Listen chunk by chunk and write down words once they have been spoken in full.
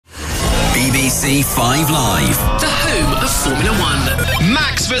BBC 5 Live, the home of Formula One.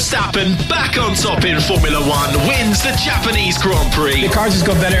 Max Verstappen back on top in Formula One, wins the Japanese Grand Prix. The cars just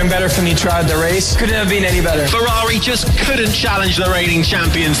got better and better for me throughout the race. Couldn't have been any better. Ferrari just couldn't challenge the reigning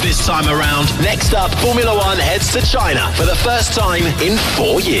champions this time around. Next up, Formula One heads to China for the first time in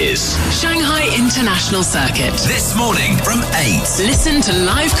 4 years. Shanghai International Circuit. This morning from 8. Listen to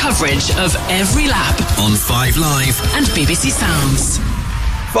live coverage of every lap on 5 Live and BBC Sounds.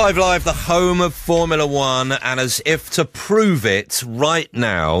 5 Live, the home of Formula One, and as if to prove it right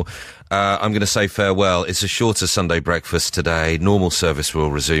now, I'm going to say farewell. It's a shorter Sunday breakfast today. Normal service will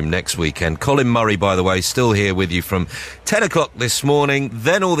resume next weekend. Colin Murray, by the way, still here with you from 10 o'clock this morning.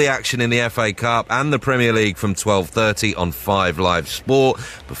 Then all the action in the FA Cup and the Premier League from 12:30 on 5 Live Sport.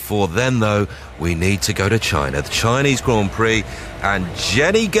 Before then, though, we need to go to China. The Chinese Grand Prix. And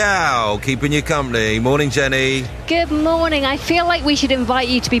Jenny Gao keeping you company. Morning, Jenny. Good morning. I feel like we should invite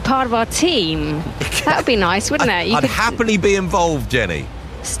you to be part of our team. That would be nice, wouldn't it? I'd happily be involved, Jenny.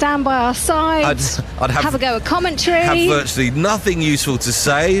 Stand by our side. I'd have a go at commentary. Have virtually nothing useful to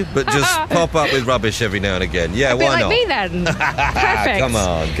say, but just pop up with rubbish every now and again. Yeah, why not? A bit like me then. Perfect. Come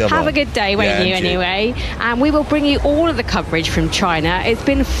on. Have a good day, won't you, anyway? And we will bring you all of the coverage from China. It's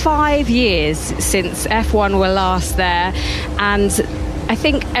been 5 years since F1 were last there, and I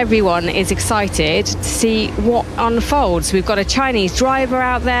think everyone is excited to see what unfolds. We've got a Chinese driver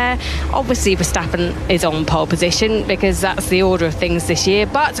out there. Obviously, Verstappen is on pole position because that's the order of things this year.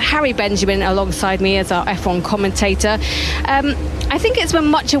 But Harry Benjamin alongside me as our F1 commentator. I think it's been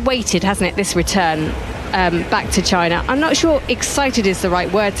much awaited, hasn't it, this return back to China. I'm not sure excited is the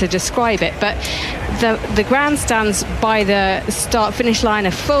right word to describe it, but the grandstands by the start-finish line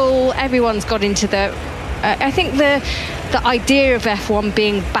are full. Everyone's got into the... I think the idea of F1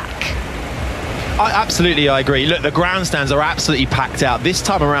 being back. Absolutely, I agree. Look, the grandstands are absolutely packed out. This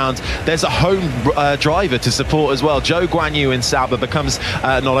time around, there's a home driver to support as well. Zhou Guanyu in Sauber becomes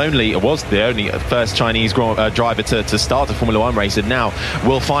was the only first Chinese driver to start a Formula One race, and now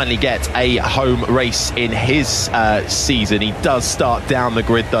will finally get a home race in his season. He does start down the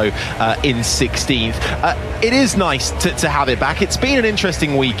grid, though, in 16th. It is nice to have it back. It's been an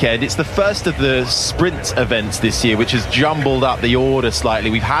interesting weekend. It's the first of the sprint events this year, which has jumbled up the order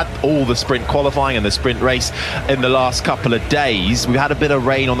slightly. We've had all the sprint qualifying and the sprint race in the last couple of days. We've had a bit of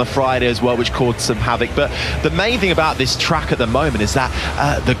rain on the Friday as well, which caused some havoc. But the main thing about this track at the moment is that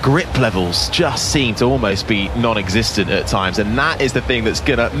the grip levels just seem to almost be non-existent at times, and that is the thing that's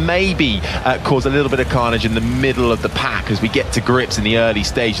going to maybe cause a little bit of carnage in the middle of the pack as we get to grips in the early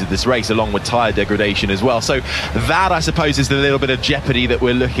stages of this race, along with tyre degradation as well. So that, I suppose, is the little bit of jeopardy that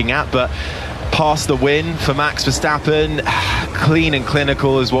we're looking at. But past the win for Max Verstappen, clean and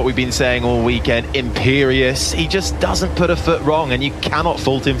clinical is what we've been saying all weekend. Imperious. He just doesn't put a foot wrong, and you cannot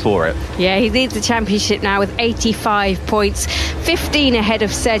fault him for it. Yeah, he leads the championship now with 85 points, 15 ahead of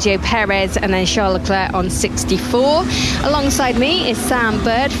Sergio Perez and then Charles Leclerc on 64. Alongside me is Sam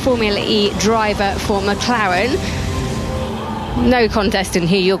Bird, Formula E driver for McLaren. No contest in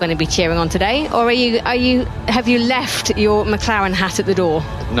who you're going to be cheering on today, or have you left your McLaren hat at the door?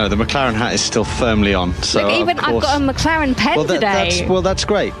 No, the McLaren hat is still firmly on. So look, even I've got a McLaren pen today. That's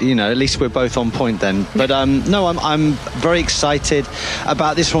great. You know, at least we're both on point then. But no, I'm very excited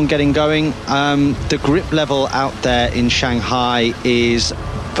about this one getting going. The grip level out there in Shanghai is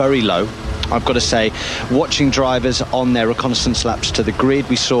very low. I've got to say, watching drivers on their reconnaissance laps to the grid,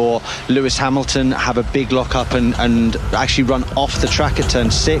 we saw Lewis Hamilton have a big lock-up and actually run off the track at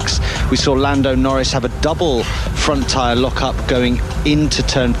turn 6. We saw Lando Norris have a double front tyre lock-up going into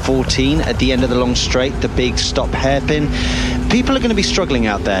turn 14 at the end of the long straight, the big stop hairpin. People are going to be struggling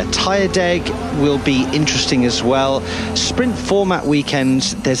out there. Tyre deg will be interesting as well. Sprint format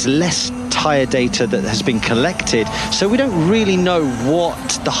weekends, there's less tyre data that has been collected, so we don't really know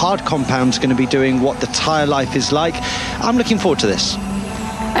what the hard compound's going to be doing, what the tyre life is like. I'm looking forward to this.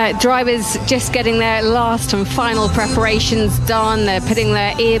 Drivers just getting their last and final preparations done. They're putting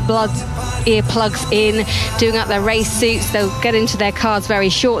their earplugs in, doing up their race suits. They'll get into their cars very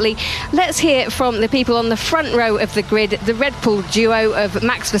shortly. Let's hear from the people on the front row of the grid, the Red Bull duo of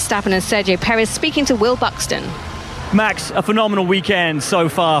Max Verstappen and Sergio Perez, speaking to Will Buxton. Max, a phenomenal weekend so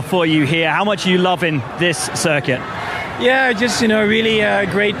far for you here. How much are you loving this circuit? Yeah, just really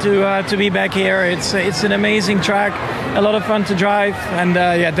great to be back here. It's an amazing track, a lot of fun to drive, and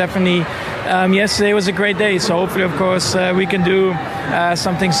definitely. Yesterday was a great day, so hopefully, of course, we can do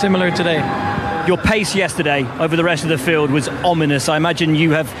something similar today. Your pace yesterday over the rest of the field was ominous. I imagine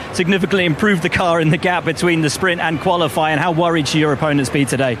you have significantly improved the car in the gap between the sprint and qualifying. How worried should your opponents be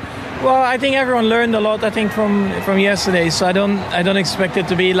today? Well, I think everyone learned a lot, I think, from yesterday. So I don't expect it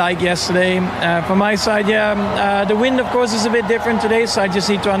to be like yesterday. From my side, the wind, of course, is a bit different today, so I just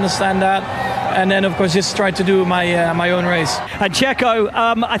need to understand that. And then, of course, just try to do my own race. And Checo,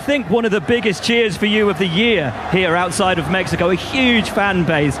 I think one of the biggest cheers for you of the year here outside of Mexico, a huge fan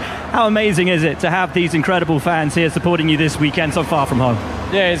base. How amazing is it to have these incredible fans here supporting you this weekend so far from home?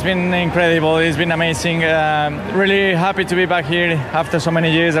 Yeah, it's been incredible. It's been amazing. Really happy to be back here after so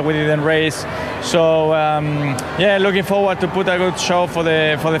many years that we didn't race. So looking forward to put a good show for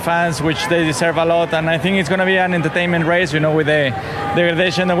the fans, which they deserve a lot. And I think it's going to be an entertainment race. With the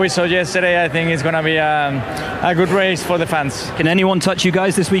degradation that we saw yesterday, I think it's going to be a good race for the fans. Can anyone touch you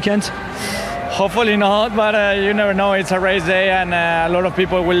guys this weekend? Hopefully not, but you never know. It's a race day, and a lot of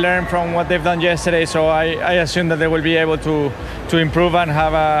people will learn from what they've done yesterday. So I assume that they will be able to improve and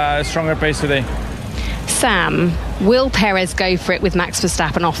have a stronger pace today. Sam, will Perez go for it with Max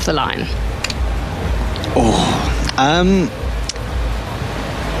Verstappen off the line? I'm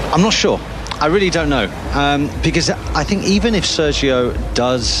not sure. I really don't know, because I think even if Sergio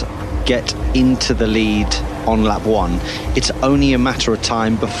does get into the lead on lap 1, it's only a matter of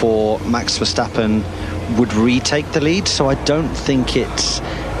time before Max Verstappen would retake the lead, so I don't think it's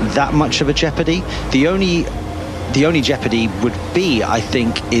that much of a jeopardy. The only jeopardy would be, I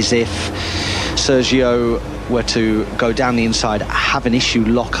think, is if Sergio were to go down the inside, have an issue,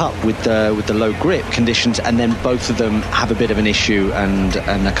 lock up with the low grip conditions, and then both of them have a bit of an issue and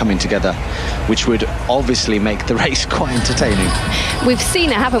are coming together, which would obviously make the race quite entertaining. We've seen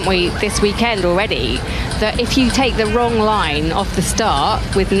it, haven't we, this weekend already, that if you take the wrong line off the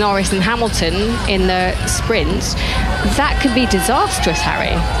start with Norris and Hamilton in the sprint, that could be disastrous, Harry.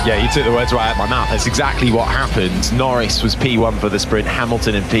 Yeah, you took the words right out of my mouth. That's exactly what happened. Norris was P1 for the sprint,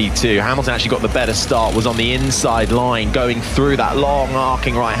 Hamilton in P2. Hamilton actually got the better start, was on the inside line, going through that long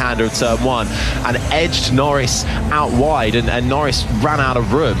arcing right-hander of turn 1, and edged Norris out wide, and Norris ran out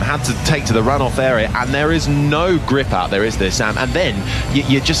of room, had to take to the runoff area, and there is no grip out there, is there, Sam? And then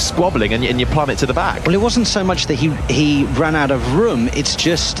you're just squabbling and you plummet to the back. Well, it wasn't so much that he ran out of room, it's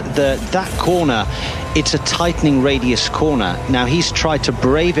just that corner, it's a tightening radius corner. Now, he's tried to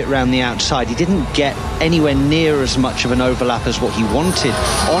brave it round the outside. He didn't get anywhere near as much of an overlap as what he wanted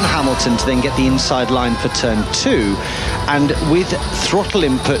on Hamilton to then get the inside line for turn 2. And with throttle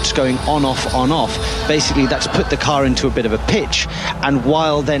inputs going on, off, basically that's put the car into a bit of a pitch. And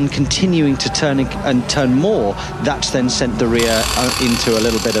while then continuing to turn more, that's then sent the rear into a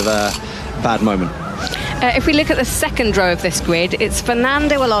little bit of a bad moment. If we look at the second row of this grid, it's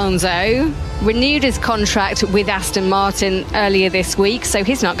Fernando Alonso, renewed his contract with Aston Martin earlier this week, so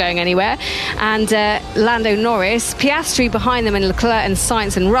he's not going anywhere, and Lando Norris, Piastri behind them, and Leclerc and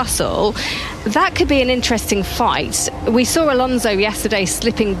Sainz and Russell. That could be an interesting fight. We saw Alonso yesterday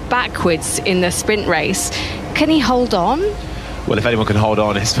slipping backwards in the sprint race. Can he hold on? Well, if anyone can hold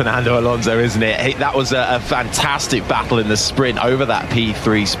on, it's Fernando Alonso, isn't it? That was a fantastic battle in the sprint over that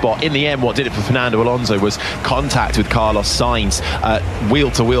P3 spot. In the end, what did it for Fernando Alonso was contact with Carlos Sainz,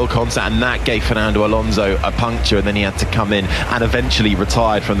 wheel-to-wheel contact, and that gave Fernando Alonso a puncture, and then he had to come in and eventually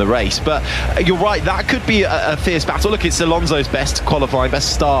retired from the race. But you're right, that could be a fierce battle. Look, it's Alonso's best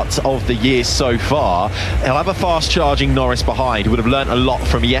start of the year so far. He'll have a fast-charging Norris behind, who would have learnt a lot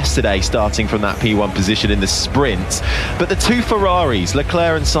from yesterday, starting from that P1 position in the sprint. But the two Ferraris,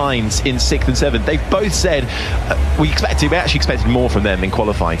 Leclerc and Sainz in 6th and 7th, they've both said we actually expected more from them in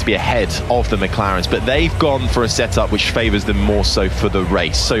qualifying, to be ahead of the McLarens, but they've gone for a setup which favours them more so for the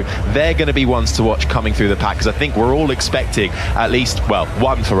race. So they're going to be ones to watch coming through the pack, because I think we're all expecting at least, well,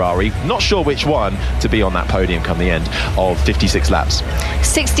 one Ferrari, not sure which one, to be on that podium come the end of 56 laps.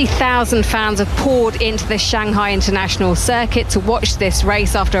 60,000 fans have poured into the Shanghai International Circuit to watch this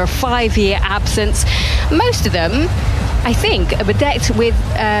race after a 5-year absence. Most of them, I think, are bedecked with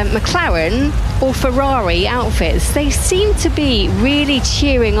McLaren or Ferrari outfits. They seem to be really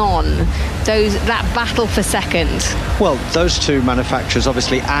cheering on that battle for second. Well, those two manufacturers,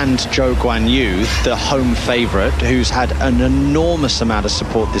 obviously, and Zhou Guanyu, the home favourite, who's had an enormous amount of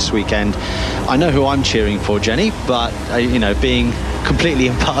support this weekend. I know who I'm cheering for, Jenny, but, being completely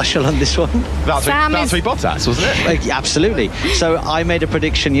impartial on this one. Valtteri Bottas, wasn't it? Absolutely. So I made a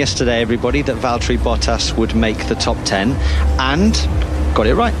prediction yesterday, everybody, that Valtteri Bottas would make the top 10, and got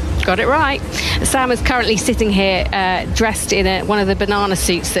it right. Got it right. Sam is currently sitting here dressed in one of the banana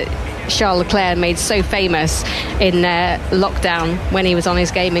suits that Charles Leclerc made so famous in lockdown when he was on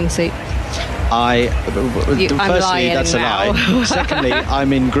his gaming suit. I'm firstly, that's now. a lie. Secondly,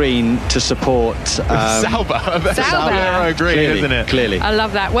 I'm in green to support Sauber. Sauber green, clearly, isn't it? Clearly. I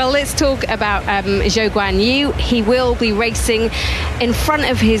love that. Well, let's talk about Zhou Guanyu. He will be racing in front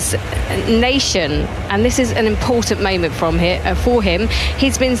of his nation, and this is an important moment for him.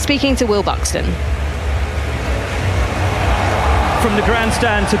 He's been speaking to Will Buxton. From the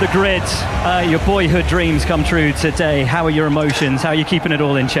grandstand to the grid, your boyhood dreams come true today. How are your emotions? How are you keeping it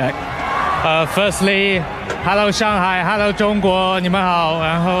all in check? Firstly, hello Shanghai, hello 中国，你们好。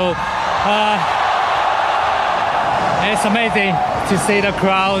然后 it's amazing to see the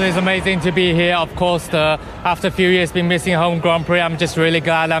crowd. It's amazing to be here. Of course, after a few years been missing home Grand Prix, I'm just really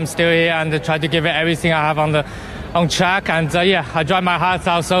glad I'm still here and try to give it everything I have on track. And I drive my heart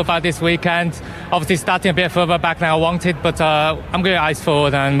out so far this weekend. Obviously starting a bit further back than I wanted, but I'm going to ice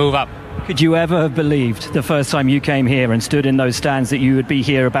forward and move up. Could you ever have believed the first time you came here and stood in those stands that you would be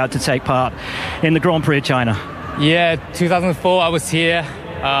here about to take part in the Grand Prix of China? Yeah, 2004 I was here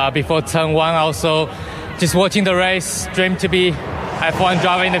before turn 1 also. Just watching the race, dreamed to be F1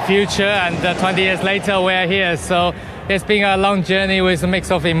 driver in the future, and 20 years later we're here. So it's been a long journey with a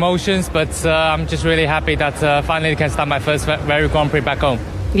mix of emotions, but I'm just really happy that finally can start my first very Grand Prix back home.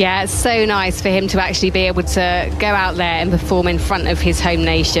 Yeah, it's so nice for him to actually be able to go out there and perform in front of his home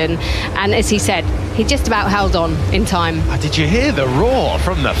nation. And as he said, he just about held on in time. Did you hear the roar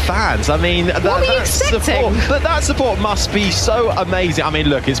from the fans? I mean, that support must be so amazing. I mean,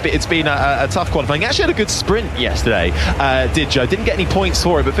 look, it's been a tough qualifying. He actually had a good sprint yesterday, did Zhou. Didn't get any points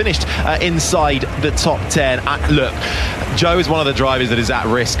for it, but finished inside the top 10. Look, Zhou is one of the drivers that is at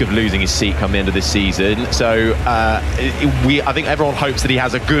risk of losing his seat come the end of this season. So I think everyone hopes that he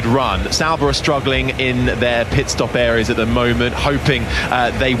has a good run. Sauber are struggling in their pit stop areas at the moment, hoping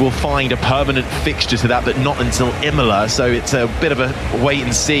they will find a permanent fixture to that, but not until Imola. So it's a bit of a wait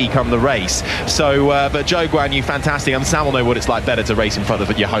and see come the race. So, but Zhou Guanyu, fantastic. And Sam will know what it's like better to race in front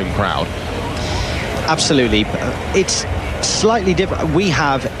of your home crowd. Absolutely. It's slightly different. We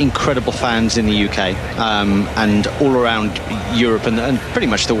have incredible fans in the UK and all around Europe and pretty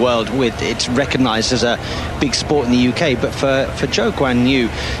much the world. It's recognised as a big sport in the UK, but for Zhou Guanyu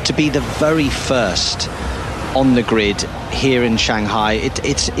to be the very first on the grid here in Shanghai,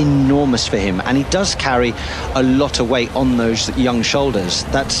 it's enormous for him, and he does carry a lot of weight on those young shoulders.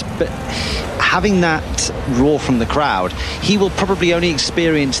 But having that roar from the crowd, he will probably only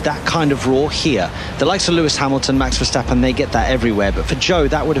experience that kind of roar here. The likes of Lewis Hamilton, Max Verstappen, they get that everywhere, but for Zhou,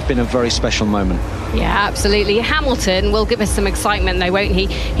 that would have been a very special moment. Yeah, absolutely. Hamilton will give us some excitement though, won't he?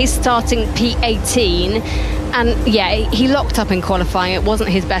 He's starting P18, and yeah, he locked up in qualifying. It wasn't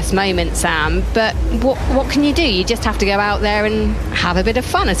his best moment, Sam, but what can you do? You just have to go out there and have a bit of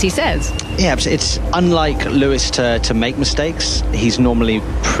fun, as he says. Yeah, it's unlike Lewis to make mistakes. He's normally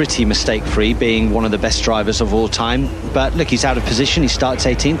pretty mistake-free, being one of the best drivers of all time. But look, he's out of position. He starts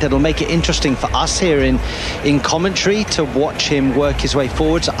 18th. It'll make it interesting for us here in commentary to watch him work his way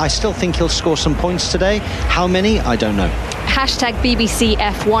forwards. I still think he'll score some points today. How many? I don't know. Hashtag BBC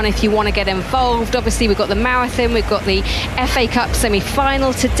F1 if you want to get involved. Obviously, we've got the marathon, we've got the FA Cup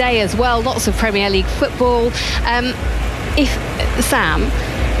semi-final today as well. Lots of Premier League football.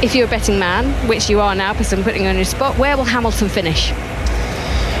 If you're a betting man, which you are now because I'm putting you on your spot, where will Hamilton finish?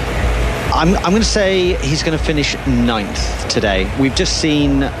 I'm going to say he's going to finish 9th today. We've just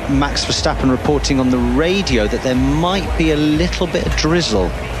seen Max Verstappen reporting on the radio that there might be a little bit of drizzle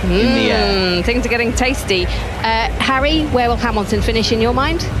in the air. Things are getting tasty. Harry, where will Hamilton finish in your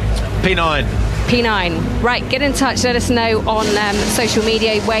mind? P9. P9. Right, get in touch. Let us know on social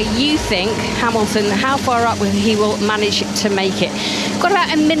media where you think Hamilton, how far up he will manage to make it. Got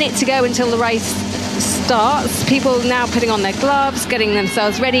about a minute to go until the race starts. People now putting on their gloves, getting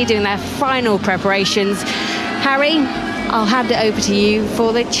themselves ready, doing their final preparations. Harry, I'll hand it over to you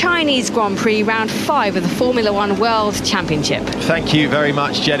for the Chinese Grand Prix round 5 of the Formula One World Championship. Thank you very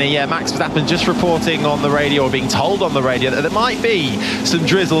much, Jenny. Yeah, Max Verstappen just reporting on the radio, or being told on the radio, that there might be some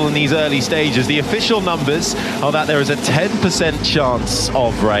drizzle in these early stages. The official numbers are that there is a 10% chance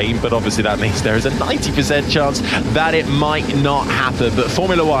of rain, but obviously that means there is a 90% chance that it might not happen. But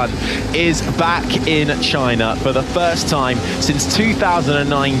Formula One is back in China for the first time since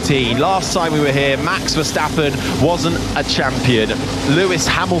 2019. Last time we were here, Max Verstappen wasn't a champion. Lewis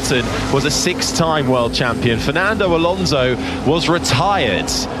Hamilton was a 6-time world champion. Fernando Alonso was retired.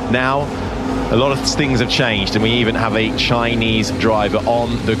 Now A lot of things have changed, and we even have a Chinese driver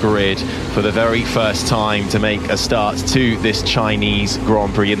on the grid for the very first time to make a start to this Chinese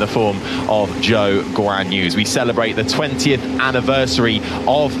Grand Prix in the form of Zhou Guanyu. As we celebrate the 20th anniversary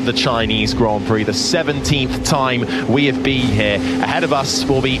of the Chinese Grand Prix, the 17th time we have been here. Ahead of us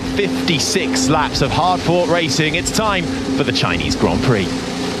will be 56 laps of hard-fought racing. It's time for the Chinese Grand Prix.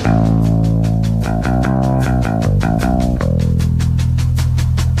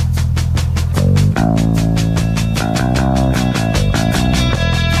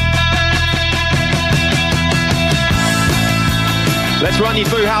 Let's run you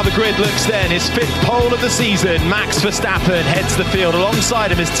through how the grid looks then. His 5th pole of the season, Max Verstappen heads the field.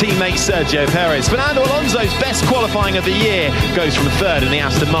 Alongside him his teammate Sergio Perez. Fernando Alonso's best qualifying of the year goes from 3rd in the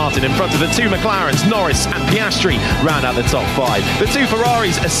Aston Martin. In front of the 2 McLarens, Norris and Piastri round out the top 5. The 2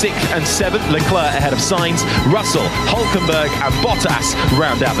 Ferraris are 6th and 7th. Leclerc ahead of Sainz. Russell, Hülkenberg and Bottas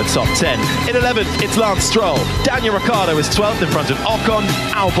round out the top 10. In 11th, it's Lance Stroll. Daniel Ricciardo is 12th in front of Ocon,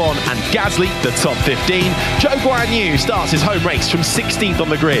 Albon and Gasly, the top 15. Zhou Guanyu starts his home race from 16th on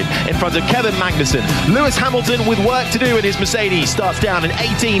the grid in front of Kevin Magnussen. Lewis Hamilton, with work to do in his Mercedes, starts down in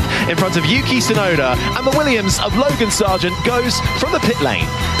 18th in front of Yuki Tsunoda, and the Williams of Logan Sargeant goes from the pit lane.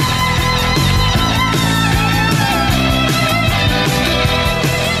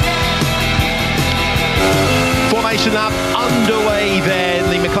 Formation lap underway then.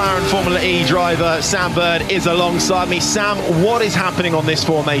 The McLaren Formula E driver Sam Bird is alongside me. Sam, what is happening on this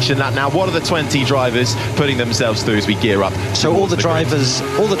formation lap now? What are the 20 drivers putting themselves through as we gear up? So all the drivers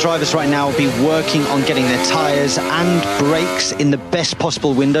right now will be working on getting their tyres and brakes in the best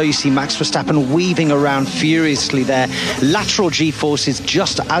possible window. You see Max Verstappen weaving around furiously there. Lateral G-force is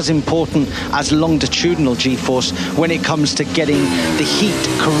just as important as longitudinal G-force when it comes to getting the heat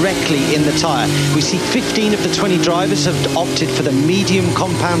correctly in the tyre. We see 15 of the 20 drivers have opted for the medium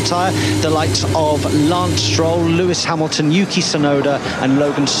compound tyre. The likes of Lance Stroll, Lewis Hamilton, Yuki Tsunoda and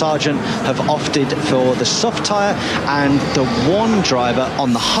Logan Sargeant have opted for the soft tyre, and the one driver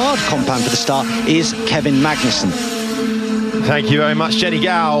on the hard compound for the start is Kevin Magnussen. Thank you very much. Jenny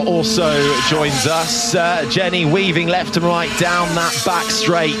Gao also joins us. Jenny, weaving left and right down that back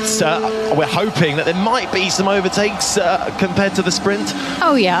straight. We're hoping that there might be some overtakes compared to the sprint.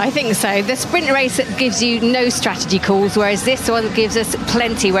 Oh yeah, I think so. The sprint race gives you no strategy calls, whereas this one gives us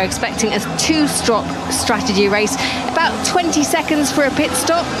plenty. We're expecting a 2-stop strategy race. About 20 seconds for a pit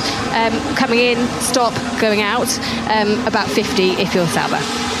stop. Coming in, stop, going out. About 50 if you're Sauber.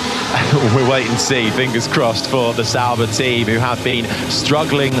 We'll wait and see. Fingers crossed for the Sauber team, who have been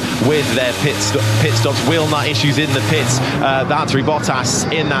struggling with their pit stops. Wheel nut issues in the pits. Valtteri Bottas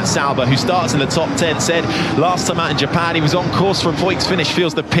in that Sauber, who starts in the top 10, said last time out in Japan he was on course for a points finish,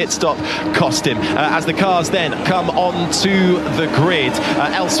 feels the pit stop cost him. As the cars then come onto the grid,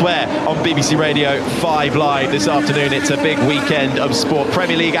 elsewhere on BBC Radio 5 Live this afternoon, it's a big weekend of sport.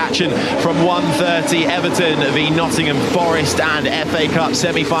 Premier League action from 1:30, Everton v Nottingham Forest, and FA Cup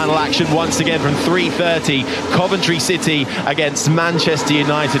semi-final action once again from 3:30, Coventry City against Manchester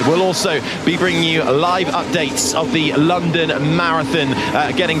United. We'll also be bringing you live updates of the London Marathon,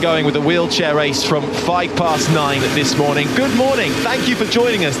 getting going with the wheelchair race from 9:05 this morning. Good morning, thank you for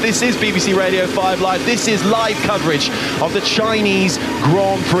joining us. This is BBC Radio 5 Live. This is live coverage of the Chinese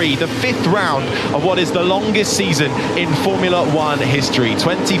Grand Prix, the 5th round of what is the longest season in Formula One history.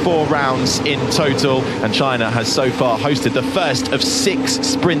 24 rounds in total, and China has so far hosted the first of 6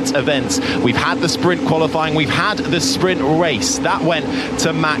 sprint events. We've had the sprint qualifying, we've had the sprint race. That went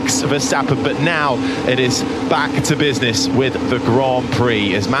to Max Verstappen, but now it is back to business with the Grand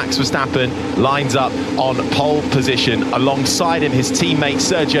Prix as Max Verstappen lines up on pole position. Alongside him, his teammate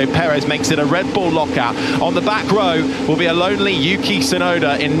Sergio Perez makes it a Red Bull lockout. On the back row will be a lonely Yuki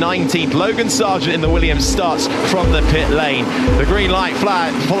Tsunoda in 19th. Logan Sargeant in the Williams starts from the pit lane. The green light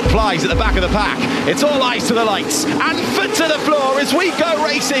flies at the back of the pack. It's all eyes to the lights and foot to the floor as we go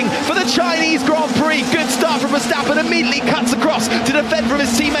racing for the Chinese Grand Prix. Good start from Verstappen, immediately cuts across to defend from his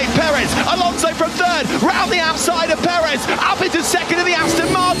teammate Perez. Alonso from 3rd, round the outside of Perez, up into 2nd in the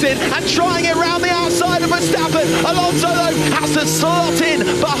Aston Martin and trying it round the outside of Verstappen. Alonso though has to slot in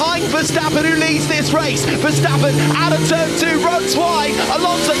behind Verstappen, who leads this race. Verstappen out of turn 2, runs wide.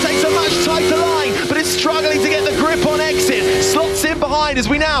 Alonso takes a much tighter line but is struggling to get the grip on exit. Slots in behind as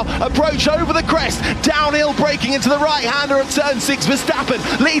we now approach over the crest, downhill braking into the right-hander of turn 6. Verstappen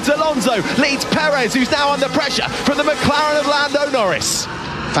leads Alonso, leads Perez, who's now under pressure from the McLaren of Lando Norris.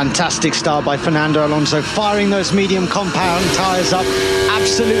 Fantastic start by Fernando Alonso, firing those medium compound tyres up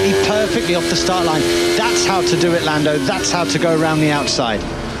absolutely perfectly off the start line. That's how to do it, Lando. That's how to go around the outside.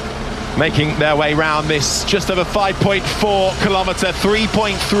 making their way round this just over 5.4 kilometre,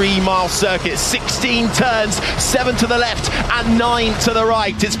 3.3 mile circuit, 16 turns, 7 to the left and 9 to the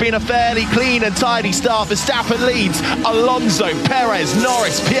right. It's been a fairly clean and tidy start. Verstappen leads, Alonso, Perez,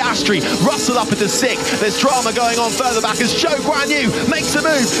 Norris, Piastri, Russell up into 6th. There's drama going on further back as Zhou Guanyu makes a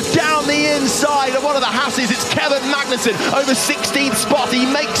move down the inside of one of the Hasses. It's Kevin Magnussen over 16th spot. He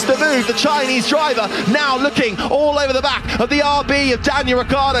makes the move. The Chinese driver now looking all over the back of the RB of Daniel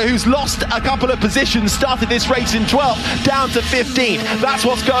Ricciardo, who's lost a couple of positions, started this race in 12th, down to 15th. That's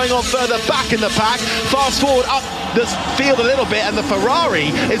what's going on further back in the pack. Fast forward up the field a little bit, and the Ferrari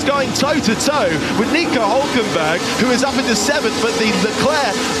is going toe-to-toe with Nico Hülkenberg, who is up into 7th, but the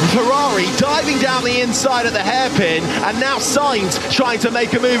Leclerc Ferrari diving down the inside at the hairpin, and now Sainz trying to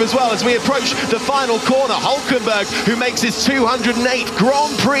make a move as well as we approach the final corner. Hülkenberg, who makes his 208th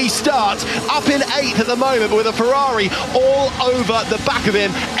Grand Prix start, up in 8th at the moment, but with a Ferrari all over the back of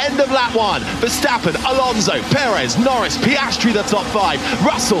him. End of lap 1. Verstappen, Alonso, Perez, Norris, Piastri the top 5.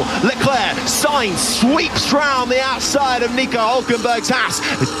 Russell, Leclerc, Sainz sweeps round the outside of Nico Hülkenberg's Haas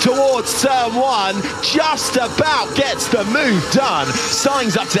towards turn 1. Just about gets the move done.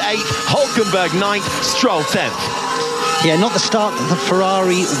 Sainz up to 8th, Hülkenberg 9th, Stroll 10th. Yeah, not the start that the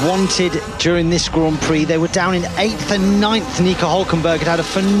Ferrari wanted during this Grand Prix. They were down in 8th and 9th. Nico Hülkenberg had a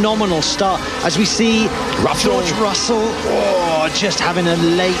phenomenal start. As we see, George Russell just having a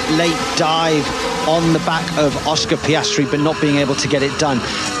late dive on the back of Oscar Piastri, but not being able to get it done.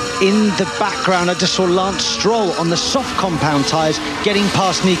 In the background, I just saw Lance Stroll on the soft compound tyres getting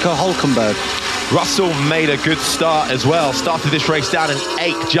past Nico Hülkenberg. Russell made a good start as well. Started this race down in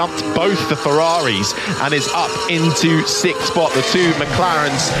 8th, jumped both the Ferraris and is up into 6th spot. The two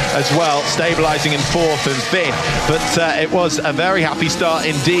McLarens as well, stabilising in 4th and 5th. But it was a very happy start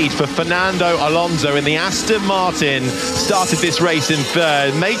indeed for Fernando Alonso in the Aston Martin. Started this race in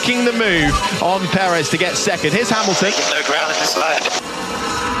 3rd, making the move on Perez to get 2nd. Here's Hamilton. No ground in this lap.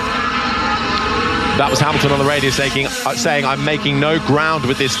 That was Hamilton on the radio saying, I'm making no ground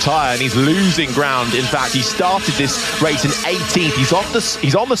with this tyre, and he's losing ground. In fact, he started this race in 18th.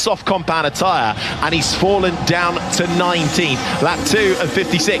 He's on the soft compounder tyre, and he's fallen down to 19th. Lap 2 of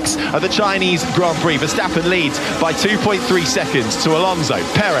 56 of the Chinese Grand Prix. Verstappen leads by 2.3 seconds to Alonso,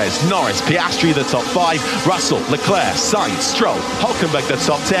 Perez, Norris, Piastri the top 5, Russell, Leclerc, Sainz, Stroll, Hülkenberg the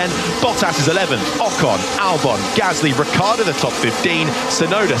top 10, Bottas is 11th, Ocon, Albon, Gasly, Ricciardo the top 15,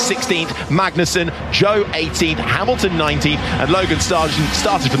 Tsunoda 16th, Magnussen, Zhou 18th, Hamilton 19th, and Logan Sargent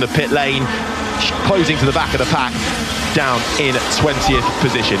started from the pit lane, closing to the back of the pack, down in 20th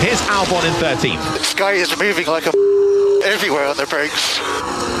position. Here's Albon in 13th. This guy is moving like a everywhere on the brakes.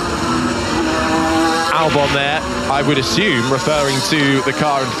 Albon there, I would assume, referring to the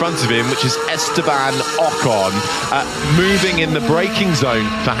car in front of him, which is Esteban Ocon, moving in the braking zone,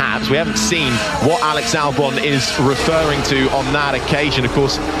 perhaps. We haven't seen what Alex Albon is referring to on that occasion. Of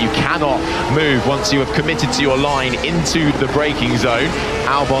course, you cannot move once you have committed to your line into the braking zone.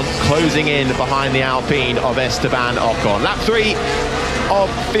 Albon closing in behind the Alpine of Esteban Ocon. Lap 3 of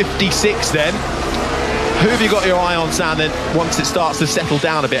 56 then. Who have you got your eye on, Sam, then, once it starts to settle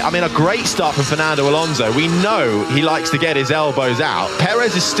down a bit? I mean, a great start from Fernando Alonso. We know he likes to get his elbows out.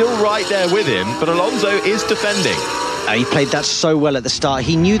 Perez is still right there with him, but Alonso is defending. He played that so well at the start.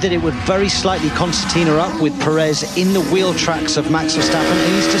 He knew that it would very slightly concertina up with Perez in the wheel tracks of Max Verstappen,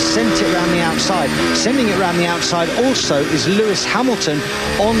 and he's just sent it around the outside. Sending it around the outside also is Lewis Hamilton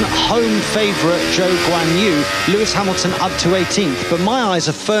on home favourite Zhou Guanyu. Lewis Hamilton up to 18th, but my eyes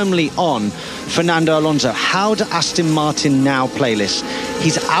are firmly on Fernando Alonso. How do Aston Martin now play this?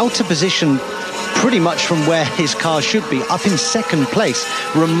 He's out of position pretty much from where his car should be, up in 2nd place.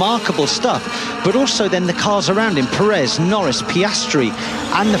 Remarkable stuff. But also then the cars around him, Perez, Norris, Piastri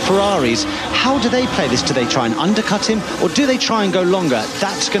and the Ferraris. How do they play this? Do they try and undercut him, or do they try and go longer?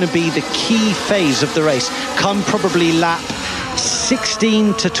 That's going to be the key phase of the race. Come probably lap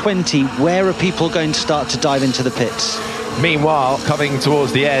 16 to 20, where are people going to start to dive into the pits? Meanwhile, coming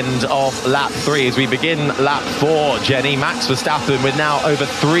towards the end of lap 3 as we begin lap 4, Jenny, Max Verstappen with now over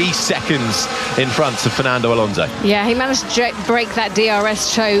 3 seconds in front of Fernando Alonso. Yeah, he managed to break that DRS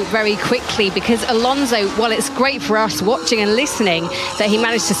show very quickly, because Alonso, while it's great for us watching and listening that he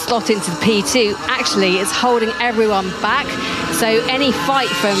managed to slot into the P2, actually it's holding everyone back. So any fight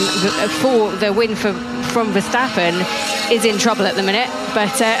for the win from Verstappen is in trouble at the minute.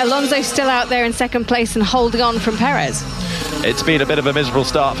 But Alonso's still out there in 2nd place and holding on from Perez. It's been a bit of a miserable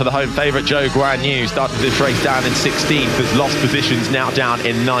start for the home favourite Joe Guan Yu. Started this race down in 16th, has lost positions, now down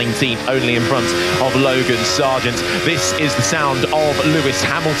in 19th, only in front of Logan Sargent. This is the sound of Lewis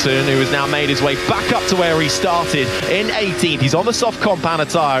Hamilton, who has now made his way back up to where he started in 18th. He's on the soft compound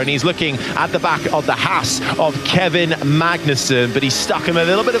tyre and he's looking at the back of the Haas of Kevin Magnussen, but he's stuck in a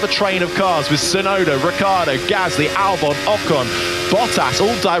little bit of a train of cars with Tsunoda, Ricciardo, Gasly, Albon, Ocon, Bottas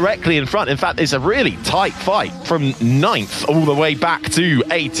all directly in front. In fact, it's a really tight fight from 9th all the way back to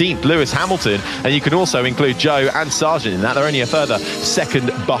 18th, Lewis Hamilton, and you can also include Joe and Sargent in that. They're only a further second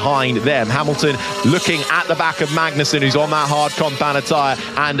behind them. Hamilton looking at the back of Magnussen, who's on that hard compound tyre,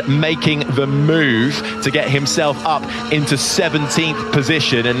 and making the move to get himself up into 17th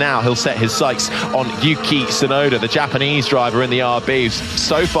position, and now he'll set his sights on Yuki Tsunoda, the Japanese driver in the RB, who's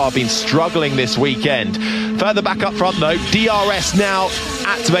so far been struggling this weekend. Further back up front though, DRS now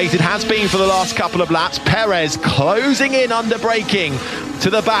activated, has been for the last couple of laps. Perez closing in under braking to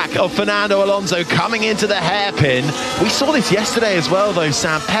the back of Fernando Alonso, coming into the hairpin. We saw this yesterday as well though,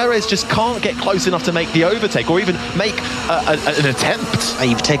 Sam. Perez just can't get close enough to make the overtake or even make an attempt.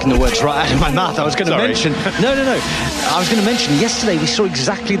 You've taken the words right out of my mouth. I was going to mention... No. I was going to mention, yesterday we saw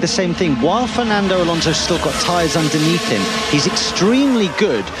exactly the same thing. While Fernando Alonso's still got tyres underneath him, he's extremely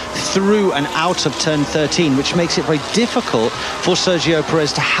good through and out of turn 13, which makes it very difficult for Sergio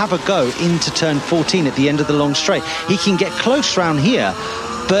Perez to have a go into turn 14 at the end of the long straight. He can get close round here,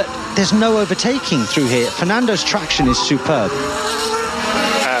 but there's no overtaking through here. Fernando's traction is superb.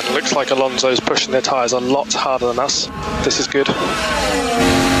 And looks like Alonso's pushing their tyres on lots harder than us. This is good.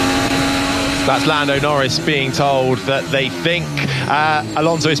 That's Lando Norris being told that they think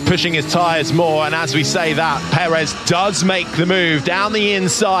Alonso is pushing his tyres more, and as we say that, Perez does make the move down the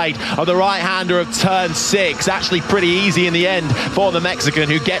inside of the right-hander of turn 6. Actually pretty easy in the end for the Mexican,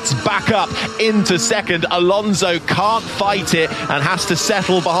 who gets back up into second. Alonso can't fight it and has to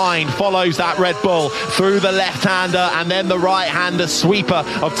settle behind, follows that Red Bull through the left-hander and then the right-hander sweeper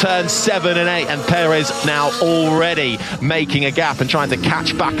of turn 7 and 8, and Perez now already making a gap and trying to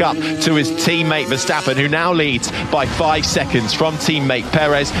catch back up to his teammate Verstappen, who now leads by 5 seconds from teammate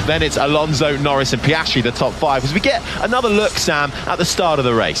Perez. Then it's Alonso, Norris and Piastri, the top 5, as we get another look, Sam, at the start of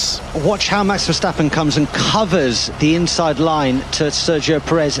the race. Watch how Max Verstappen comes and covers the inside line to Sergio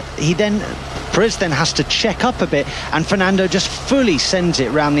Perez. Perez then has to check up a bit, and Fernando just fully sends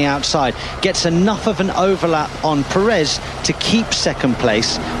it round the outside, gets enough of an overlap on Perez to keep second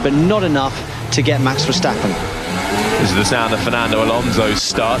place, but not enough to get Max Verstappen. This is the sound of Fernando Alonso's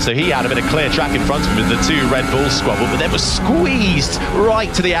start. So he had a bit of clear track in front of him with the 2 Red Bull squabble, but then was squeezed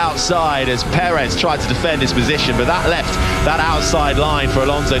right to the outside as Perez tried to defend his position, but that left that outside line for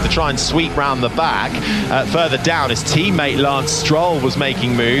Alonso to try and sweep round the back. Further down, his teammate Lance Stroll was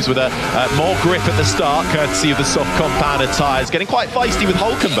making moves with a more grip at the start, courtesy of the soft compounded tyres, getting quite feisty with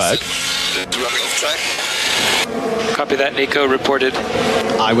Hülkenberg. Copy that, Nico. Reported.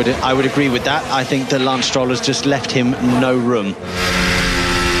 I would agree with that. I think that Lance Stroll has just left him no room.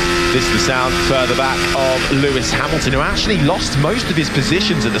 This is the sound further back of Lewis Hamilton, who actually lost most of his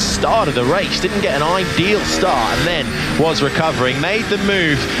positions at the start of the race. Didn't get an ideal start and then was recovering. Made the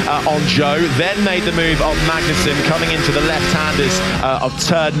move on Joe, then made the move on Magnussen, coming into the left-handers of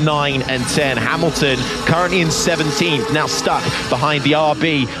turn 9 and 10. Hamilton currently in 17th, now stuck behind the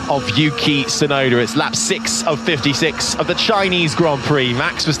RB of Yuki Tsunoda. It's lap 6 of 56 of the Chinese Grand Prix.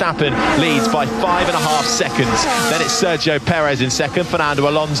 Max Verstappen leads by 5.5 seconds. Then it's Sergio Perez in second. Fernando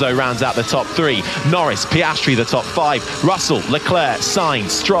Alonso rounds out the top 3. Norris, Piastri the top 5. Russell, Leclerc, Sainz,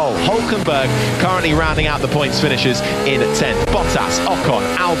 Stroll, Hülkenberg currently rounding out the points finishers in 10th. Bottas, Ocon,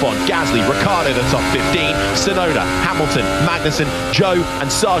 Albon, Gasly, Ricciardo the top 15. Tsunoda, Hamilton, Magnussen, Joe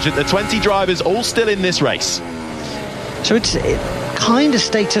and Sargent, the 20 drivers all still in this race. So it's kind of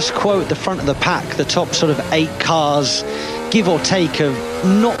status quo at the front of the pack. The top sort of 8 cars, give or take,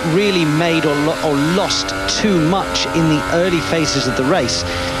 have not really made or lost too much in the early phases of the race.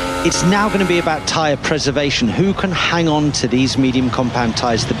 It's now going to be about tyre preservation. Who can hang on to these medium compound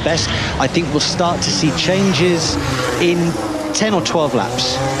tyres the best? I think we'll start to see changes in 10 or 12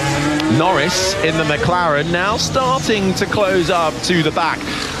 laps. Norris in the McLaren now starting to close up to the back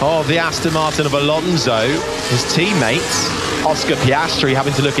of the Aston Martin of Alonso. His teammates, Oscar Piastri,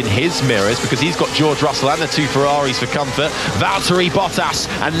 having to look in his mirrors because he's got George Russell and the 2 Ferraris for comfort. Valtteri Bottas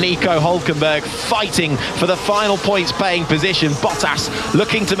and Nico Hülkenberg fighting for the final points paying position. Bottas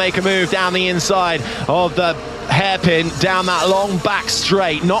looking to make a move down the inside of the hairpin down that long back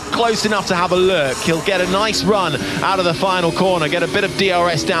straight, not close enough to have a look. He'll get a nice run out of the final corner, get a bit of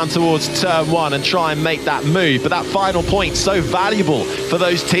DRS down towards turn 1 and try and make that move. But that final point so valuable for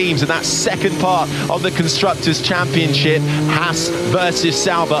those teams in that second part of the Constructors' Championship. Haas versus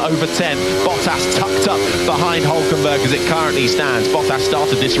Sauber over 10. Bottas tucked up behind Hülkenberg as it currently stands. Bottas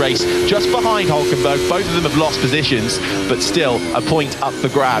started this race just behind Hülkenberg. Both of them have lost positions, but still a point up for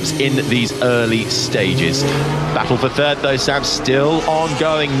grabs in these early stages. Battle for third though, Sam, still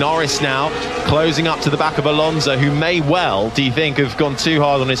ongoing. Norris now closing up to the back of Alonso, who may well, do you think, have gone too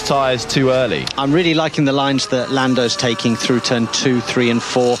hard on his tyres too early? I'm really liking the lines that Lando's taking through turn 2, 3 and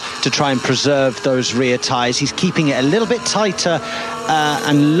 4 to try and preserve those rear tyres. He's keeping it a little bit tighter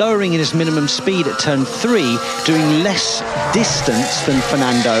and lowering his minimum speed at turn 3, doing less distance than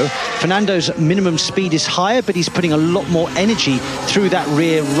Fernando. Fernando's minimum speed is higher, but he's putting a lot more energy through that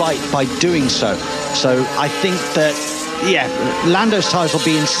rear right by doing so. So I think that, yeah, Lando's tyres will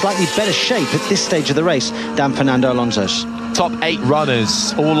be in slightly better shape at this stage of the race than Fernando Alonso's. Top 8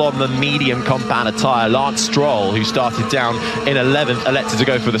 runners, all on the medium compound tyre. Lance Stroll, who started down in 11th, elected to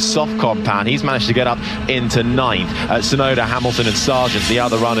go for the soft compound. He's managed to get up into 9th. Tsunoda, Hamilton and Sargent, the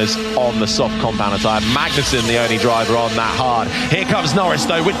other runners on the soft compound tyre. Magnussen, the only driver on that hard. Here comes Norris,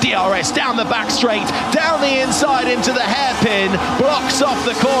 though, with DRS down the back straight, down the inside into the hairpin, blocks off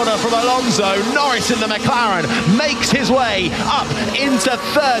the corner from Alonso. Norris in the McLaren makes his way up into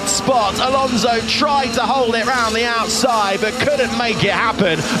 3rd spot. Alonso tried to hold it round the outside, but couldn't make it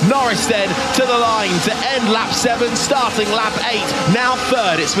happen. Norris then to the line to end lap 7, starting lap 8. Now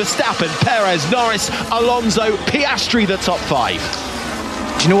 3rd, it's Verstappen, Perez, Norris, Alonso, Piastri, the top 5.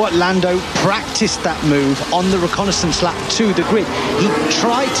 Do you know what? Lando practiced that move on the reconnaissance lap to the grid. He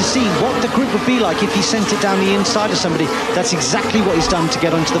tried to see what the grid would be like if he sent it down the inside of somebody. That's exactly what he's done to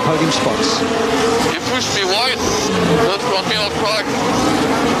get onto the podium spots. You pushed me wide. That brought me off track.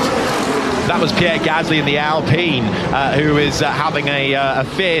 That was Pierre Gasly in the Alpine, who is having a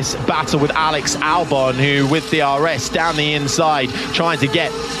fierce battle with Alex Albon, who with DRS down the inside, trying to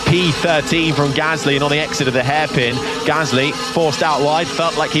get P13 from Gasly, and on the exit of the hairpin, Gasly forced out wide,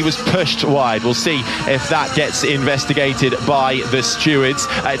 felt like he was pushed wide. We'll see if that gets investigated by the stewards.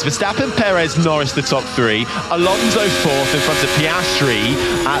 It's Verstappen, Perez, Norris the top 3, Alonso 4th in front of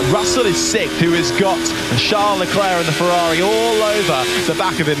Piastri. Russell is 6th, who has got Charles Leclerc and the Ferrari all over the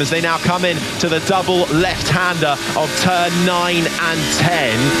back of him as they now come in to the double left-hander of turn 9 and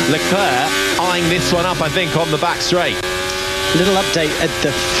 10. Leclerc eyeing this one up, I think, on the back straight. Little update at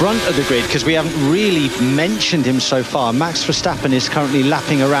the front of the grid, because we haven't really mentioned him so far. Max Verstappen is currently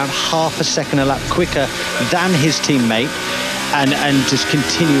lapping around half a second a lap quicker than his teammate, and just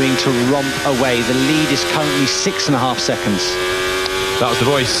continuing to romp away. The lead is currently 6.5 seconds. That was the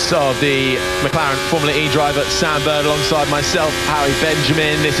voice of the McLaren Formula E driver Sam Bird alongside myself, Harry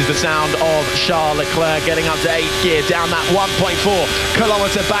Benjamin. This is the sound of Charles Leclerc getting up to 8th gear down that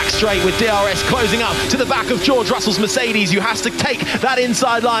 1.4-kilometre back straight with DRS closing up to the back of George Russell's Mercedes, who has to take that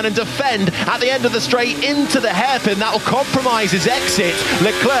inside line and defend at the end of the straight into the hairpin. That will compromise his exit.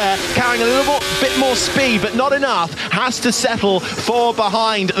 Leclerc carrying a little bit more speed, but not enough, has to settle for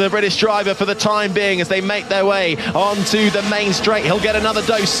behind the British driver for the time being as they make their way onto the main straight. He'll get another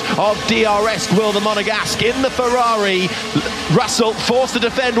dose of DRS, will the Monegasque in the Ferrari. Russell forced to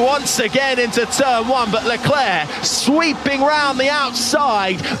defend once again into turn 1, but Leclerc sweeping round the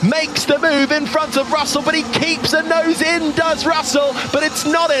outside, makes the move in front of Russell, but he keeps a nose in, does Russell, but it's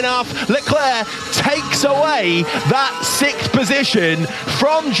not enough. Leclerc takes away that 6th position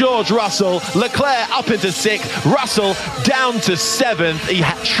from George Russell. Leclerc up into 6th, Russell down to 7th. He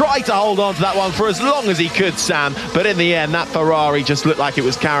tried to hold on to that one for as long as he could, Sam, but in the end that Ferrari just looked like it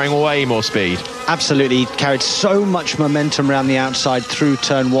was carrying way more speed. Absolutely, he carried so much momentum around the outside through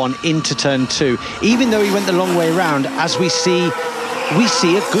turn 1 into turn 2. Even though he went the long way around, as we see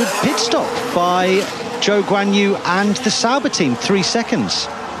a good pit stop by Zhou Guanyu and the Sauber team, 3 seconds.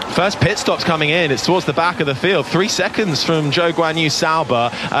 First pit stop's coming in. It's towards the back of the field. 3 seconds from Zhou Guanyu Sauber.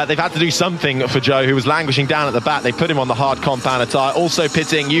 They've had to do something for Zhou, who was languishing down at the back. They put him on the hard compound tyre. Also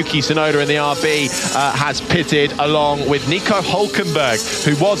pitting, Yuki Tsunoda in the RB has pitted along with Nico Hülkenberg,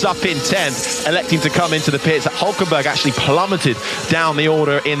 who was up in 10th, electing to come into the pits. Hülkenberg actually plummeted down the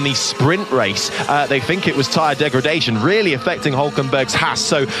order in the sprint race. They think it was tyre degradation, really affecting Hülkenberg's Haas.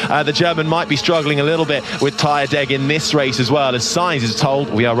 So the German might be struggling a little bit with tyre deg in this race as well. As Sainz is told,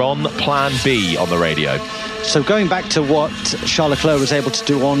 we are on plan B on the radio. So going back to what Charles Leclerc was able to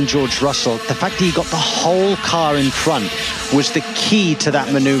do on George Russell, the fact that he got the whole car in front was the key to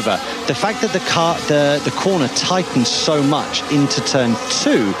that manoeuvre. The fact that the corner tightens so much into turn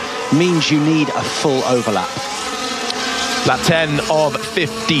 2 means you need a full overlap. Lap 10 of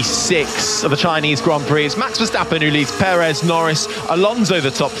 56 of the Chinese Grand Prix. It's Max Verstappen who leads Perez, Norris, Alonso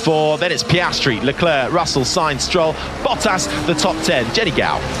the top 4. Then it's Piastri, Leclerc, Russell, Sainz, Stroll, Bottas the top 10. Jenny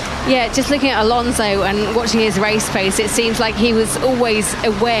Gow. Yeah, just looking at Alonso and watching his race pace, it seems like he was always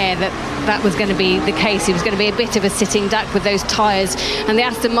aware that that was going to be the case. He was going to be a bit of a sitting duck with those tyres, and the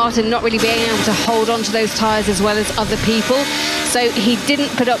Aston Martin not really being able to hold on to those tyres as well as other people. So he didn't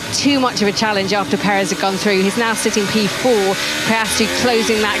put up too much of a challenge after Perez had gone through. He's now sitting P4, Piastri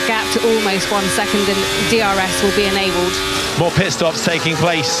closing that gap to almost 1 second, and DRS will be enabled. More pit stops taking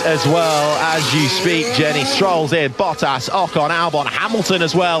place as well as you speak, Jenny. Stroll's in, Bottas, Ocon, Albon, Hamilton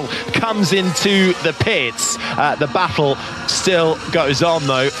as well comes into the pits. The battle still goes on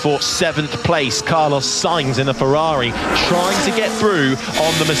though for 7th place. Carlos Sainz in the Ferrari trying to get through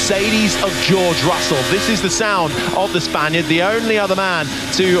on the Mercedes of George Russell. This is the sound of the Spaniard, the only other man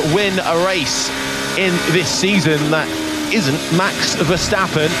to win a race in this season that isn't Max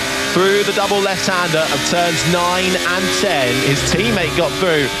Verstappen through the double left-hander of turns 9 and 10. His teammate got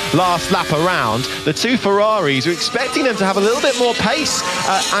through last lap around. The two Ferraris were expecting them to have a little bit more pace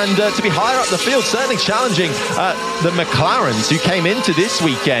and to be higher up the field, certainly challenging the McLarens who came into this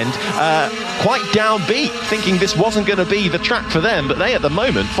weekend quite downbeat, thinking this wasn't going to be the track for them, but they at the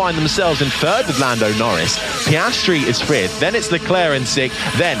moment find themselves in 3rd with Lando Norris. Piastri is 5th, then it's Leclerc in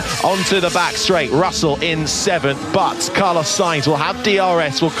 6th, then onto the back straight, Russell in 7th, but Carlos Sainz will have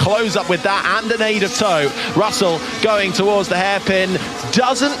DRS, will close up with that and an aid of tow. Russell going towards the hairpin,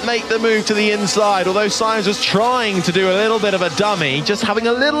 doesn't make the move to the inside, although Sainz was trying to do a little bit of a dummy, just having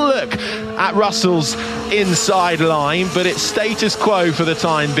a little look at Russell's inside line, but it's status quo for the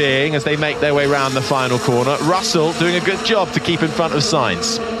time being as they make their way round the final corner. Russell doing a good job to keep in front of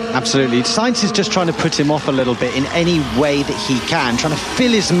Sainz. Absolutely. Sainz is just trying to put him off a little bit in any way that he can, trying to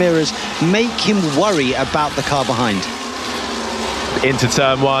fill his mirrors, make him worry about the car behind. Into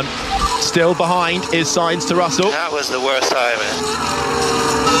turn 1. Still behind is Sainz to Russell. That was the worst timing.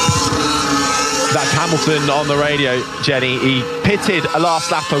 That's Hamilton on the radio, Jenny. He pitted a last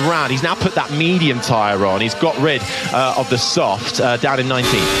lap around. He's now put that medium tyre on. He's got rid of the soft down in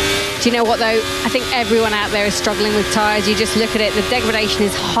 19. Do you know what though? I think everyone out there is struggling with tyres. You just look at it, the degradation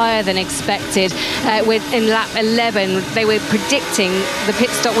is higher than expected. In lap 11, they were predicting the pit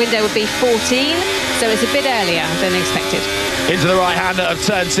stop window would be 14, so it's a bit earlier than expected. Into the right-hander of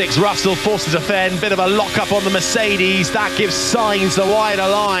turn 6, Russell forced to defend. Bit of a lock-up on the Mercedes. That gives Sainz the wider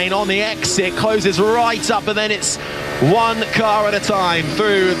line on the exit. Closes right up, and then it's one car at a time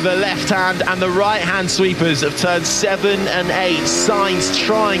through the left-hand and the right-hand sweepers of turns 7 and 8. Sainz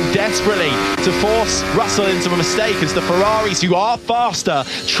trying desperately to force Russell into a mistake as the Ferraris, who are faster,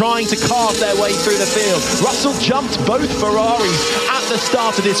 trying to carve their way through the field. Russell jumped both Ferraris at the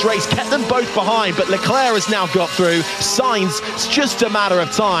start of this race, kept them both behind, but Leclerc has now got through. Sainz, it's just a matter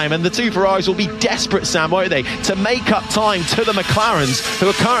of time, and the two Ferraris will be desperate, Sam, won't they, to make up time to the McLarens, who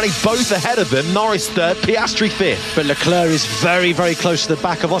are currently both ahead of them. Norris 3rd, Piastri 5th. But Leclerc is very, very close to the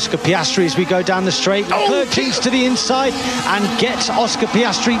back of Oscar Piastri as we go down the straight. Leclerc cheats to the inside and gets Oscar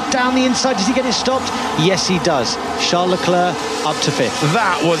Piastri down the inside. Does he get it stopped? Yes, he does. Charles Leclerc up to 5th.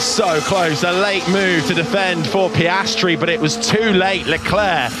 That was so close. A late move to defend for Piastri, but it was too late.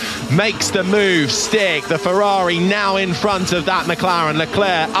 Leclerc makes the move stick. The Ferrari now in front of that McLaren.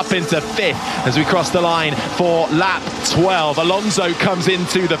 Leclerc up into 5th as we cross the line for lap 12. Alonso comes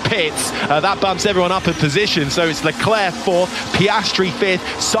into the pits. That bumps everyone up a position, so it's Leclerc 4th, Piastri 5th.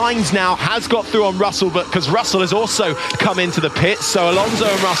 Sainz now has got through on Russell, but because Russell has also come into the pits, so Alonso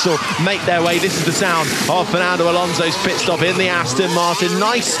and Russell make their way. This is the sound of Fernando Alonso's pit stop in the Aston Martin.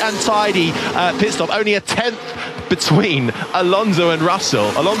 Nice and tidy pit stop. Only a 10th between Alonso and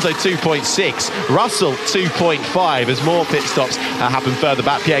Russell. Alonso 2.6, Russell 2.5 as more pit stops happen further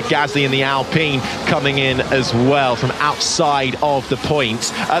back. Pierre Gasly in the Alpine coming in as well from outside of the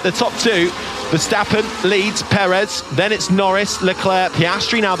points. At the top 2, Verstappen leads Perez, then it's Norris, Leclerc,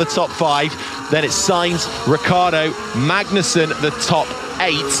 Piastri now the top 5, then it's Sainz, Ricciardo, Magnussen the top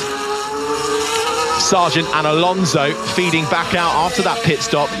 8. Sargent and Alonso feeding back out after that pit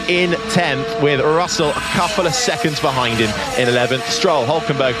stop in 10th, with Russell a couple of seconds behind him in 11th. Stroll,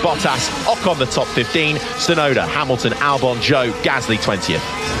 Hülkenberg, Bottas, Ocon the top 15, Tsunoda, Hamilton, Albon, Zhou, Gasly 20th.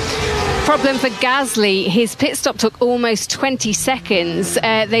 Problem for Gasly, his pit stop took almost 20 seconds.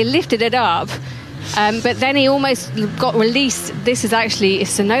 They lifted it up. But then he almost got released. This is actually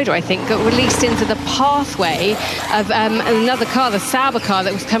Tsunoda, I think, got released into the pathway of another car, the Sauber car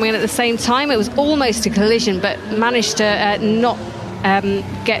that was coming in at the same time. It was almost a collision, but managed to not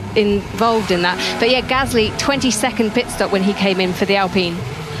get involved in that. But yeah, Gasly, 22nd pit stop when he came in for the Alpine.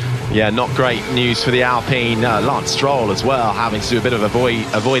 Yeah, not great news for the Alpine. Lance Stroll as well, having to do a bit of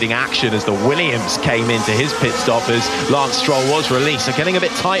avoiding action as the Williams came into his pit stop as Lance Stroll was released. So getting a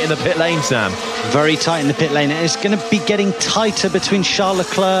bit tight in the pit lane, Sam. Very tight in the pit lane. It's going to be getting tighter between Charles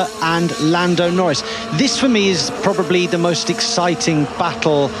Leclerc and Lando Norris. This, for me, is probably the most exciting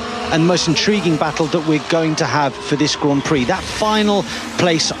battle and most intriguing battle that we're going to have for this Grand Prix. That final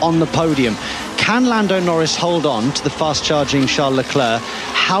place on the podium. Can Lando Norris hold on to the fast-charging Charles Leclerc?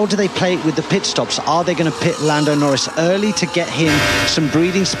 How do they play it with the pit stops? Are they going to pit Lando Norris early to get him some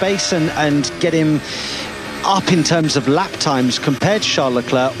breathing space and get him up in terms of lap times compared to Charles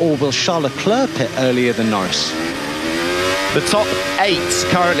Leclerc, or will Charles Leclerc pit earlier than Norris? The top 8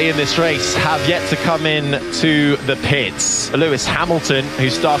 currently in this race have yet to come in to the pits. Lewis Hamilton, who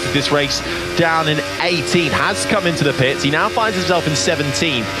started this race down in 18th, has come into the pits. He now finds himself in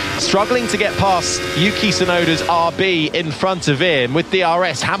 17th, struggling to get past Yuki Tsunoda's RB in front of him. With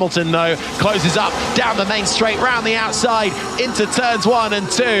DRS, Hamilton, though, closes up down the main straight, round the outside, into turns 1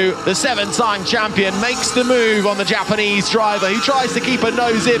 and 2. The 7-time champion makes the move on the Japanese driver, who tries to keep a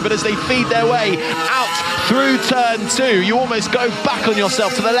nose in, but as they feed their way out through turn 2, you almost go back on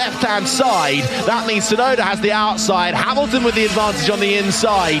yourself to the left-hand side. That means Tsunoda has the outside. Hamilton with the advantage on the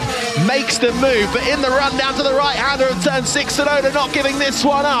inside makes the move, but in the run down to the right-hander of turn 6, Tsunoda not giving this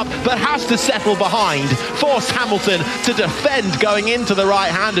one up, but has to settle behind. Forced Hamilton to defend going into the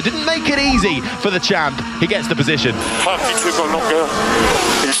right-hander. Didn't make it easy for the champ. He gets the position. Happy to go longer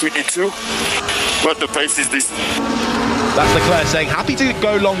if we need to, but the pace is decent. That's Leclerc saying, happy to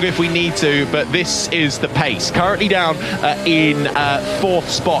go longer if we need to, but this is the pace. Currently down in 4th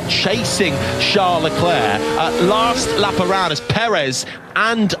spot, chasing Charles Leclerc. Last lap around as Perez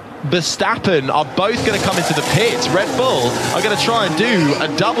and Verstappen are both going to come into the pits. Red Bull are going to try and do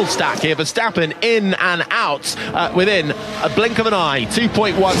a double stack here. Verstappen in and out within a blink of an eye.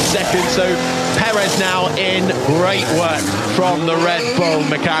 2.1 seconds. So Perez now in. Great work from the Red Bull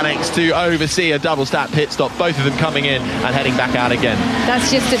mechanics to oversee a double stack pit stop. Both of them coming in and heading back out again.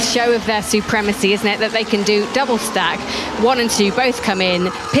 That's just a show of their supremacy, isn't it? That they can do double stack. 1 and 2 both come in.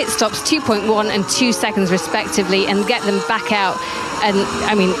 Pit stops 2.1 and 2 seconds respectively, and get them back out. And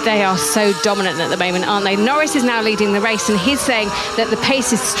I mean, they are so dominant at the moment, aren't they? Norris is now leading the race, and he's saying that the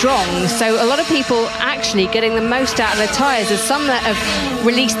pace is strong. So a lot of people actually getting the most out of their tyres. There's some that have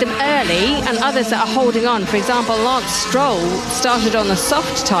released them early and others that are holding on. For example, Lance Stroll started on the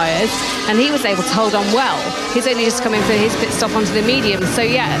soft tyres and he was able to hold on well. He's only just coming for his pit stop onto the medium. So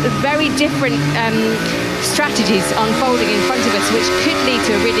yeah, very different strategies unfolding in front of us, which could lead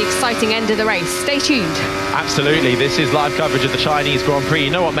to a really exciting end of the race. Stay tuned. Absolutely. This is live coverage of the Chinese Grand Prix. You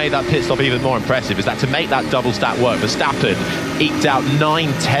know what made that pit stop even more impressive is that to make that double stack work, Verstappen eked out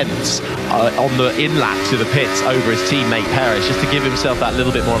 9/10 on the in-lap to the pits over his teammate Perez, just to give himself that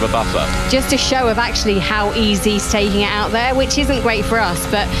little bit more of a buffer. Just a show of actually how easy he's taking it out there, which isn't great for us,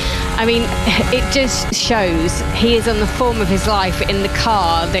 but I mean, it just shows he is on the form of his life in the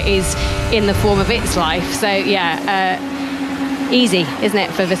car that is in the form of its life. So yeah, easy, isn't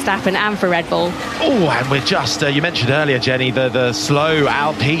it, for Verstappen and for Red Bull? Oh, and we're just, you mentioned earlier, Jenny, the slow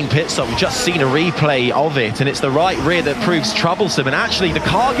Alpine pit stop. We've just seen a replay of it, and it's the right rear that proves troublesome. And actually, the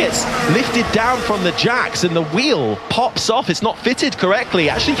car gets lifted down from the jacks, and the wheel pops off. It's not fitted correctly.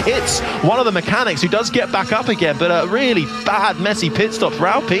 It actually hits one of the mechanics, who does get back up again, but a really bad, messy pit stop for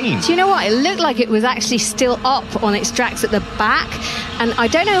Alpine. Do you know what? It looked like it was actually still up on its tracks at the back, and I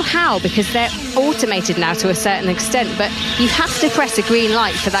don't know how, because they're automated now to a certain extent, but you have to press a green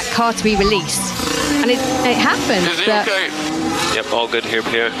light for that car to be released, and it happened. Is it okay? Yep, all good here.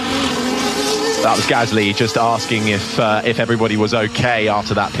 That was Gasly just asking if everybody was okay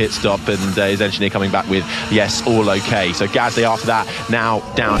after that pit stop, and his engineer coming back with yes, all okay. So Gasly after that now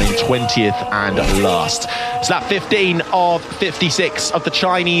down in 20th and last. So that 15 of 56 of the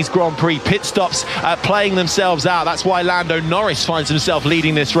Chinese Grand Prix pit stops playing themselves out. That's why Lando Norris finds himself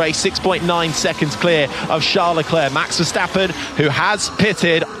leading this race, 6.9 seconds clear of Charles Leclerc. Max Verstappen, who has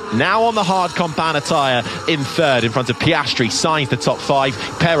pitted, now on the hard compound tyre in 3rd in front of Piastri. Sainz the top 5,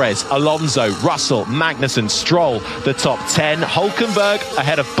 Perez, Alonso, Russell, Magnussen, Stroll the top 10, Hülkenberg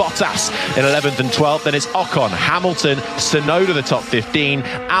ahead of Bottas in 11th and 12th. Then it's Ocon, Hamilton, Tsunoda the top 15,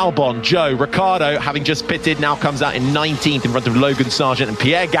 Albon, Joe, Ricciardo having just pitted now comes out in 19th in front of Logan Sargent, and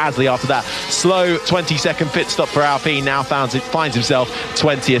Pierre Gasly after that slow 20-second pit stop for Alpine now finds himself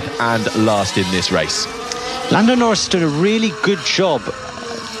 20th and last in this race. Lando Norris did a really good job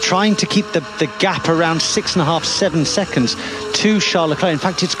trying to keep the gap around 6.5-7 seconds to Charles Leclerc. In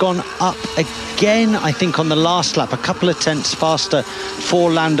fact, it's gone up again, I think, on the last lap, a couple of tenths faster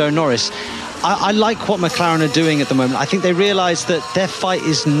for Lando Norris. I like what McLaren are doing at the moment. I think they realise that their fight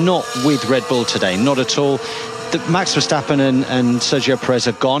is not with Red Bull today, not at all. Max Verstappen and Sergio Perez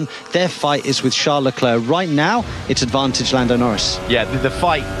are gone. Their fight is with Charles Leclerc. Right now, it's advantage Lando Norris. Yeah, the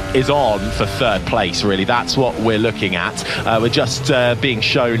fight is on for third place, really. That's what we're looking at. We're just being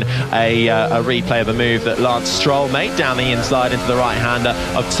shown a replay of the move that Lance Stroll made down the inside into the right-hander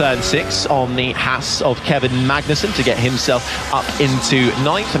of turn 6 on the Haas of Kevin Magnussen to get himself up into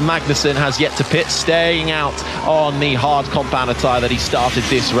 9th. Magnussen has yet to pit, staying out on the hard compounder tyre that he started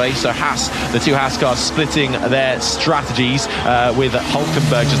this race. So the two Haas cars splitting their strategies with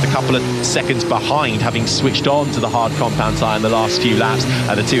Hulkenberg just a couple of seconds behind, having switched on to the hard compound tyre in the last few laps.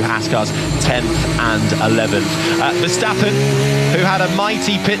 The two Haas cars 10th and 11th. Verstappen, who had a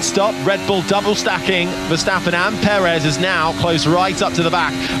mighty pit stop, Red Bull double stacking Verstappen and Perez, is now close right up to the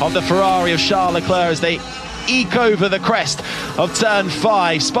back of the Ferrari of Charles Leclerc as they eke over the crest of turn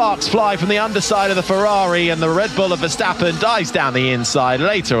 5. Sparks fly from the underside of the Ferrari, and the Red Bull of Verstappen dives down the inside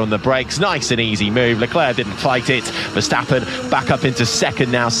later on the brakes. Nice and easy move. Leclerc didn't fight it. Verstappen back up into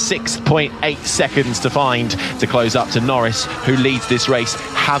second now, 6.8 seconds to find to close up to Norris, who leads this race,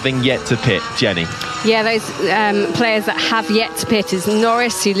 having yet to pit. Jenny. Yeah, those players that have yet to pit is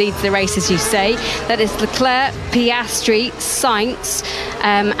Norris, who leads the race, as you say. That is Leclerc, Piastri, Sainz,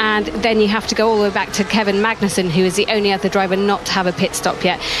 and then you have to go all the way back to Kevin Magnussen, who is the only other driver not to have a pit stop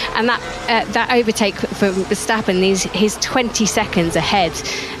yet. And that overtake for Verstappen, he's 20 seconds ahead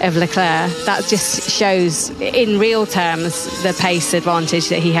of Leclerc. That just shows, in real terms, the pace advantage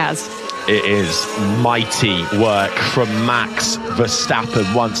that he has. It is mighty work from Max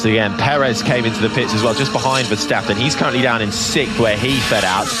Verstappen once again. Perez came into the pits as well, just behind Verstappen. He's currently down in 6th where he fed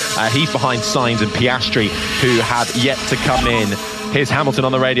out. He's behind Sainz and Piastri, who have yet to come in. Here's Hamilton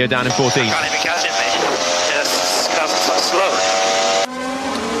on the radio down in 14. I can't even catch it, mate. Just comes so slow.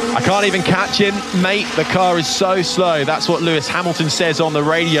 I can't even catch him, mate. The car is so slow. That's what Lewis Hamilton says on the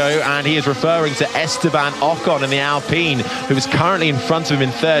radio, and he is referring to Esteban Ocon in the Alpine, who is currently in front of him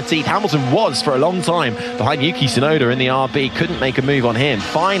in 13th. Hamilton was for a long time behind Yuki Tsunoda in the RB, couldn't make a move on him.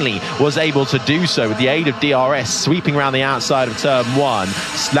 Finally was able to do so with the aid of DRS, sweeping around the outside of turn 1,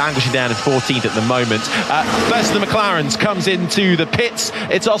 languishing down in 14th at the moment. First of the McLarens comes into the pits.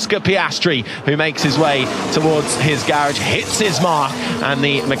 It's Oscar Piastri who makes his way towards his garage, hits his mark, and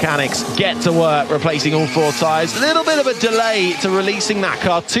the mechanics get to work replacing all 4 tyres. A little bit of a delay to releasing that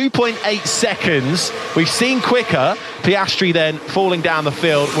car, 2.8 seconds. We've seen quicker. Piastri then falling down the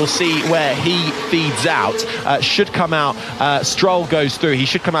field. We'll see where he feeds out. Should come out. Stroll goes through. He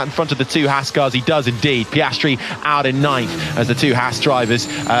should come out in front of the 2 Haas cars. He does indeed. Piastri out in 9th as the 2 Haas drivers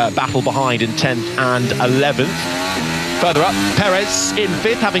battle behind in 10th and 11th. Further up, Perez in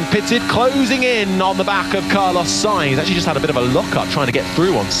 5th, having pitted, closing in on the back of Carlos Sainz. Actually just had a bit of a lock-up trying to get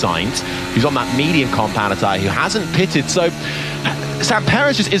through on Sainz, who's on that medium compounder tyre, who hasn't pitted. So Sam,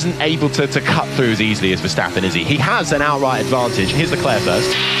 Perez just isn't able to cut through as easily as Verstappen, is he? He has an outright advantage. Here's Leclerc first.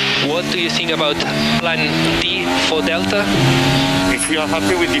 What do you think about plan D for Delta? If we are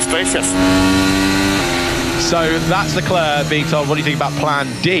happy with this place, yes. So that's Leclerc being told, what do you think about plan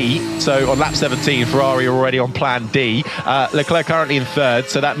D? So on lap 17, Ferrari are already on plan D. Leclerc currently in 3rd,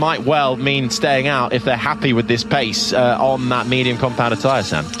 so that might well mean staying out if they're happy with this pace on that medium compounder tyre,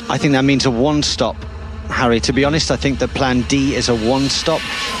 Sam. I think that means a 1-stop, Harry. To be honest, I think that plan D is a 1-stop.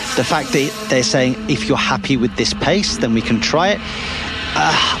 The fact that they're saying, if you're happy with this pace, then we can try it.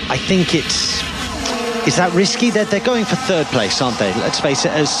 I think is that risky? They're going for 3rd place, aren't they? Let's face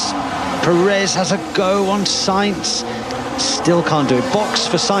it, as Perez has a go on Sainz, still can't do it. Box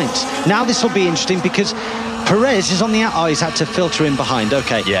for Sainz. Now this will be interesting because Perez is on the out. Oh, he's had to filter in behind.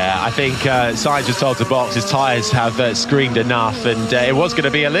 Okay. Yeah, I think Sainz was told to box. His tyres have screamed enough, and it was going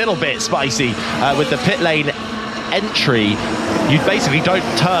to be a little bit spicy with the pit lane entry. You basically don't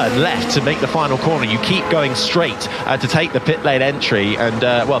turn left to make the final corner. You keep going straight to take the pit lane entry, and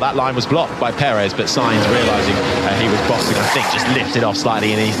well, that line was blocked by Perez, but Sainz, realising he was boxing, I think just lifted off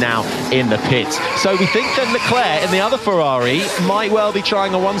slightly, and he's now in the pits. So we think that Leclerc in the other Ferrari might well be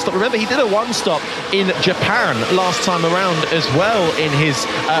trying a 1-stop. Remember, he did a 1-stop in Japan last time around as well in his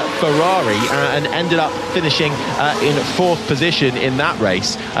Ferrari, and ended up finishing in 4th position in that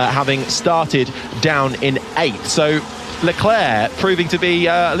race, having started down in 8th. So Leclerc proving to be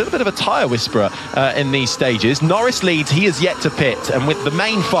a little bit of a tyre whisperer in these stages. Norris leads, he is yet to pit, and with the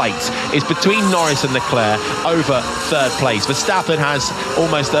main fight is between Norris and Leclerc over third place. Verstappen has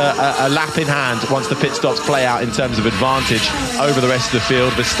almost a lap in hand once the pit stops play out in terms of advantage over the rest of the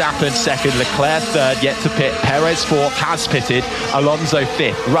field. Verstappen second, Leclerc third, yet to pit. Perez fourth, has pitted. Alonso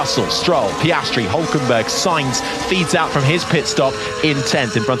fifth, Russell, Stroll, Piastri, Hülkenberg, Sainz feeds out from his pit stop in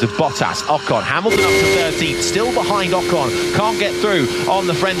 10th in front of Bottas, Ocon, Hamilton up to 13th, still behind Ocon, can't get through on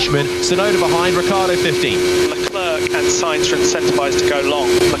the Frenchman. Tsunoda behind, Ricciardo 15th. Leclerc and Sainz are incentivised to go long.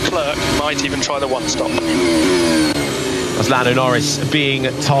 Leclerc might even try the one stop. As Lando Norris being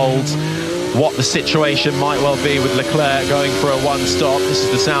told what the situation might well be with Leclerc going for a one stop. This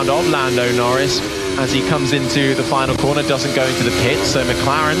is the sound of Lando Norris as he comes into the final corner, doesn't go into the pit. So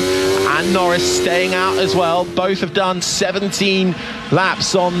McLaren and Norris staying out as well. Both have done 17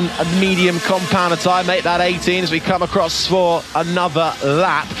 laps on a medium compound tyre. Make that 18 as we come across for another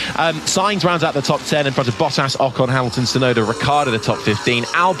lap. Sainz rounds out the top 10 in front of Bottas, Ocon, Hamilton, Tsunoda, Ricciardo the top 15.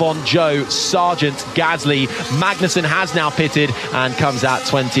 Albon, Joe, Sargent, Gasly, Magnussen has now pitted and comes out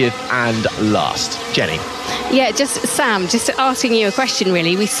 20th and last. Jenny. Yeah, Sam, just asking you a question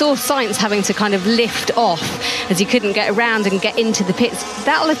really. We saw Sainz having to kind of lift off as he couldn't get around and get into the pits.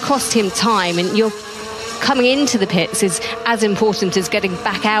 That'll have cost him time, and you're coming into the pits is as important as getting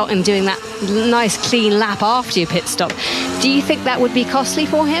back out and doing that nice clean lap after your pit stop. Do you think that would be costly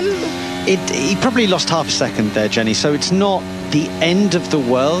for him? He probably lost half a second there, Jenny, so it's not the end of the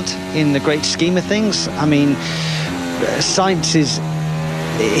world in the great scheme of things. I mean, Sainz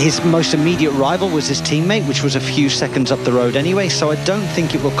his most immediate rival was his teammate, which was a few seconds up the road anyway, so I don't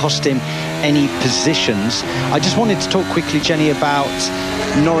think it will cost him any positions. I just wanted to talk quickly, Jenny, about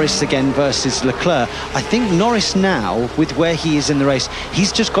Norris again versus Leclerc. I think Norris now, with where he is in the race,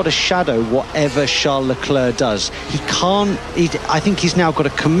 he's just got to shadow whatever Charles Leclerc does. I think he's now got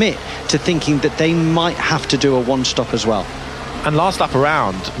to commit to thinking that they might have to do a one-stop as well. And last lap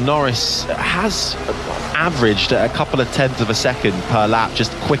around, Norris has averaged a couple of tenths of a second per lap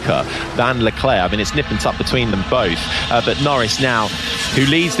just quicker than Leclerc. I mean, it's nip and tuck between them both. But Norris now, who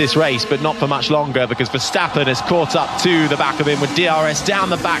leads this race, but not for much longer, because Verstappen has caught up to the back of him with DRS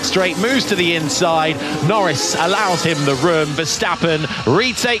down the back straight, moves to the inside. Norris allows him the room. Verstappen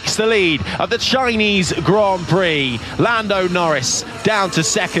retakes the lead of the Chinese Grand Prix. Lando Norris down to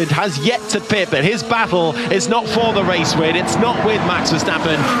second, has yet to pit, but his battle is not for the race win. It's not with Max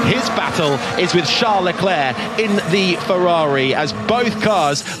Verstappen. His battle is with Charles Leclerc in the Ferrari, as both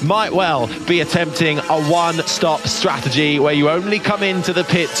cars might well be attempting a one-stop strategy where you only come into the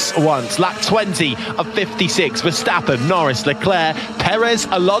pits once. Lap 20 of 56. Verstappen, Norris, Leclerc, Perez,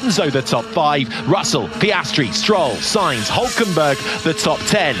 Alonso the top 5, Russell, Piastri, Stroll, Sainz, Hülkenberg the top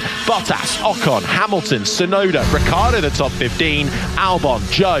 10, Bottas, Ocon, Hamilton, Tsunoda, Ricciardo the top 15, Albon,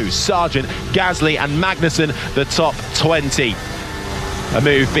 Joe, Sargent, Gasly and Magnussen the top 20. A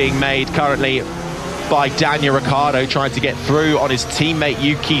move being made currently by Daniel Ricciardo, trying to get through on his teammate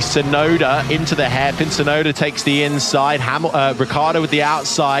Yuki Tsunoda into the hairpin. Tsunoda takes the inside, Ricciardo with the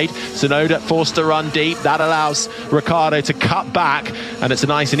outside. Tsunoda forced to run deep. That allows Ricciardo to cut back, and it's a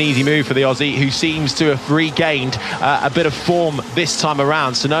nice and easy move for the Aussie, who seems to have regained a bit of form this time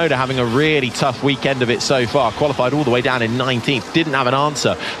around. Tsunoda having a really tough weekend of it so far, qualified all the way down in 19th. Didn't have an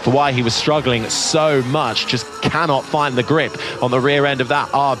answer for why he was struggling so much, just cannot find the grip on the rear end of that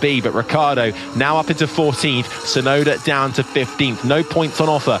RB. But Ricciardo now up into 14th, Tsunoda down to 15th. No points on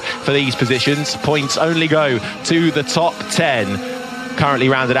offer for these positions. Points only go to the top 10, currently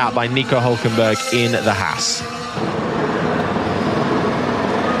rounded out by Nico Hülkenberg in the Haas.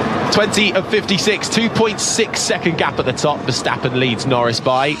 20 of 56, 2.6 second gap at the top. Verstappen leads Norris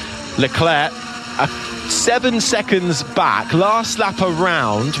by. Leclerc 7 seconds back. Last lap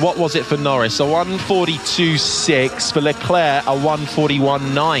around, what was it for Norris? A 1:42.6. For Leclerc, a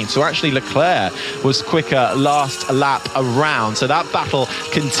 1:41.9. So actually Leclerc was quicker last lap around. So that battle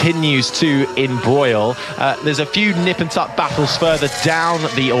continues to embroil. There's a few nip and tuck battles further down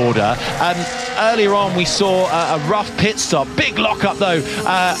the order. Earlier on we saw a rough pit stop. Big lock-up though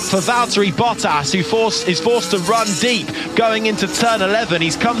for Valtteri Bottas, who is forced to run deep going into turn 11.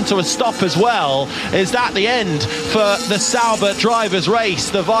 He's come to a stop as well. Is that the end for the Sauber drivers' race?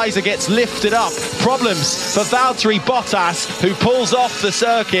 The visor gets lifted up. Problems for Valtteri Bottas, who pulls off the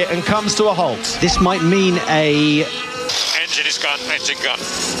circuit and comes to a halt. This might mean Engine is gone, engine gone.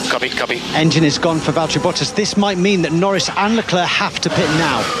 Engine is gone for Valtteri Bottas. This might mean that Norris and Leclerc have to pit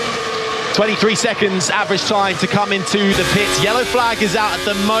now. 23 seconds average time to come into the pits. Yellow flag is out at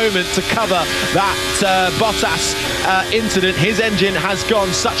the moment to cover that Bottas incident. His engine has gone.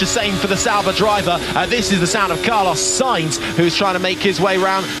 Such a shame for the Sauber driver. This is the sound of Carlos Sainz, who's trying to make his way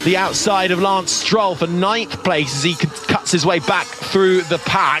around the outside of Lance Stroll for 9th place as he cuts his way back through the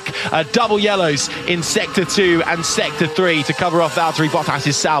pack. Double yellows in Sector 2 and Sector 3 to cover off Valtteri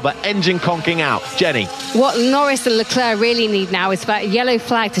Bottas' Sauber. Engine conking out. Jenny. What Norris and Leclerc really need now is for a yellow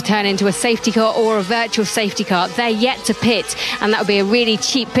flag to turn into a safety car or a virtual safety car. They're yet to pit, and that would be a really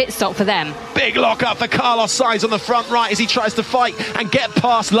cheap pit stop for them. Big lock up for Carlos Sainz on the front right as he tries to fight and get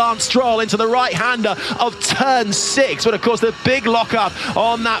past Lance Stroll into the right-hander of turn 6. But of course, the big lock up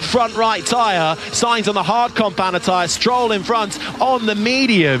on that front right tyre. Sainz on the hard compounder tyre, Stroll in front on the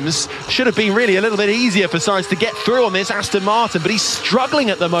mediums. Should have been really a little bit easier for Sainz to get through on this Aston Martin, but he's struggling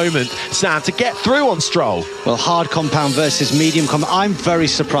at the moment, Sam, to get through on Stroll. Well, hard compound versus medium compound. I'm very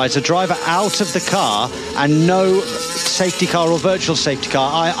surprised. A driver out of the car and no safety car or virtual safety car.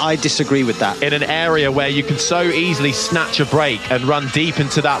 I disagree with that. In an area where you can so easily snatch a break and run deep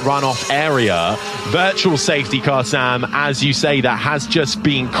into that runoff area, virtual safety car, Sam, as you say, that has just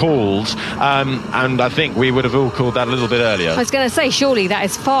been called, and I think we would have all called that a little bit earlier. I was going to say, surely that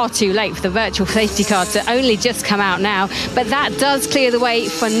is far too late for the virtual safety car to only just come out now, but that does clear the way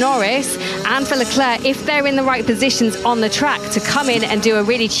for Norris and for Leclerc if they're in the right positions on the track to come in and do a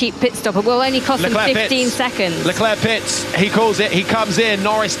really cheap pit stop. It will only cost them 15 seconds. Leclerc pits, he calls it, he comes in,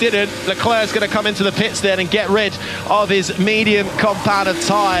 Norris didn't. Leclerc's going to come into the pits then and get rid of his medium compounded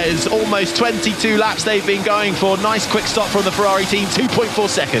tyres. Almost 22 laps they've been going for. Nice quick stop from the Ferrari team, 2.4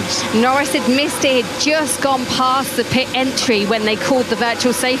 seconds. Norris had missed it, he'd just gone past the pit entry when they called the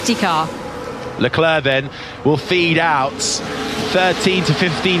virtual safety car. Leclerc then will feed out 13 to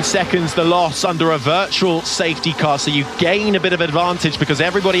 15 seconds the loss under a virtual safety car, so you gain a bit of advantage because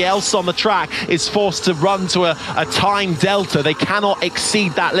everybody else on the track is forced to run to a time delta. They cannot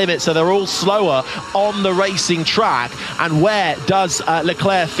exceed that limit, so they're all slower on the racing track. And where does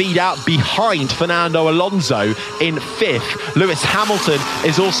Leclerc feed out? Behind Fernando Alonso in 5th. Lewis Hamilton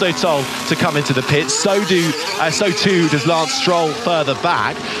is also told to come into the pits. So too does Lance Stroll further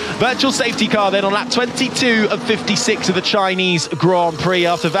back. Virtual safety car then on lap 22 of 56 of the Chinese Grand Prix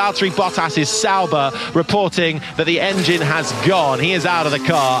after Valtteri Bottas' Sauber reporting that the engine has gone. He is out of the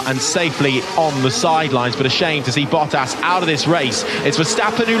car and safely on the sidelines, but a shame to see Bottas out of this race. It's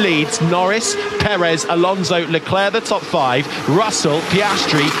Verstappen who leads, Norris, Perez, Alonso, Leclerc the top 5, Russell,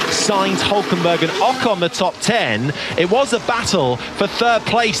 Piastri, Sainz, Hülkenberg and Ocon the top 10. It was a battle for 3rd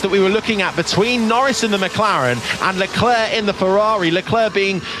place that we were looking at between Norris in the McLaren and Leclerc in the Ferrari. Leclerc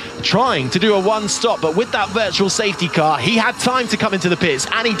trying to do a one-stop, but with that virtual safety car, he had time to come into the pits,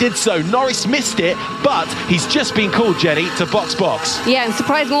 and he did so. Norris missed it, but he's just been called, Jenny, to box. Yeah, I'm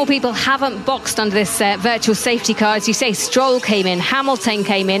surprised more people haven't boxed under this virtual safety car. As you say, Stroll came in, Hamilton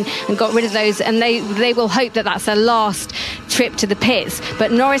came in and got rid of those, and they will hope that that's their last trip to the pits.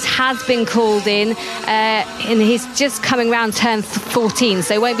 But Norris has been called in, and he's just coming round turn 14,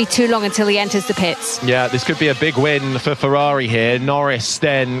 so it won't be too long until he enters the pits. Yeah, this could be a big win for Ferrari here. Norris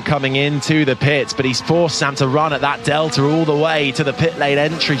then coming into the pits, but he's forced Sam to run at that delta all the way to the pit lane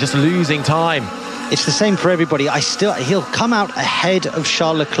entry, just losing time. It's the same for everybody. He'll come out ahead of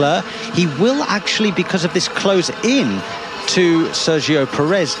Charles Leclerc. He will actually, because of this close in to Sergio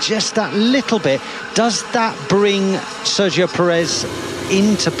Perez, just that little bit. Does that bring Sergio Perez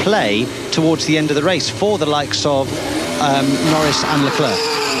into play towards the end of the race for the likes of Norris and Leclerc?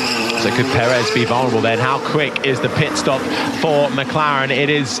 So could Perez be vulnerable then? How quick is the pit stop for McLaren?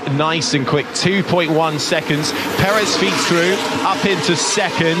 It is nice and quick, 2.1 seconds. Perez feeds through, up into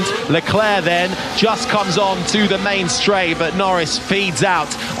 2nd. Leclerc then just comes on to the main straight, but Norris feeds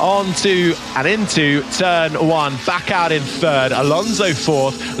out onto and into turn 1, back out in 3rd. Alonso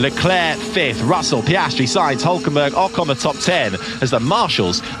 4th, Leclerc 5th. Russell, Piastri, Sainz, Hülkenberg, Ocon the top 10, as the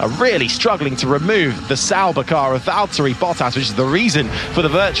Marshals are really struggling to remove the Sauber car of Valtteri Bottas, which is the reason for the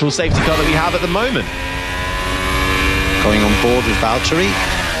virtual safety car that we have at the moment. Going on board with Valtteri.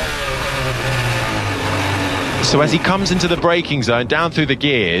 So as he comes into the braking zone, down through the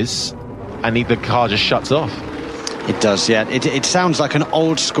gears, and the car just shuts off. It does, yeah. It sounds like an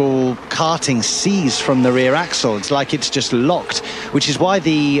old school karting seize from the rear axle. It's like it's just locked, which is why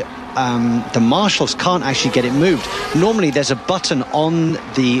the marshals can't actually get it moved. Normally there's a button on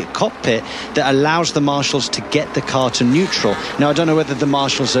the cockpit that allows the marshals to get the car to neutral. Now I don't know whether the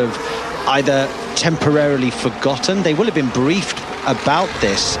marshals have either temporarily forgotten. They will have been briefed about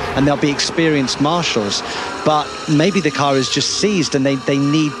this and they'll be experienced marshals, but maybe the car is just seized and they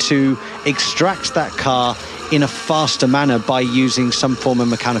need to extract that car in a faster manner by using some form of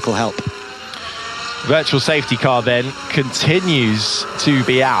mechanical help. Virtual safety car then continues to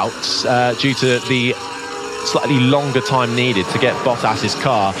be out due to the slightly longer time needed to get Bottas's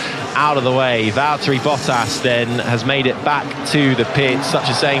car out of the way. Valtteri Bottas then has made it back to the pit. Such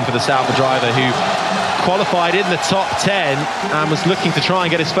a shame for the Sauber driver who qualified in the top 10 and was looking to try and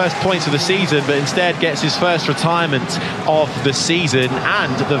get his first points of the season, but instead gets his first retirement of the season.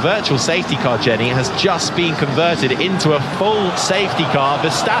 And the virtual safety car, Jenny, has just been converted into a full safety car.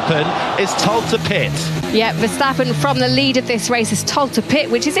 Verstappen is told to pit. Yeah, Verstappen from the lead of this race is told to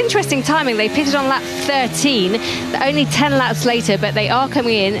pit, which is interesting timing. They pitted on lap 13. They're only 10 laps later, but they are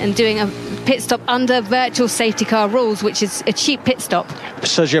coming in and doing a pit stop under virtual safety car rules, which is a cheap pit stop.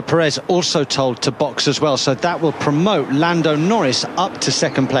 Sergio Perez also told to box as well, so that will promote Lando Norris up to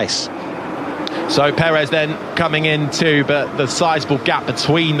second place. So Perez then coming in too, but the sizable gap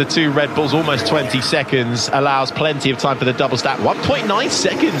between the two Red Bulls, almost 20 seconds, allows plenty of time for the double stack. 1.9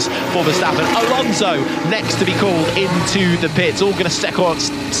 seconds for Verstappen. Alonso next to be called into the pits. All going to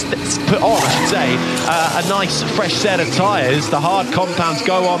put on, I should say, a nice fresh set of tyres. The hard compounds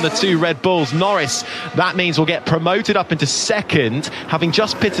go on the two Red Bulls. Norris, that means, will get promoted up into second, having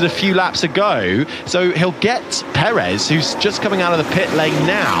just pitted a few laps ago. So he'll get Perez, who's just coming out of the pit lane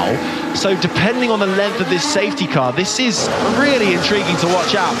now. So depending on the length of this safety car, this is really intriguing to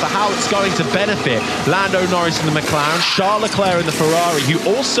watch out for how it's going to benefit Lando Norris in the McLaren, Charles Leclerc in the Ferrari,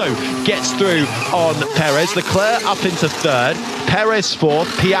 who also gets through on Perez. Leclerc up into third, Perez fourth,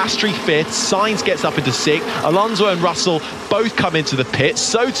 Piastri fifth, Sainz gets up into sixth, Alonso and Russell both come into the pit,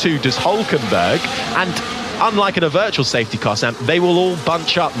 so too does Hülkenberg. And unlike in a virtual safety car, Sam, they will all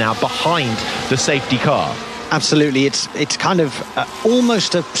bunch up now behind the safety car. Absolutely, it's kind of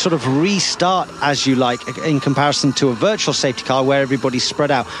almost a sort of restart, as you like, in comparison to a virtual safety car where everybody's spread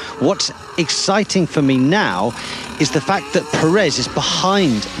out. What's exciting for me now is the fact that Perez is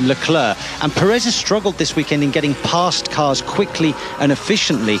behind Leclerc, and Perez has struggled this weekend in getting past cars quickly and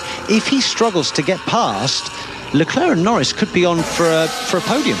efficiently. If he struggles to get past, Leclerc and Norris could be on for a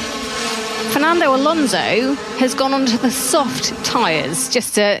podium. Fernando Alonso has gone onto the soft tyres,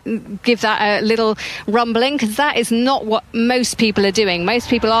 just to give that a little rumbling, because that is not what most people are doing. Most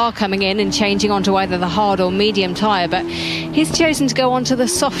people are coming in and changing onto either the hard or medium tyre, but he's chosen to go onto the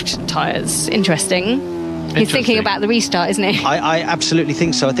soft tyres. Interesting. He's thinking about the restart, isn't he? I absolutely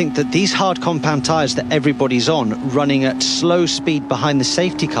think so. I think that these hard compound tyres that everybody's on, running at slow speed behind the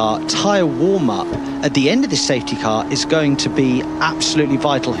safety car, tyre warm-up at the end of this safety car is going to be absolutely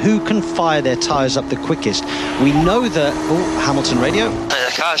vital. Who can fire their tyres up the quickest? We know that... Oh, Hamilton radio.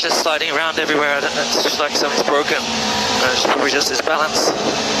 The car's just sliding around everywhere. It's just like something's broken. It's probably just his balance.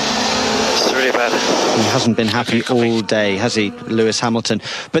 It's really bad. He hasn't been happy all day, has he, Lewis Hamilton?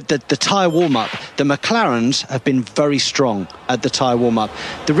 But the tyre warm-up, the McLarens have been very strong at the tyre warm-up.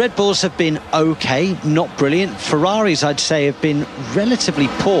 The Red Bulls have been okay, not brilliant. Ferraris, I'd say, have been relatively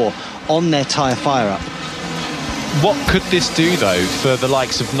poor on their tyre fire-up. What could this do, though, for the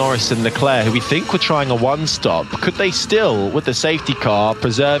likes of Norris and Leclerc, who we think were trying a one-stop? Could they still, with the safety car,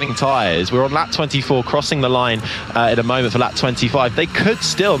 preserving tyres? We're on lap 24, crossing the line in a moment for lap 25. They could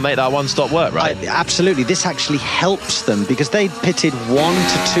still make that one-stop work, right? Absolutely. This actually helps them because they pitted 1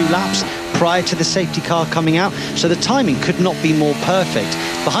 to 2 laps prior to the safety car coming out, so the timing could not be more perfect.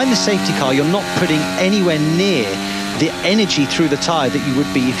 Behind the safety car, you're not putting anywhere near the energy through the tyre that you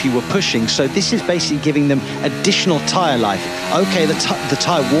would be if you were pushing. So this is basically giving them additional tyre life. Okay, the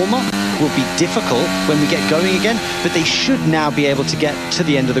tyre warm-up will be difficult when we get going again, but they should now be able to get to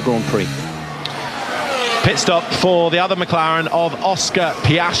the end of the Grand Prix. Pit stop for the other McLaren of Oscar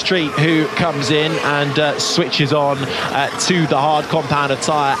Piastri, who comes in and switches on to the hard compound of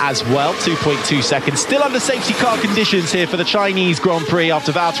tyre as well. 2.2 seconds. Still under safety car conditions here for the Chinese Grand Prix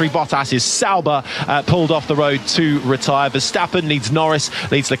after Valtteri Bottas' Sauber pulled off the road to retire. Verstappen leads Norris,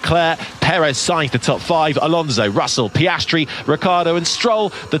 leads Leclerc, Perez, Sainz the top 5, Alonso, Russell, Piastri, Ricciardo and Stroll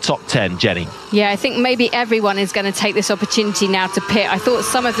the top 10. Jenny. Yeah, I think maybe everyone is going to take this opportunity now to pit. I thought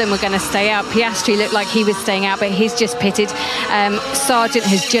some of them were going to stay out. Piastri looked like he was staying out, but he's just pitted. Sargent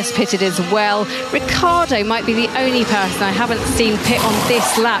has just pitted as well. Ricciardo might be the only person I haven't seen pit on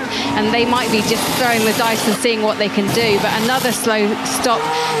this lap, and they might be just throwing the dice and seeing what they can do. But another slow stop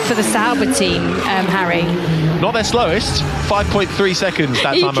for the Sauber team, Harry. Not their slowest, 5.3 seconds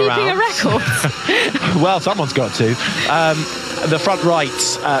that time around. Are you keeping a record? Well, someone's got to. The front right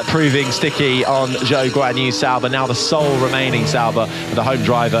proving sticky on Zhou Guanyu Sauber. Now the sole remaining Sauber, the home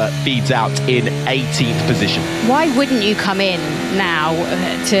driver, feeds out in 18th position. Why wouldn't you come in now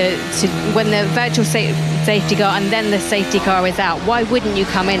to when the virtual safety car and then the safety car is out? Why wouldn't you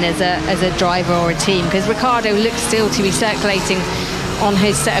come in as a driver or a team? Because Ricciardo looks still to be circulating on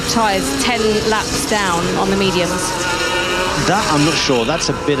his set of tyres 10 laps down on the mediums? That I'm not sure. That's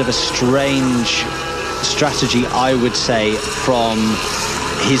a bit of a strange strategy, I would say, from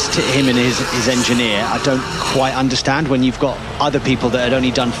him and his engineer. I don't quite understand when you've got other people that had only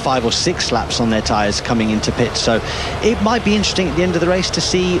done 5 or 6 laps on their tyres coming into pit. So it might be interesting at the end of the race to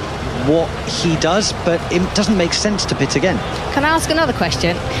see what he does, but it doesn't make sense to pit again. Can I ask another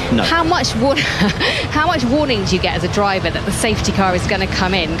question? No. How much warning do you get as a driver that the safety car is going to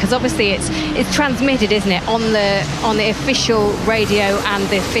come in? Because obviously it's transmitted, isn't it, on the official radio and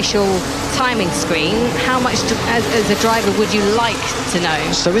the official timing screen. How much as a driver would you like to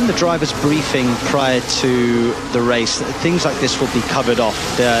know? So in the driver's briefing prior to the race, things like this will be covered off.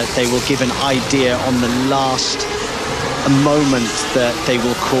 They will give an idea on the last moment that they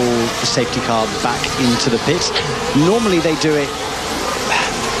will call the safety car back into the pits. Normally they do it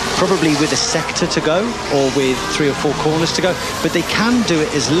probably with a sector to go or with 3 or 4 corners to go, but they can do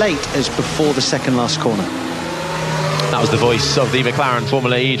it as late as before the second last corner. That was the voice of the McLaren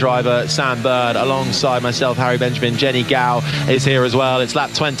Formula E driver, Sam Bird, alongside myself, Harry Benjamin. Jenny Gao is here as well. It's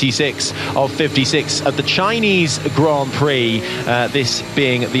lap 26 of 56 of the Chinese Grand Prix, this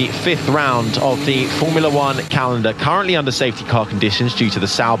being the 5th round of the Formula One calendar, currently under safety car conditions due to the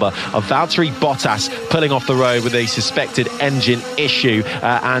Sauber of Valtteri Bottas pulling off the road with a suspected engine issue,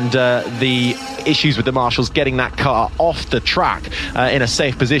 and the issues with the marshals getting that car off the track in a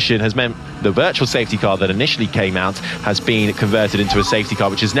safe position has meant the virtual safety car that initially came out has been converted into a safety car,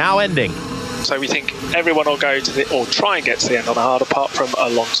 which is now ending. So we think everyone will go to or try and get to the end on a hard, apart from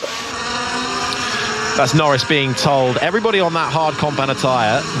Alonso. That's Norris being told everybody on that hard compound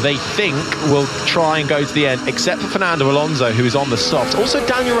tyre they think will try and go to the end, except for Fernando Alonso, who is on the soft. Also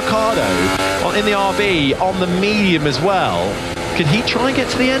Daniel Ricciardo in the RB on the medium as well. Could he try and get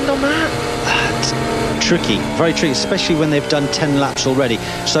to the end on that? Tricky, very tricky, especially when they've done 10 laps already.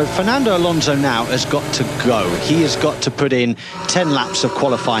 So Fernando Alonso now has got to go. He has got to put in 10 laps of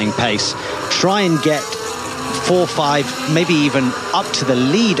qualifying pace, try and get 4, 5, maybe even up to the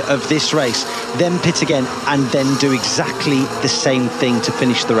lead of this race, then pit again, and then do exactly the same thing to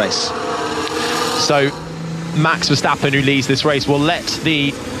finish the race. So Max Verstappen, who leads this race, will let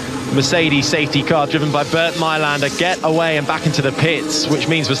the Mercedes safety car driven by Bert Mailander get away and back into the pits, which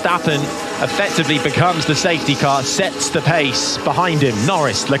means Verstappen effectively becomes the safety car, sets the pace. Behind him,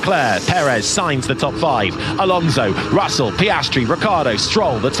 Norris, Leclerc, Perez, Sainz the top 5, Alonso, Russell, Piastri, Ricciardo,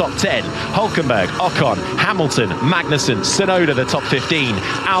 Stroll the top 10, Hülkenberg, Ocon, Hamilton, Magnussen, Tsunoda the top 15,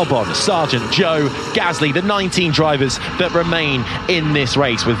 Albon, Sargent, Joe, Gasly, the 19 drivers that remain in this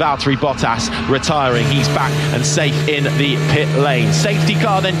race, with Valtteri Bottas retiring. He's back and safe in the pit lane. Safety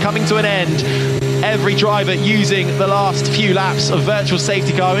car then coming to an end. Every driver using the last few laps of virtual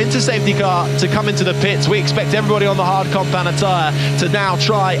safety car into safety car to come into the pits. We expect everybody on the hard compound tyre to now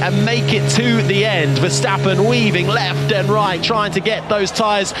try and make it to the end. Verstappen weaving left and right, trying to get those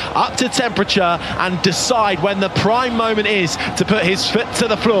tyres up to temperature and decide when the prime moment is to put his foot to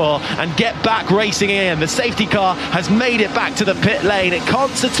the floor and get back racing again. The safety car has made it back to the pit lane.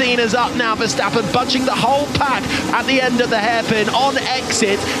 Concertina's up now. Verstappen bunching the whole pack at the end of the hairpin on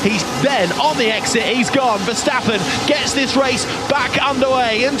exit. He's then on the exit. He's gone. Verstappen gets this race back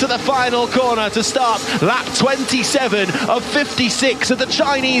underway into the final corner to start lap 27 of 56 of the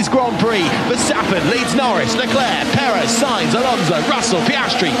Chinese Grand Prix. Verstappen leads Norris, Leclerc, Perez, Sainz, Alonso, Russell,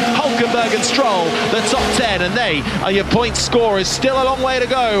 Piastri, Hülkenberg and Stroll the top 10, and they are your point scorers. Still a long way to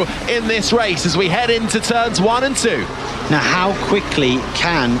go in this race as we head into turns 1 and 2. Now, how quickly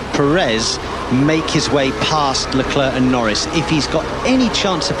can Perez make his way past Leclerc and Norris if he's got any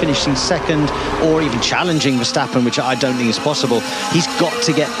chance of finishing second or even challenging Verstappen, which I don't think is possible? He's got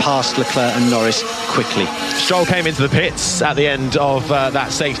to get past Leclerc and Norris quickly. Stroll came into the pits at the end of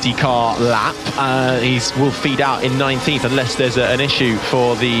that safety car lap. He will feed out in 19th unless there's an issue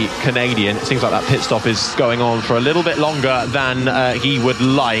for the Canadian. It seems like that pit stop is going on for a little bit longer than he would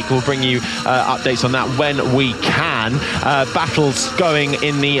like. We'll bring you updates on that when we can. Battles going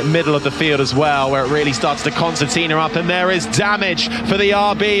in the middle of the field as well, where it really starts to concertina up, and there is damage for the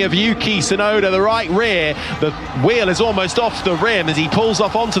RB of Yuki Tsunoda, the right rear. The wheel is almost off the rim as he pulls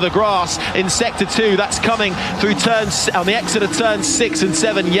off onto the grass in sector 2. That's coming through on the exit of turns 6 and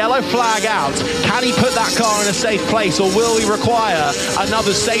 7. Yellow flag out. Can he put that car in a safe place, or will he require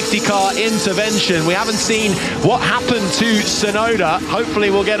another safety car intervention? We haven't seen what happened to Tsunoda. Hopefully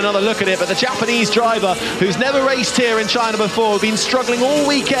we'll get another look at it, but the Japanese driver, who's never raced here in China before, been struggling all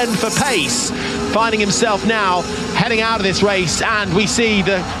weekend for pace, finding himself now heading out of this race, and we see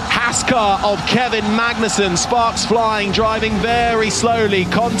the fast car of Kevin Magnussen, sparks flying, driving very slowly.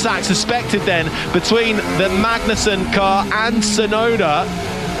 Contact suspected then between the Magnussen car and Tsunoda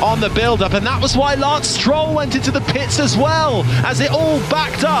on the build-up, and that was why Lance Stroll went into the pits as well, as it all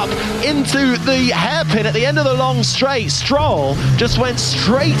backed up into the hairpin at the end of the long straight. Stroll just went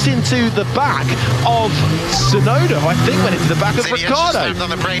straight into the back of Tsunoda, who I think went into the back of Ricciardo. On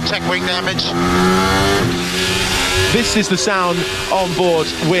the brake, check wing damage. This is the sound on board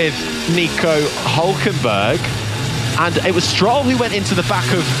with Nico Hülkenberg, and it was Stroll who went into the back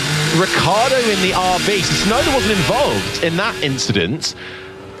of Ricciardo in the RB, so Tsunoda wasn't involved in that incident.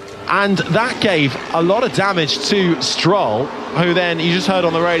 And that gave a lot of damage to Stroll, who then, you just heard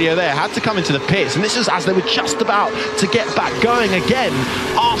on the radio there, had to come into the pits. And this was as they were just about to get back going again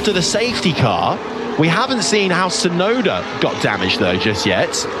after the safety car. We haven't seen how Tsunoda got damaged, though, just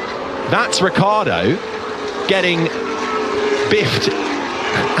yet. That's Ricciardo getting biffed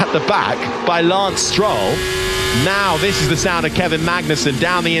at the back by Lance Stroll. Now this is the sound of Kevin Magnussen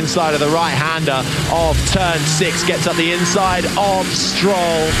down the inside of the right-hander of turn 6, gets up the inside of Stroll,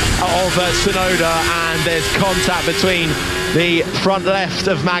 of Tsunoda, and there's contact between the front left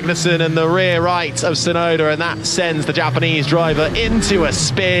of Magnussen and the rear right of Tsunoda, and that sends the Japanese driver into a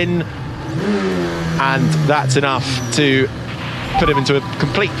spin, and that's enough to put him into a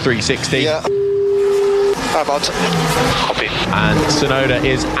complete 360. Yeah. How about copy? And Tsunoda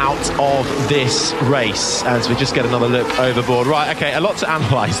is out of this race as we just get another look overboard. Right, okay, a lot to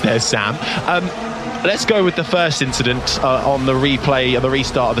analyse there, Sam. Let's go with the first incident on the replay, the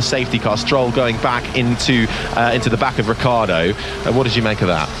restart of the safety car. Stroll going back into the back of Ricciardo. What did you make of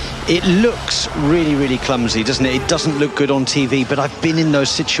that? It looks really, really clumsy, doesn't it? It doesn't look good on TV, but I've been in those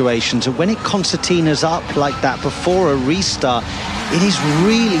situations, and when it concertinas up like that before a restart, it is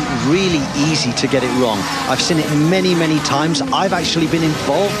really, really easy to get it wrong. I've seen it many, many times. I've actually been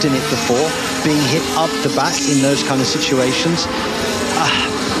involved in it before, being hit up the back in those kind of situations.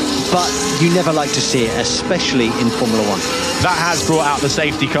 But you never like to see it, especially in Formula One. That has brought out the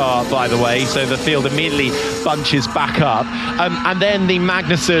safety car, by the way, so the field immediately bunches back up. And then the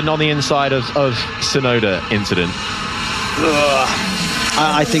Magnussen on the inside of Tsunoda incident.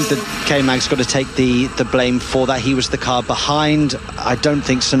 I think that K-Mag's got to take the blame for that. He was the car behind. I don't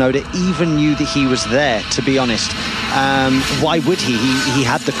think Tsunoda even knew that he was there, to be honest. Why would he? He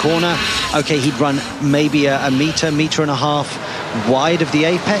had the corner. Okay, he'd run maybe a meter and a half wide of the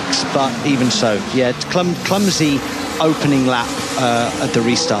apex, but even so, yeah, clumsy opening lap at the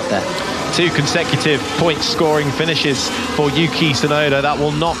restart there. 2 consecutive point-scoring finishes for Yuki Tsunoda. That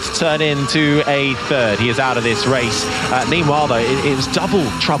will not turn into a third. He is out of this race. Meanwhile, though, it was double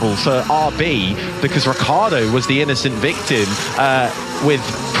trouble for RB because Ricciardo was the innocent victim with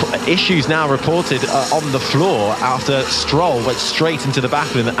issues now reported on the floor after Stroll went straight into the back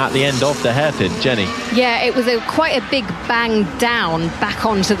of him at the end of the hairpin. Jenny? Yeah, it was quite a big bang down back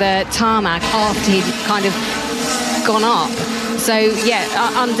onto the tarmac after he'd kind of gone up. So, yeah,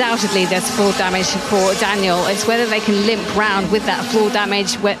 undoubtedly there's floor damage for Daniel. It's whether they can limp round with that floor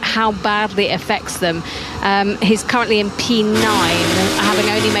damage, how badly it affects them. He's currently in P9, having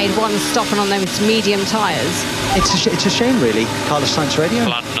only made one stop on those medium tyres. It's a shame, really. Carlos Sainz Radio.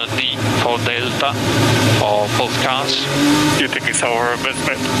 Plan D for Delta for both cars. You think it's our best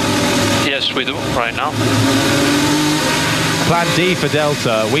bet? Yes, we do, right now. Plan D for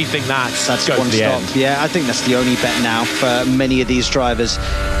Delta. We think that's go one to the stop. end. Yeah, I think that's the only bet now for many of these drivers.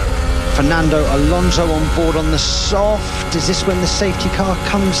 Fernando Alonso on board on the soft. Is this when the safety car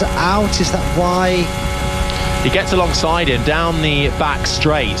comes out? Is that why? He gets alongside him down the back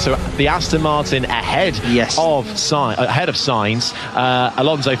straight. So the Aston Martin ahead of Sainz.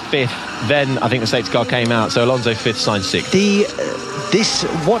 Alonso 5th. Then I think the safety car came out. So Alonso 5th, Sainz 6th.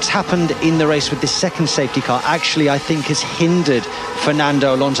 What's happened in the race with this second safety car actually, I think, has hindered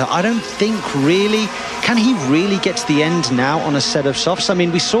Fernando Alonso. I don't think really, can he really get to the end now on a set of softs? I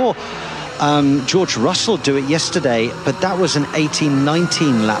mean, we saw George Russell do it yesterday, but that was an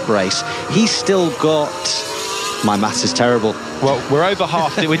 18-19 lap race. He's still got, my maths is terrible. Well, we're over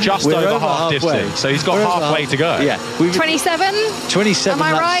half. We're just over half distance, so he's got halfway to go. Yeah, 27. 27 Am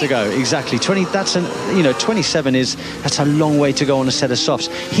I laps right? to go. Exactly. 27 that's a long way to go on a set of softs.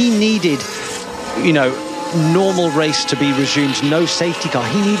 He needed, normal race to be resumed, no safety car.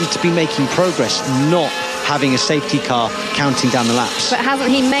 He needed to be making progress, not having a safety car counting down the laps. But hasn't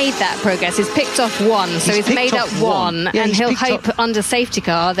he made that progress? He's picked off one, so he's made up one, yeah, and he'll hope under safety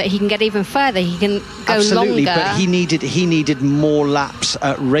car that he can get even further. He can go Absolutely, longer. but he needed more laps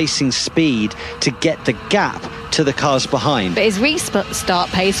at racing speed to get the gap to the cars behind. But his restart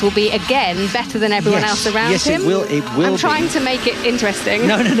pace will be again better than everyone else around him. Yes, it will. I'm trying to make it interesting.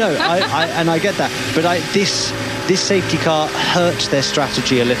 No. I get that, but this safety car hurts their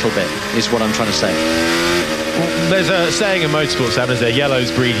strategy a little bit, is what I'm trying to say. There's a saying in motorsport, Sam, is there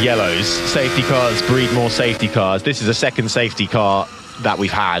yellows breed yellows. Safety cars breed more safety cars. This is a second safety car that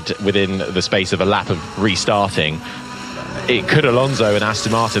we've had within the space of a lap of restarting. It could Alonso and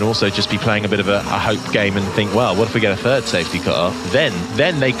Aston Martin also just be playing a bit of a hope game and think, well, what if we get a third safety car?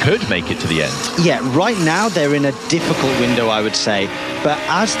 Then they could make it to the end. Yeah, right now they're in a difficult window, I would say. But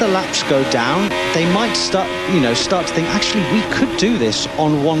as the laps go down, they might start to think, actually, we could do this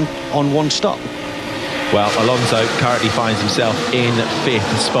on one stop. Well, Alonso currently finds himself in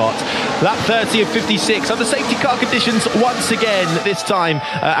 5th spot. Lap 30 of 56 under safety car conditions once again, this time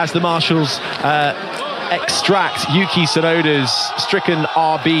as the marshals extract Yuki Tsunoda's stricken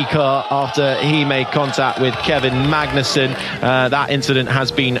RB car after he made contact with Kevin Magnussen. That incident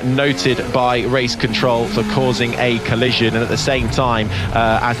has been noted by race control for causing a collision, and at the same time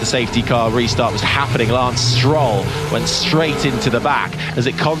as the safety car restart was happening, Lance Stroll went straight into the back as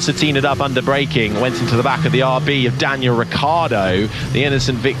it concertinaed up under braking, went into the back of the RB of Daniel Ricciardo, the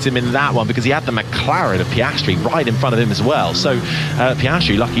innocent victim in that one, because he had the McLaren of Piastri right in front of him as well. So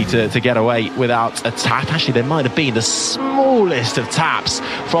Piastri lucky to get away without a tap. Actually, there might have been the smallest of taps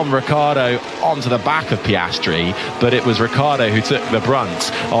from Ricciardo onto the back of Piastri, but it was Ricciardo who took the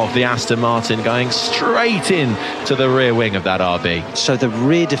brunt of the Aston Martin, going straight in to the rear wing of that RB. So the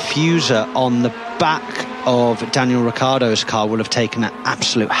rear diffuser on the back of Daniel Ricciardo's car will have taken an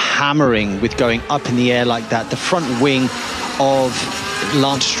absolute hammering with going up in the air like that. The front wing of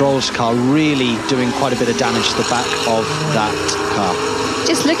Lance Stroll's car really doing quite a bit of damage to the back of that car.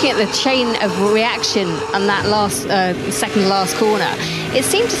 Just looking at the chain of reaction on that second last corner, it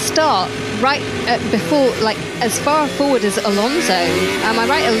seemed to start right before, like as far forward as Alonso. Am I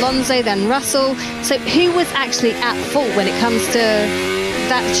right? Alonso, then Russell. So who was actually at fault when it comes to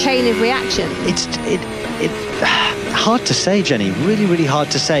that chain of reaction? It's hard to say, Jenny. Really, really hard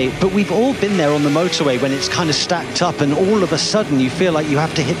to say. But we've all been there on the motorway when it's kind of stacked up, and all of a sudden you feel like you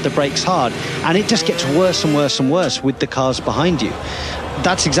have to hit the brakes hard, and it just gets worse and worse and worse with the cars behind you.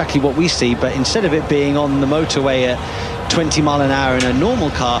 That's exactly what we see, but instead of it being on the motorway at 20 mile an hour in a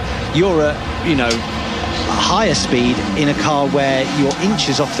normal car, you're at, higher speed in a car where you're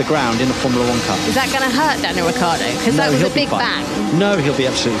inches off the ground in a Formula 1 car. Is that going to hurt Daniel Ricciardo? Because that was a big bang. No, he'll be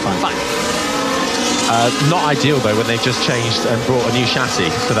absolutely fine. Not ideal, though, when they've just changed and brought a new chassis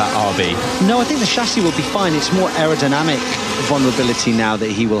for that RB. No, I think the chassis will be fine. It's more aerodynamic vulnerability now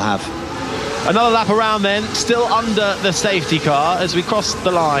that he will have. Another lap around then, still under the safety car as we cross the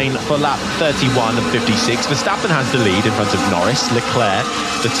line for lap 31 of 56. Verstappen has the lead in front of Norris, Leclerc,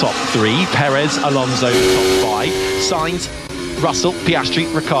 the top 3, Perez, Alonso, the top 5, Sainz, Russell,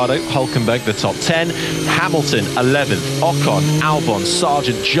 Piastri, Ricciardo, Hülkenberg, the top 10, Hamilton, 11th, Ocon, Albon,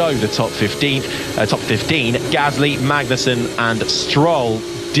 Sargent, Joe, the top 15, Gasly, Magnussen and Stroll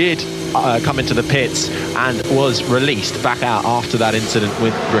did come into the pits and was released back out after that incident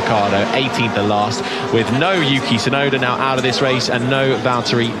with Ricciardo, 18th and last, with no Yuki Tsunoda now out of this race and no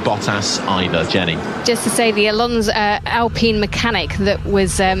Valtteri Bottas either. Jenny, just to say, the Alonso Alpine mechanic that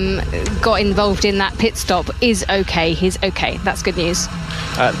was got involved in that pit stop is okay. He's okay. That's good news.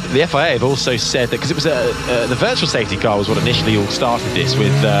 The FIA have also said that, because it was the virtual safety car was what initially all started this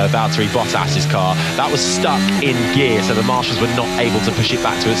with Valtteri Bottas's car. That was stuck in gear, so the marshals were not able to push it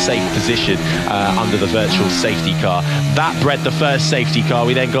back to a safe position under the virtual safety car. That bred the first safety car.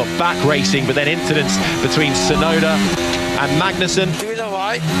 We then got back racing, but then incidents between Tsunoda and Magnussen. Do you know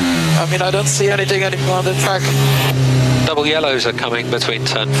why? I mean, I don't see anything anymore on the track. Double yellows are coming between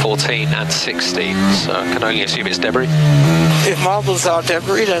turn 14 and 16, so I can only assume it's debris. If marbles are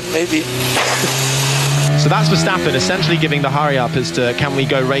debris, then maybe. So that's Verstappen essentially giving the hurry up as to can we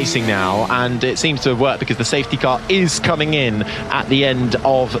go racing now, and it seems to have worked because the safety car is coming in at the end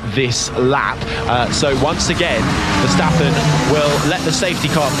of this lap. So once again, Verstappen will let the safety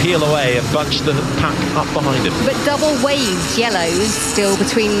car peel away and bunch the pack up behind him. But double waved yellows still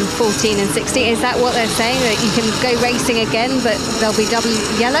between 14 and 16. Is that what they're saying? That you can go racing again, but there'll be double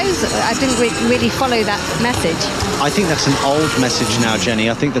yellows? I didn't really follow that message. I think that's an old message now, Jenny.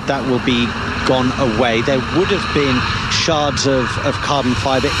 I think that will be gone away. There would have been shards of carbon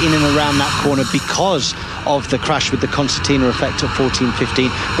fibre in and around that corner because of the crash with the concertina effect at 14.15.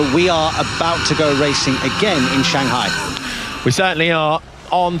 But we are about to go racing again in Shanghai. We certainly are.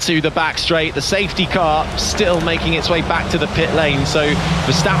 Onto the back straight, the safety car still making its way back to the pit lane, so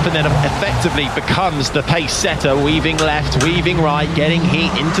Verstappen then effectively becomes the pace setter, weaving left, weaving right, getting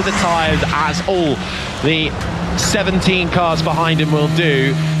heat into the tyres, as all the 17 cars behind him will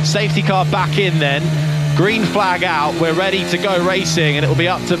do. Safety car back in then, green flag out, we're ready to go racing, and it will be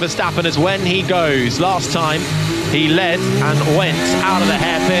up to Verstappen as when he goes. Last time he led and went out of the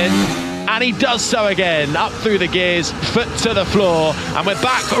hairpin, and he does so again, up through the gears, foot to the floor, and we're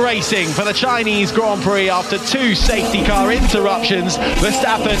back racing for the Chinese Grand Prix after 2 safety car interruptions.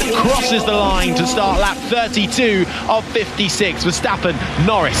 Verstappen crosses the line to start lap 32 of 56. Verstappen,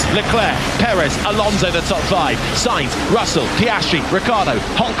 Norris, Leclerc, Perez, Alonso the top 5, Sainz, Russell, Piastri, Ricciardo,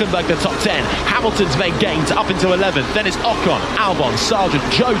 Hülkenberg the top 10. Hamilton's made gains up into 11th, then it's Ocon, Albon, Sargent,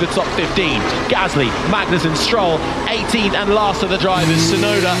 Zhou the top 15, Gasly, Magnussen, Stroll 18th, and last of the drivers,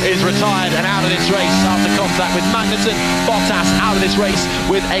 Tsunoda is retired and out of this race after contact with Magnussen. Bottas out of this race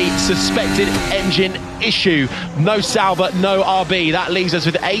with a suspected engine issue. No Sauber, no RB. That leaves us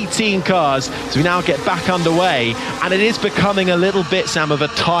with 18 cars, so we now get back underway, and it is becoming a little bit, Sam, of a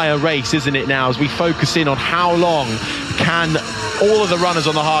tyre race, isn't it now, as we focus in on how long can all of the runners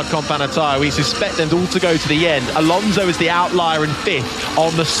on the hard compound tyre, we suspect them all to go to the end. Alonso is the outlier in 5th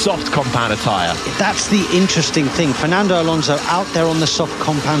on the soft compound tyre. That's the interesting thing. Fernando Alonso out there on the soft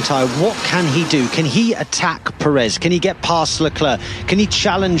compound tyre. What can he do? Can he attack Perez? Can he get past Leclerc? Can he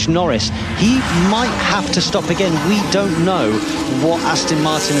challenge Norris? He might have to stop again. We don't know what Aston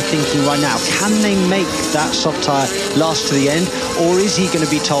Martin are thinking right now. Can they make that soft tyre last to the end? Or is he going to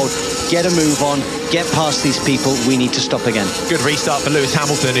be told, get a move on, get past these people, we need to stop again? Good restart for Lewis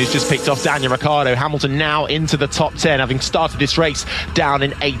Hamilton, who's just picked off Daniel Ricciardo. Hamilton now into the top 10, having started this race down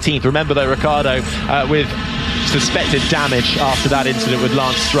in 18th. Remember though, Ricciardo with suspected damage after that incident with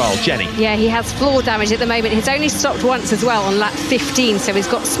Lance Stroll. Jenny? Yeah, he has floor damage at the moment. He's only stopped once as well on lap 15, so he's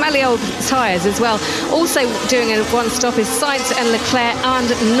got smelly old tyres as well. Also doing a one stop is Sainz and Leclerc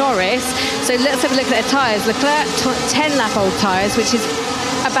and Norris. So let's have a look at their tyres. Leclerc 10 lap old tyres, which is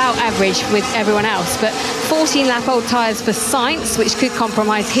about average with everyone else, but 14 lap old tyres for Sainz, which could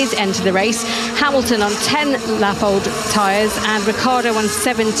compromise his end to the race. Hamilton on 10 lap old tyres, and Ricciardo on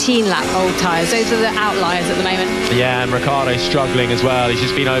 17 lap old tyres. Those are the outliers at the moment. Yeah, and Ricciardo's struggling as well. He's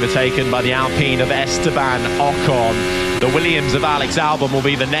just been overtaken by the Alpine of Esteban Ocon. The Williams of Alex Albon will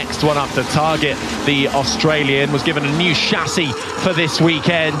be the next one up to target. The Australian was given a new chassis for this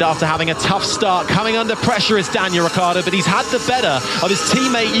weekend after having a tough start. Coming under pressure is Daniel Ricciardo, but he's had the better of his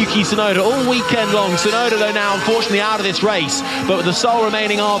teammate Yuki Tsunoda all weekend long. Tsunoda, though, now unfortunately out of this race, but with the sole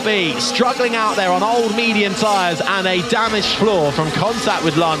remaining RB struggling out there on old medium tyres and a damaged floor from contact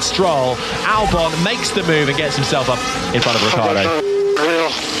with Lance Stroll. Albon makes the move and gets himself up in front of Ricciardo.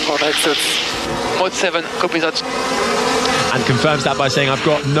 On exit. Mode 7, copy that. And confirms that by saying, I've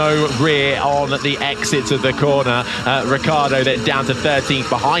got no rear on the exits of the corner. Ricciardo then down to 13th.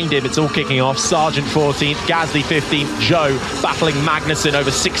 Behind him, it's all kicking off. Sargent 14th, Gasly 15th, Zhou battling Magnussen over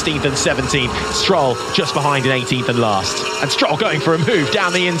 16th and 17th. Stroll just behind in 18th and last. And Stroll going for a move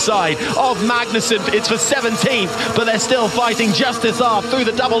down the inside of Magnussen. It's for 17th, but they're still fighting just as hard through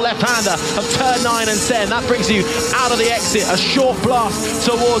the double left-hander of turn 9 and 10. That brings you out of the exit. A short blast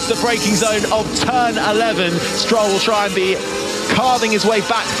towards the braking zone of turn 11. Stroll will try and be carving his way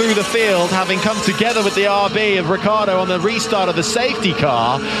back through the field, having come together with the RB of Ricciardo on the restart of the safety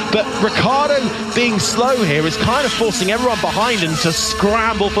car. But Ricciardo being slow here is kind of forcing everyone behind him to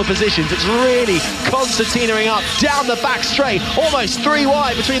scramble for positions. It's really concertinaing up down the back straight, almost 3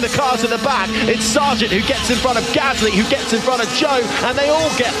 wide between the cars at the back. It's Sargent who gets in front of Gasly, who gets in front of Zhou, and they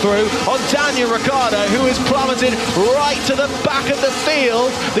all get through on Daniel Ricciardo, who is plummeted right to the back of the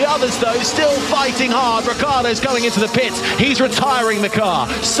field. The others, though, still fighting hard. Ricciardo's going into the pits. He's retiring the car.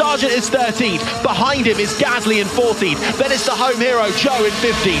 Sargent is 13th. Behind him is Gasly in 14th. Then it's the home hero, Zhou in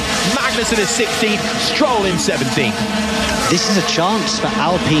 15th. Magnussen is 16th. Stroll in 17th. This is a chance for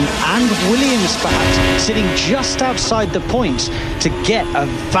Alpine and Williams, perhaps, sitting just outside the points to get a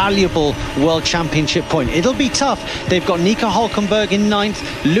valuable World Championship point. It'll be tough. They've got Nico Hülkenberg in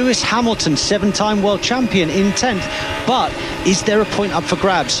 9th, Lewis Hamilton, 7-time World Champion, in 10th. But is there a point up for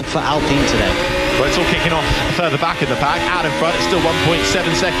grabs for Alpine today? Well, it's all kicking off further back in the pack. Out in front, it's still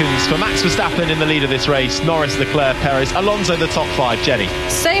 1.7 seconds for Max Verstappen in the lead of this race. Norris, Leclerc, Perez, Alonso the top 5. Jenny.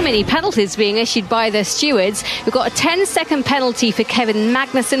 So many penalties being issued by the stewards. We've got a 10-second penalty for Kevin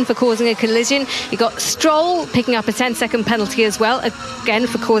Magnussen for causing a collision. You've got Stroll picking up a 10-second penalty as well, again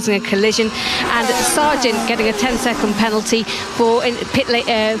for causing a collision. And Sargent getting a 10-second penalty for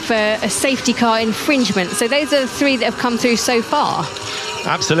a safety car infringement. So those are the 3 that have come through so far.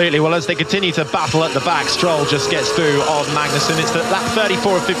 Absolutely. Well, as they continue to battle at the back, Stroll just gets through on Magnussen. It's lap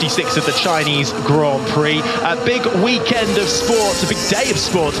 34 of 56 of the Chinese Grand Prix. A big weekend of sport, a big day of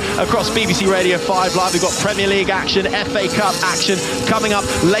sport across BBC Radio 5 Live. We've got Premier League action, FA Cup action coming up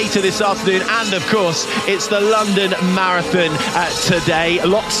later this afternoon. And, of course, it's the London Marathon today.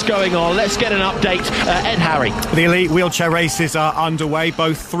 Lots going on. Let's get an update. Ed Harry. The elite wheelchair races are underway,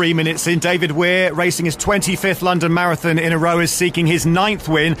 both 3 minutes in. David Weir, racing his 25th London Marathon in a row, is seeking his 9th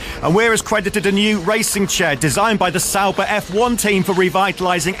win, and Weir has credited a new racing chair designed by the Sauber F1 team for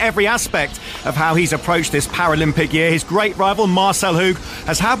revitalising every aspect of how he's approached this Paralympic year. His great rival Marcel Hug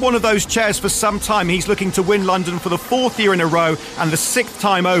has had one of those chairs for some time. He's looking to win London for the 4th year in a row and the 6th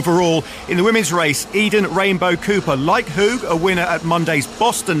time overall. In the women's race, Eden Rainbow Cooper, like Hug, a winner at Monday's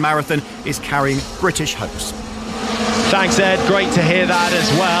Boston Marathon, is carrying British hopes. Thanks, Ed. Great to hear that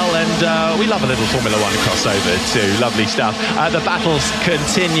as well. And we love a little Formula One crossover too. Lovely stuff. The battles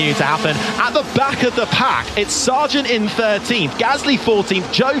continue to happen. At the back of the pack, it's Sargent in 13th, Gasly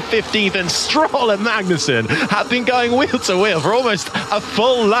 14th, Joe 15th, and Stroll and Magnussen have been going wheel to wheel for almost a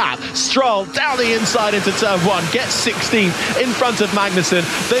full lap. Stroll down the inside into turn 1, gets 16th in front of Magnussen.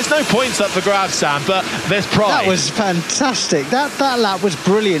 There's no points up for grabs, Sam, but there's pride. That was fantastic. That lap was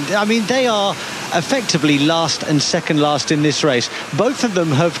brilliant. I mean, they are effectively last and second last in this race. Both of them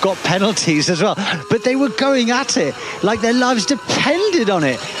have got penalties as well, but they were going at it like their lives depended on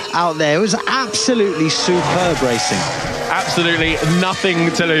it out there. It was absolutely superb racing. Absolutely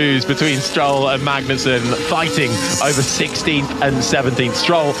nothing to lose between Stroll and Magnussen, fighting over 16th and 17th.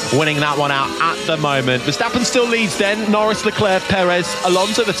 Stroll winning that one out at the moment. Verstappen still leads then. Norris, Leclerc, Perez,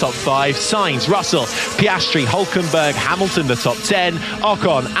 Alonso the top 5, Sainz, Russell, Piastri, Hülkenberg, Hamilton the top 10,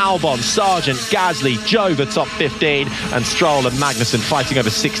 Ocon, Albon, Sargent, Gasly, Joe the top 15, and Stroll and Magnussen fighting over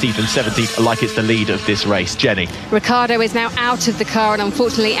 16th and 17th like it's the lead of this race. Jenny. Ricciardo is now out of the car and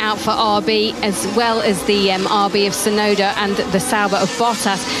unfortunately out for RB, as well as the RB of Tsunoda and the Sauber of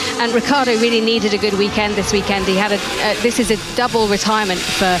Bottas. And Ricciardo really needed a good weekend this weekend. He had this is a double retirement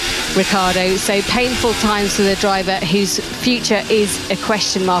for Ricciardo, so painful times for the driver whose future is a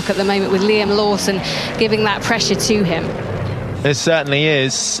question mark at the moment, with Liam Lawson giving that pressure to him. There certainly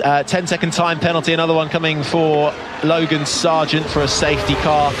is. 10-second time penalty, another one coming for Logan Sargent for a safety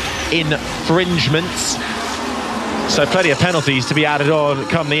car infringement. So plenty of penalties to be added on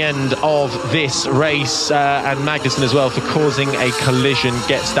come the end of this race. And Magnussen as well for causing a collision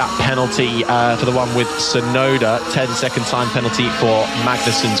gets that penalty for the one with Tsunoda. 10-second time penalty for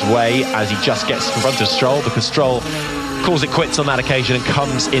Magnussen's way as he just gets in front of Stroll, because Stroll calls it quits on that occasion and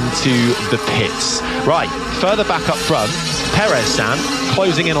comes into the pits. Right, further back up front, Perez, Sam,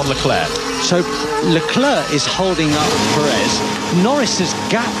 closing in on Leclerc. So Leclerc is holding up Perez. Norris has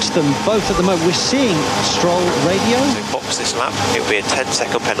gapped them both at the moment. We're seeing Stroll radio. Box this lap, it'll be a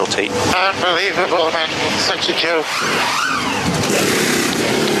 10-second penalty. Unbelievable, man. Such a joke.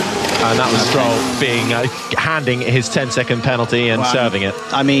 And that was Stroll being handing his 10-second penalty and serving it.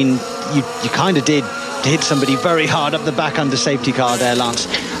 I mean, you kind of did hit somebody very hard up the back under safety car there, Lance.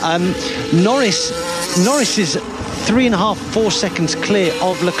 Norris is 3.5-4 seconds clear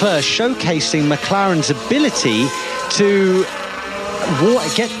of Leclerc, showcasing McLaren's ability to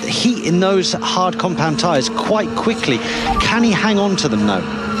get heat in those hard compound tyres quite quickly. Can he hang on to them though?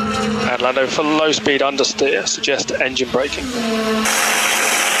 And Lando for low speed understeer, suggest engine braking.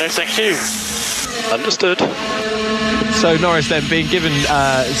 No, thank you. Understood. So Norris then being given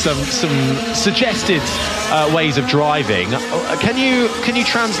some suggested ways of driving. Can you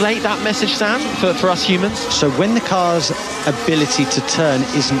translate that message, Sam, for us humans? So when the car's ability to turn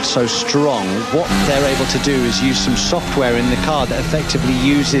isn't so strong, what they're able to do is use some software in the car that effectively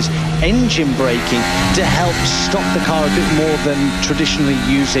uses engine braking to help stop the car a bit more than traditionally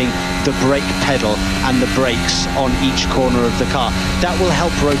using the brake pedal and the brakes on each corner of the car. That will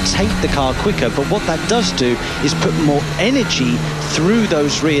help rotate the car quicker, but what that does do is put more energy through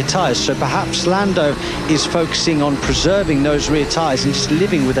those rear tyres. So perhaps Lando is focusing on preserving those rear tyres and just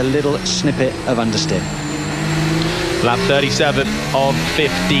living with a little snippet of understeer. Lap 37 of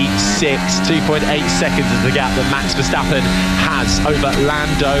 56. 2.8 seconds is the gap that Max Verstappen has over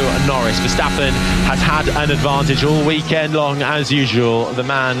Lando Norris. Verstappen has had an advantage all weekend long, as usual. The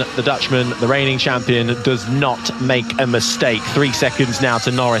man, the Dutchman, the reigning champion, does not make a mistake. 3 seconds now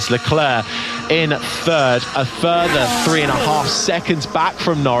to Norris. Leclerc in third, a further 3.5 seconds back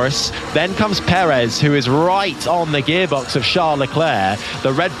from Norris. Then comes Perez, who is right on the gearbox of Charles Leclerc,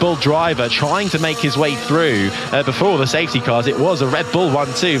 the Red Bull driver, trying to make his way through before the safety cars. It was a Red Bull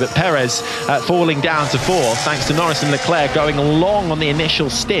 1-2, but Perez falling down to fourth, thanks to Norris and Leclerc going long on the initial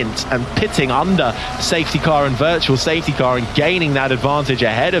stint and pitting under safety car and virtual safety car and gaining that advantage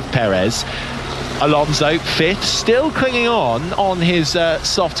ahead of Perez. Alonso fifth, still clinging on his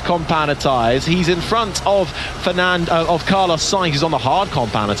soft compounder tyres. He's in front of Carlos Sainz, who's on the hard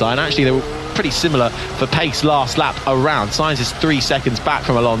compounder tyre, and actually they were pretty similar for pace last lap around. Sainz is 3 seconds back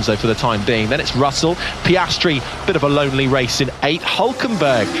from Alonso for the time being. Then it's Russell. Piastri, bit of a lonely race in 8th.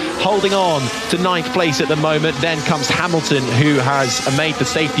 Hulkenberg holding on to 9th place at the moment. Then comes Hamilton, who has made the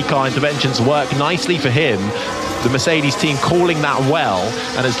safety car interventions work nicely for him. The Mercedes team calling that well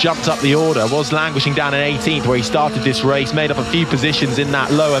and has jumped up the order. Was languishing down in 18th where he started this race, made up a few positions in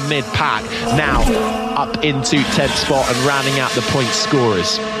that lower mid pack. Now up into 10th spot and rounding out the point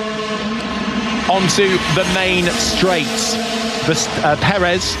scorers. Onto the main straights.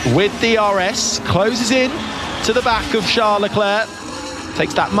 Perez with DRS closes in to the back of Charles Leclerc.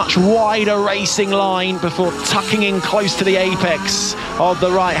 Takes that much wider racing line before tucking in close to the apex of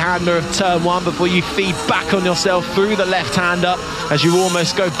the right-hander of turn 1 before you feed back on yourself through the left-hander as you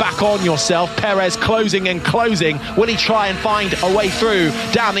almost go back on yourself. Perez closing and closing. Will he try and find a way through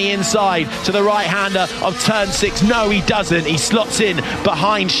down the inside to the right-hander of turn 6? No, he doesn't. He slots in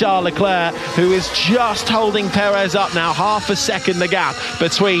behind Charles Leclerc, who is just holding Perez up now. Half a second the gap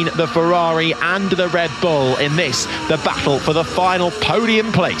between the Ferrari and the Red Bull in this, the battle for the final podium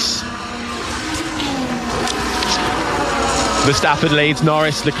place. Verstappen leads,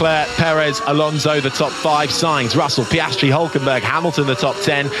 Norris, Leclerc, Perez, Alonso, the top 5, Sainz, Russell, Piastri, Hulkenberg, Hamilton, the top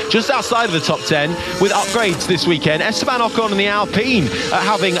 10. Just outside of the top 10, with upgrades this weekend, Esteban Ocon and the Alpine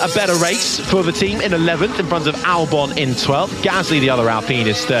having a better race for the team in 11th in front of Albon in 12th. Gasly, the other Alpine,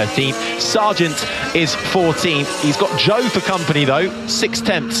 is 13th. Sargent is 14th. He's got Joe for company, though,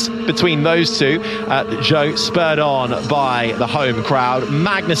 6/10 between those two. Joe spurred on by the home crowd.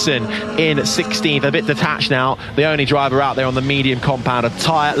 Magnussen in 16th, a bit detached now, the only driver out there on the medium compounder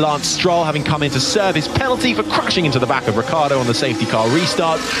tyre. Lance Stroll, having come in to serve his penalty for crashing into the back of Ricciardo on the safety car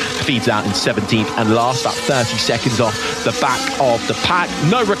restart, feeds out in 17th and last, about 30 seconds off the back of the pack.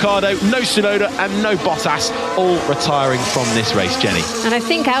 No Ricciardo, no Tsunoda and no Bottas, all retiring from this race, Jenny. And I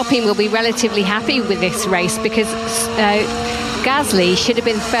think Alpine will be relatively happy with this race because Gasly should have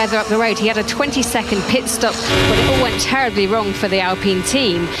been further up the road. He had a 20-second pit stop when it all went terribly wrong for the Alpine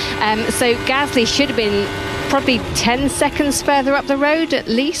team. So Gasly should have been probably 10 seconds further up the road at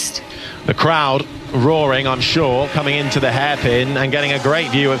least. The crowd roaring, I'm sure, coming into the hairpin and getting a great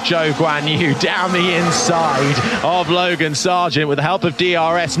view of Zhou Guanyu down the inside of Logan Sargent with the help of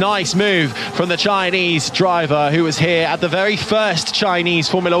DRS. Nice move from the Chinese driver who was here at the very first Chinese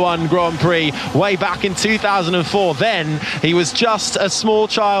Formula One Grand Prix way back in 2004. Then he was just a small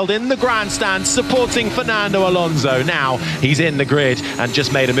child in the grandstand supporting Fernando Alonso. Now he's in the grid and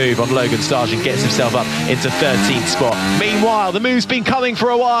just made a move on Logan Sargent, gets himself up into 13th spot. Meanwhile, the move's been coming for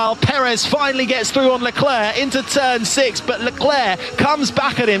a while. Perez finally gets through on Leclerc into turn 6, but Leclerc comes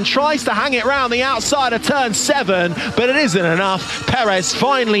back at him, tries to hang it round the outside of turn 7, but it isn't enough. Perez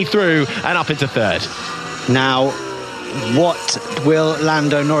finally through and up into third. Now, what will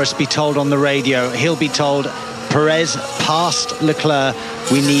Lando Norris be told on the radio? He'll be told, Perez past Leclerc,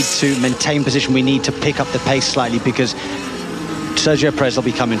 we need to maintain position, we need to pick up the pace slightly because Sergio Perez will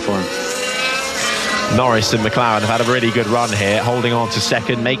be coming for him. Norris and McLaren have had a really good run here, holding on to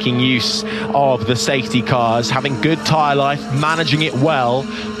second, making use of the safety cars, having good tyre life, managing it well.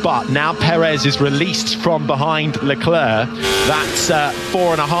 But now Perez is released from behind Leclerc. That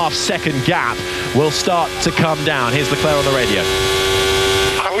 4.5 second gap will start to come down. Here's Leclerc on the radio.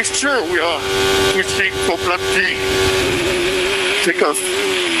 Are we sure we're seeing for plan D? Because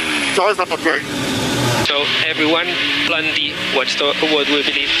tires are not great. So everyone, plan D, what we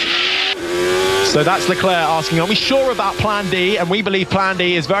believe. So that's Leclerc asking, are we sure about plan D? And we believe plan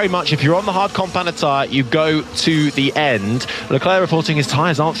D is very much, if you're on the hard compounded tyre, you go to the end. Leclerc reporting his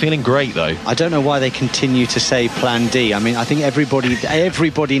tyres aren't feeling great, though. I don't know why they continue to say plan D. I mean, I think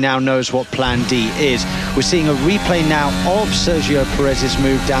everybody now knows what plan D is. We're seeing a replay now of Sergio Perez's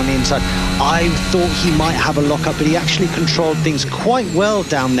move down the inside. I thought he might have a lock-up, but he actually controlled things quite well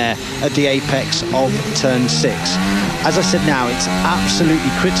down there at the apex of turn 6. As I said now, it's absolutely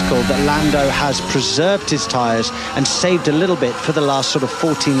critical that Lando has preserved his tyres and saved a little bit for the last sort of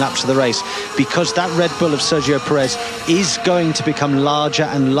 14 laps of the race, because that Red Bull of Sergio Perez is going to become larger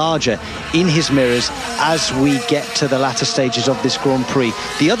and larger in his mirrors as we get to the latter stages of this Grand Prix.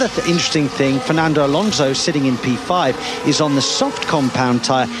 The other interesting thing, Fernando Alonso sitting in P5 is on the soft compound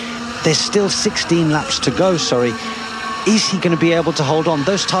tyre. There's still 16 laps to go, Is he going to be able to hold on?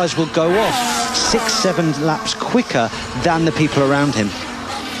 Those tyres will go off 6-7 laps quicker than the people around him.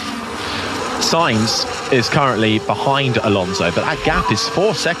 Sainz is currently behind Alonso, but that gap is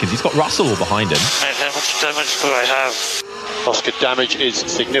 4 seconds. He's got Russell all behind him. And how much damage do I have? Oscar, damage is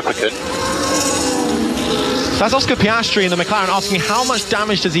significant. That's Oscar Piastri in the McLaren asking how much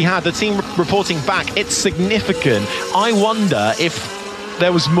damage does he have. The team reporting back, it's significant. I wonder if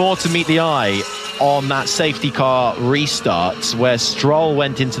there was more to meet the eye on that safety car restart where Stroll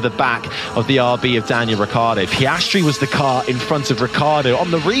went into the back of the RB of Daniel Ricciardo. Piastri was the car in front of Ricciardo.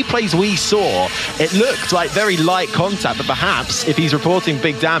 On the replays we saw, it looked like very light contact, but perhaps if he's reporting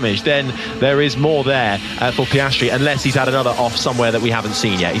big damage, then there is more there for Piastri, unless he's had another off somewhere that we haven't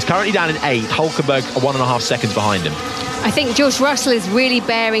seen yet. He's currently down in 8th, Hulkenberg 1.5 seconds behind him. I think George Russell is really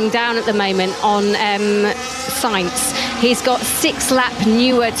bearing down at the moment on Sainz. He's got 6-lap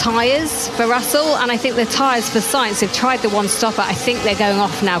newer tyres for Russell, and I think the tyres for Sainz, they've tried the one-stopper. I think they're going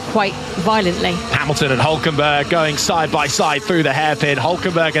off now quite violently. Hamilton and Hulkenberg going side by side through the hairpin.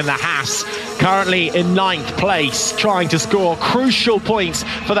 Hulkenberg and the Haas currently in 9th place, trying to score crucial points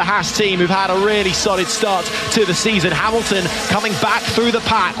for the Haas team, who've had a really solid start to the season. Hamilton coming back through the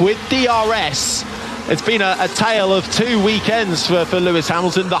pack with DRS. It's been a tale of 2 weekends for Lewis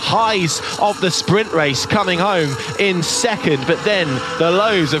Hamilton. The highs of the sprint race coming home in 2nd, but then the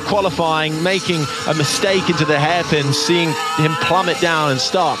lows of qualifying, making a mistake into the hairpin, seeing him plummet down and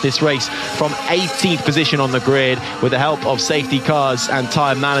start this race from 18th position on the grid. With the help of safety cars and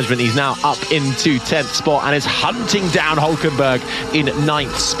tyre management, he's now up into 10th spot and is hunting down Hulkenberg in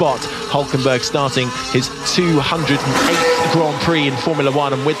 9th spot. Hulkenberg starting his 208th Grand Prix in Formula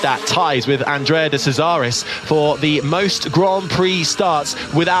One, and with that ties with Andrea de Cesaris for the most Grand Prix starts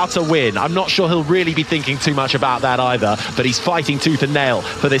without a win. I'm not sure he'll really be thinking too much about that either, but he's fighting tooth and nail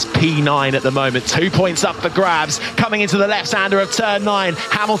for this P9 at the moment. 2 points up for grabs. Coming into the left-hander of turn 9,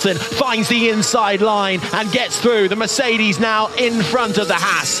 Hamilton finds the inside line and gets through. The Mercedes now in front of the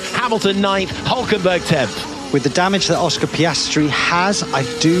Haas. Hamilton 9th, Hulkenberg 10th. With the damage that Oscar Piastri has, I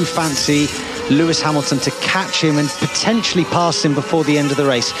do fancy Lewis Hamilton to catch him and potentially pass him before the end of the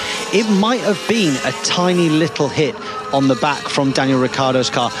race. It might have been a tiny little hit on the back from Daniel Ricciardo's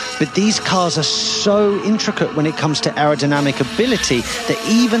car, but these cars are so intricate when it comes to aerodynamic ability that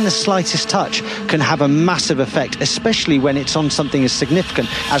even the slightest touch can have a massive effect, especially when it's on something as significant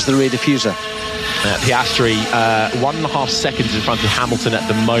as the rear diffuser. Piastri 1.5 seconds in front of Hamilton at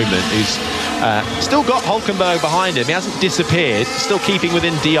the moment, who's still got Hulkenberg behind him. He hasn't disappeared, still keeping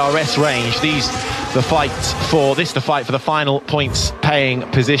within DRS range. The fight for the final points paying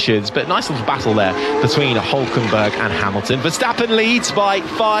positions, but nice little battle there between Hulkenberg and Hamilton. Verstappen leads by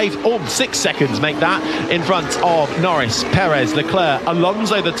 6 seconds, make that, in front of Norris, Perez, Leclerc,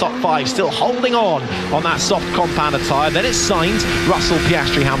 Alonso, the top 5, still holding on that soft compounder tyre. Then it's Sainz, Russell,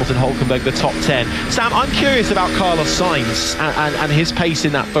 Piastri, Hamilton, Hulkenberg, the top 10. Sam, I'm curious about Carlos Sainz and his pace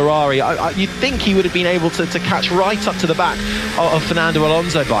in that Ferrari. You'd think he would have been able to catch right up to the back of Fernando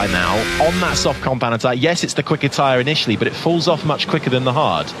Alonso by now on that soft compounder tyre. Yes, it's the quicker tyre initially, but it falls off much quicker than the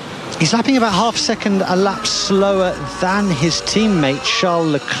hard. He's lapping about half second a lap slower than his teammate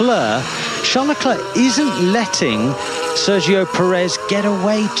Charles Leclerc. Charles Leclerc isn't letting Sergio Perez get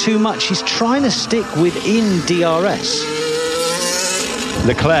away too much. He's trying to stick within DRS.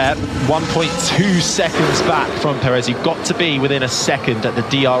 Leclerc 1.2 seconds back from Perez. You've got to be within a second at the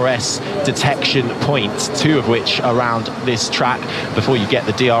DRS detection points, 2 of which around this track, before you get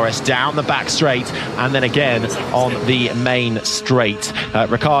the DRS down the back straight and then again on the main straight.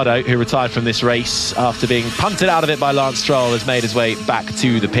 Ricciardo, who retired from this race after being punted out of it by Lance Stroll, has made his way back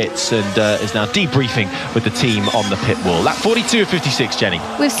to the pits and is now debriefing with the team on the pit wall. Lap 42 of 56, Jenny.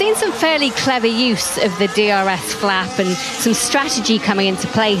 We've seen some fairly clever use of the DRS flap and some strategy coming into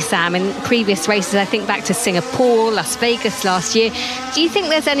play, Sam, in previous races. I think back to Singapore, Las Vegas last year. Do you think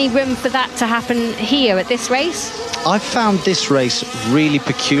there's any room for that to happen here at this race? I've found this race really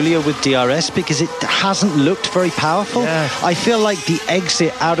peculiar with DRS because it hasn't looked very powerful. Yeah. I feel like the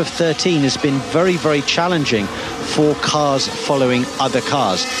exit out of 13 has been very, very challenging for cars following other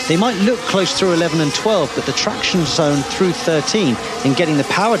cars. They might look close through 11 and 12, but the traction zone through 13 and getting the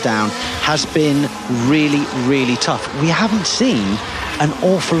power down has been really, really tough. We haven't seen an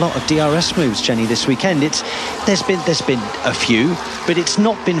awful lot of DRS moves, Jenny, this weekend. There's been a few, but it's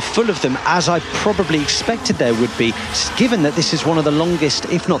not been full of them as I probably expected there would be, given that this is one of the longest,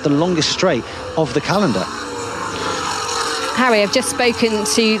 if not the longest straight of the calendar. Harry, I've just spoken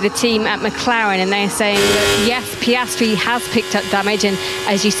to the team at McLaren and they're saying that yes, Piastri has picked up damage, and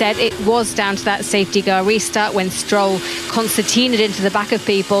as you said, it was down to that safety car restart when Stroll concertinaed into the back of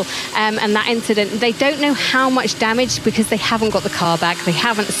people, and that incident. They don't know how much damage because they haven't got the car back, they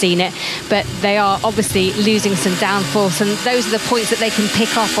haven't seen it, but they are obviously losing some downforce, and those are the points that they can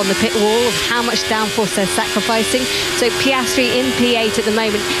pick off on the pit wall of how much downforce they're sacrificing. So Piastri in P8 at the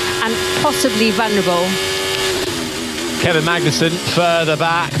moment and possibly vulnerable. Kevin Magnussen further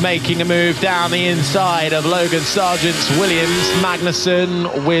back, making a move down the inside of Logan Sargent's Williams.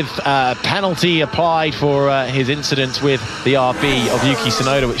 Magnussen with a penalty applied for his incident with the RB of Yuki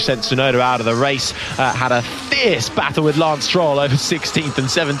Tsunoda, which sent Tsunoda out of the race. Had a fierce battle with Lance Stroll over 16th and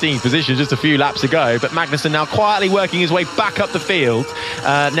 17th positions just a few laps ago. But Magnussen now quietly working his way back up the field,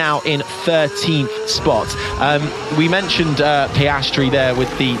 now in 13th spot. We mentioned Piastri there with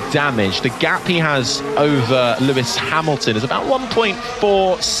the damage. The gap he has over Lewis Hamilton is about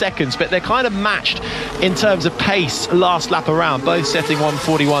 1.4 seconds, but they're kind of matched in terms of pace last lap around, both setting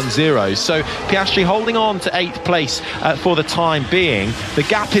 1:41.0. So Piastri holding on to 8th place for the time being. The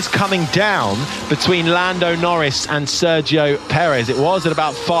gap is coming down between Lando Norris and Sergio Perez. It was at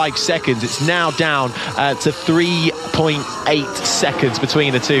about 5 seconds. It's now down to 3.8 seconds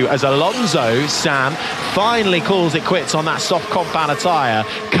between the two as Alonso, Sam, finally calls it quits on that soft compound tyre,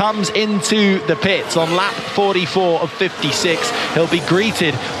 comes into the pits on lap 44 of 56. He'll be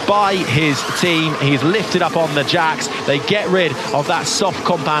greeted by his team. He's lifted up on the jacks. They get rid of that soft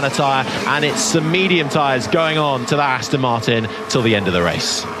compound tyre, and it's some medium tyres going on to the Aston Martin till the end of the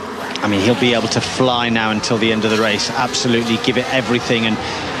race. I mean, he'll be able to fly now until the end of the race. Absolutely give it everything and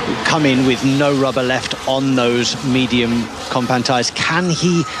come in with no rubber left on those medium compound tyres. Can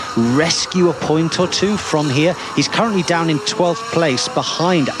he rescue a point or two from here? He's currently down in 12th place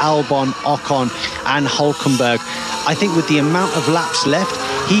behind Albon, Ocon and Hülkenberg. I think with the amount of laps left,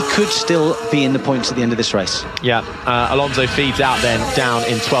 he could still be in the points at the end of this race. Yeah, Alonso feeds out then down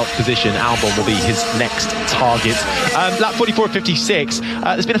in 12th position. Albon will be his next target. Lap 44 of 56.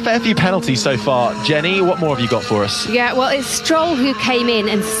 There's been a fair few penalties so far. Jenny, what more have you got for us? Yeah, well, it's Stroll who came in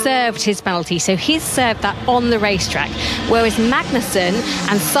and served his penalty, so he's served that on the racetrack, whereas Magnussen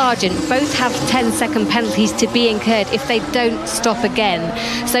and Sargent both have 10-second penalties to be incurred if they don't stop again.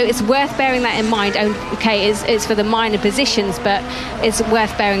 So it's worth bearing that in mind. Okay, it's for the minor positions, but it's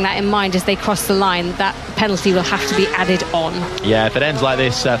worth bearing that in mind as they cross the line. That penalty will have to be added on. Yeah, if it ends like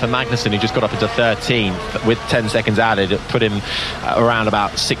this for Magnussen, who just got up into 13th with 10 seconds added, it put him around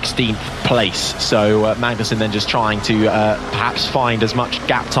about 16th place. So Magnussen then just trying to perhaps find as much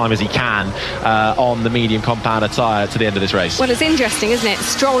gap time as he can on the medium compound tyre to the end of this race. Well, it's interesting, isn't it?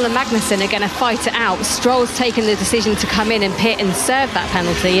 Stroll and Magnussen are going to fight it out. Stroll's taken the decision to come in and pit and serve that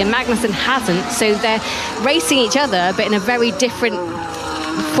penalty, and Magnussen hasn't, so they're racing each other but in a very different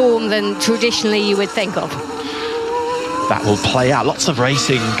form than traditionally you would think of. That will play out. Lots of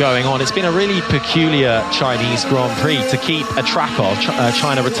racing going on. It's been a really peculiar Chinese Grand Prix to keep a track of.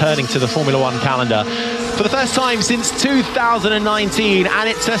 China returning to the Formula One calendar for the first time since 2019, and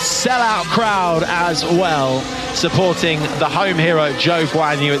it's a sellout crowd as well, supporting the home hero Zhou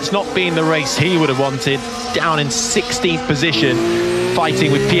Guanyu. It's not been the race he would have wanted. Down in 16th position,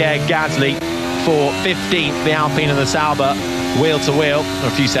 fighting with Pierre Gasly for 15th, the Alpine and the Sauber, wheel to wheel.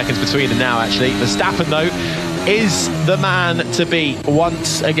 A few seconds between them now, actually. Verstappen, though, is the man to beat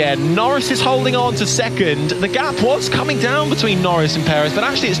once again. Norris is holding on to second. The gap was coming down between Norris and Perez, but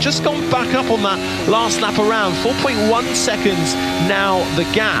actually it's just gone back up on that last lap around. 4.1 seconds now the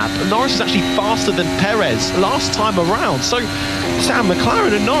gap. Norris is actually faster than Perez last time around. So Sam,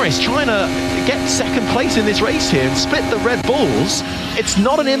 McLaren and Norris trying to get second place in this race here and split the Red Bulls. It's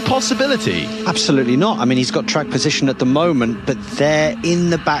not an impossibility. Absolutely not. I mean, he's got track position at the moment, but there in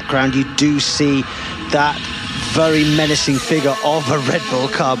the background you do see that very menacing figure of a Red Bull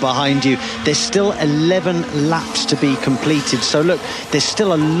car behind you. There's still 11 laps to be completed, so look, there's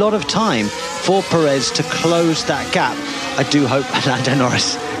still a lot of time for Perez to close that gap. I do hope Lando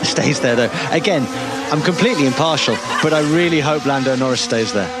Norris stays there, though. Again, I'm completely impartial, but I really hope Lando Norris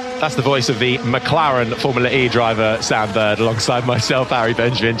stays there. That's the voice of the McLaren Formula E driver, Sam Bird, alongside myself, Harry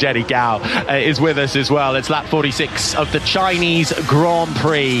Benjamin. Jenny Gao is with us as well. It's lap 46 of the Chinese Grand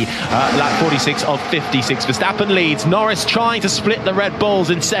Prix. Lap 46 of 56. Verstappen leads. Norris trying to split the Red Bulls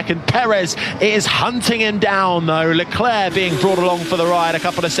in second. Perez is hunting him down, though. Leclerc being brought along for the ride a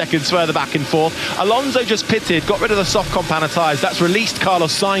couple of seconds further back and forth. Alonso just pitted, got rid of the soft compound tyres. That's released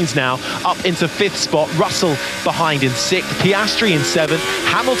Carlos Sainz now up into 5th spot. Russell behind in 6th. Piastri in 7th.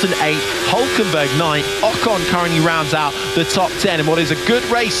 Hamilton 8th, Hulkenberg 9th. Ocon currently rounds out the top 10 in what is a good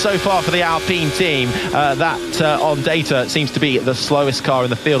race so far for the Alpine team. That on data seems to be the slowest car in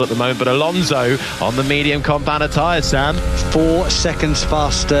the field at the moment, but Alonso on the medium compound tyres, Sam. 4 seconds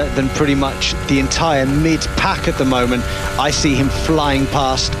faster than pretty much the entire mid-pack at the moment. I see him flying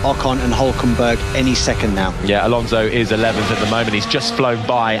past Ocon and Hulkenberg any second now. Yeah, Alonso is 11th at the moment. He's just flown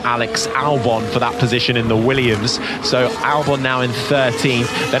by Alex Albon for that position in the Williams. So Albon now in 13th.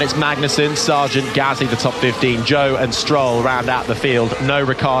 Then it's Magnussen, Sargent, Gasly, the top 15. Joe and Stroll round out the field. No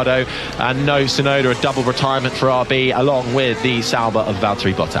Ricciardo and no Tsunoda, a double retirement for RB, along with the Sauber of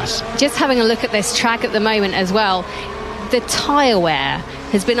Valtteri Bottas. Just having a look at this track at the moment as well, the tyre wear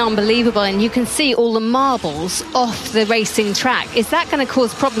has been unbelievable, and you can see all the marbles off the racing track. Is that going to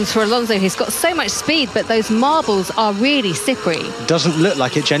cause problems for Alonso? He's got so much speed, but those marbles are really slippery. Doesn't look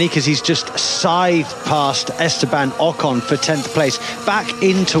like it, Jenny, because he's just scythed past Esteban Ocon for 10th place, back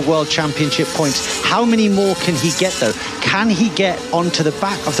into World Championship points. How many more can he get, though? Can he get onto the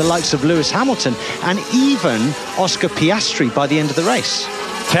back of the likes of Lewis Hamilton and even Oscar Piastri by the end of the race?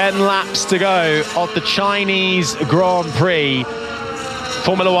 10 laps to go of the Chinese Grand Prix.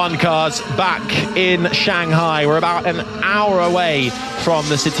 Formula One cars back in Shanghai. We're about an hour away from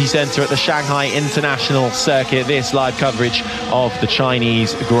the city centre at the Shanghai International Circuit. This live coverage of the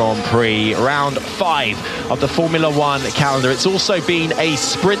Chinese Grand Prix. Round 5 of the Formula One calendar. It's also been a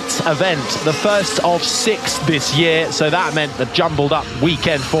sprint event, the first of 6 this year. So that meant the jumbled up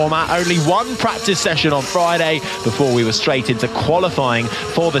weekend format. Only one practice session on Friday before we were straight into qualifying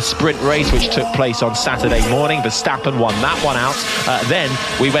for the sprint race, which took place on Saturday morning. Verstappen won that one out. Then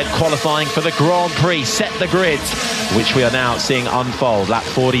we went qualifying for the Grand Prix, set the grid, which we are now seeing unfold. Lap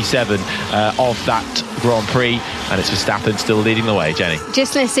 47 of that Grand Prix, and it's Verstappen still leading the way. Jenny.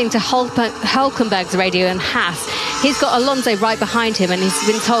 Just listening to Hulkenberg's radio and Haas, he's got Alonso right behind him, and he's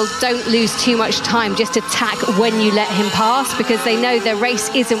been told don't lose too much time, just attack when you let him pass, because they know their race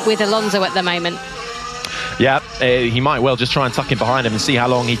isn't with Alonso at the moment. Yeah, he might well just try and tuck him behind him and see how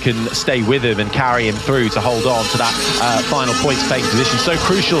long he can stay with him and carry him through to hold on to that final points-paying position. So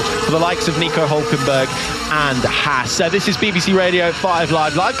crucial for the likes of Nico Hulkenberg and Haas. This is BBC Radio 5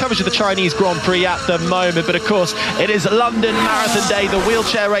 Live coverage of the Chinese Grand Prix at the moment. But of course, it is London Marathon Day. The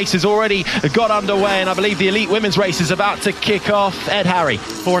wheelchair race has already got underway, and I believe the elite women's race is about to kick off. Ed Harry.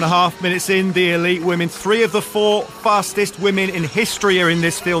 4.5 minutes in, the elite women. 3 of the 4 fastest women in history are in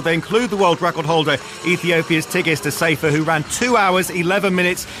this field. They include the world record holder, Ethiopia's Tigist Assefa, who ran 2 hours, 11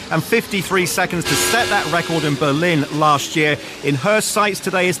 minutes and 53 seconds to set that record in Berlin last year. In her sights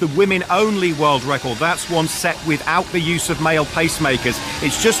today is the women-only world record. That's one set without the use of male pacemakers.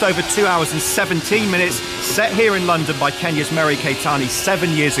 It's just over 2 hours and 17 minutes, set here in London by Kenya's Mary Keitany 7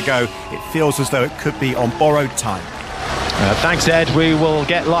 years ago. It feels as though it could be on borrowed time. Thanks, Ed. We will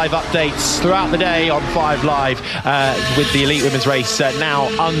get live updates throughout the day on 5 Live with the elite women's race now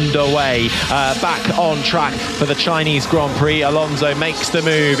underway. Back on track for the Chinese Grand Prix. Alonso makes the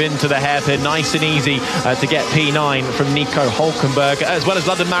move into the hairpin. Nice and easy to get P9 from Nico Hulkenberg. As well as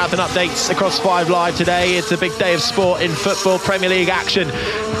London Marathon updates across 5 Live today. It's a big day of sport in football. Premier League action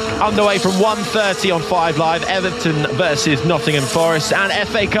underway from 1:30 on 5 Live. Everton versus Nottingham Forest, and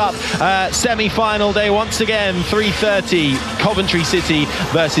FA Cup semi-final day once again, 3:30 Coventry City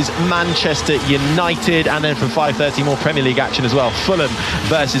versus Manchester United, and then from 5:30 more Premier League action as well, Fulham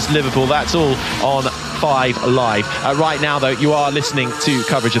versus Liverpool. That's all on 5 Live. Right now, though, you are listening to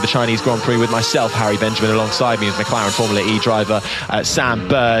coverage of the Chinese Grand Prix with myself, Harry Benjamin, alongside me with McLaren Formula E driver Sam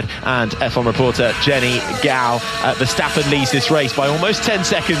Bird and F1 reporter Jenny Gao. Verstappen leads this race by almost 10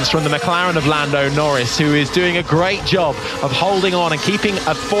 seconds from the McLaren of Lando Norris, who is doing a great job of holding on and keeping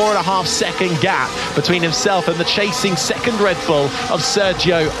a 4.5 second gap between himself and the chasing second Red Bull of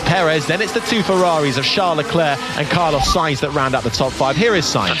Sergio Perez. Then it's the 2 Ferraris of Charles Leclerc and Carlos Sainz that round out the top 5. Here is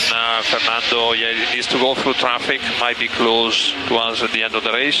Sainz. And Fernando, he needs to go through traffic, might be close to us at the end of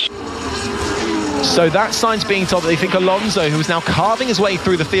the race. So that sign's being told that they think Alonso, who is now carving his way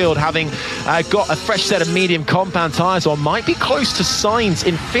through the field, having got a fresh set of medium compound tyres on, might be close to Sainz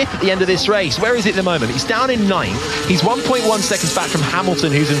in 5th at the end of this race. Where is it at the moment? He's down in 9th. He's 1.1 seconds back from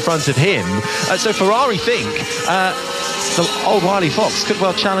Hamilton, who's in front of him. So Ferrari think the old Wily Fox could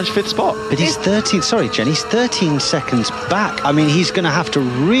well challenge 5th spot. But he's 13, sorry Jen, he's 13 seconds back. I mean, he's going to have to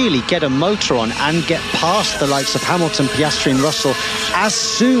really get a motor on and get past the likes of Hamilton, Piastri and Russell as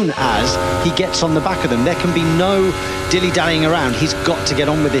soon as he gets on the back of them. There can be no dilly-dallying around. He's got to get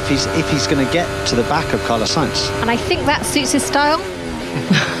on with it if he's going to get to the back of Carlos Sainz. And I think that suits his style.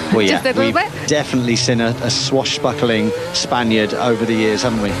 Well, yeah, Just a little we've bit. definitely seen a swashbuckling Spaniard over the years,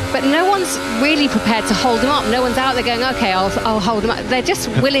 haven't we? But no one's really prepared to hold him up. No one's out there going, OK, I'll hold him up. They're just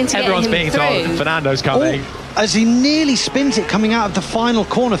willing to get him through. Everyone's being told Fernando's coming. As he nearly spins it coming out of the final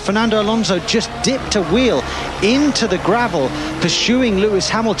corner, Fernando Alonso just dipped a wheel into the gravel, pursuing Lewis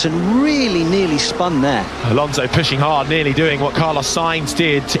Hamilton. Really nearly spun there. Alonso pushing hard, nearly doing what Carlos Sainz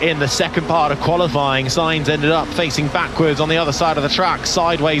did in the second part of qualifying. Sainz ended up facing backwards on the other side of the track,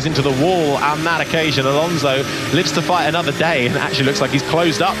 sideways into the wall. On that occasion, Alonso lives to fight another day, and actually looks like he's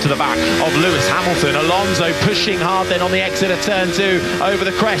closed up to the back of Lewis Hamilton. Alonso pushing hard then on the exit of turn 2 over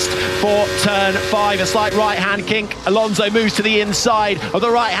the crest for turn 5. A slight right-hand kink. Alonso moves to the inside of the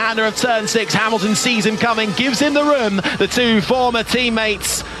right-hander of turn 6. Hamilton sees him coming, gives him the room. The two former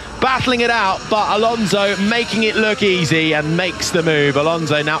teammates battling it out, but Alonso making it look easy and makes the move.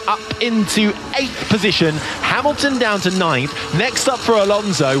 Alonso now up into 8th position, Hamilton down to 9th. Next up for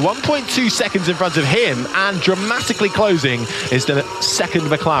Alonso, 1.2 seconds in front of him, and dramatically closing is the second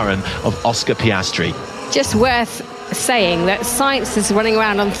McLaren of Oscar Piastri. Just worth saying that Sainz is running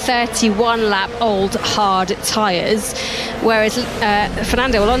around on 31 lap old hard tyres, whereas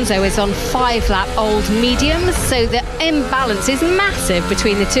Fernando Alonso is on 5 lap old mediums, so the imbalance is massive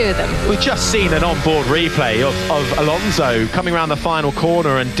between the two of them. We've just seen an onboard replay of Alonso coming around the final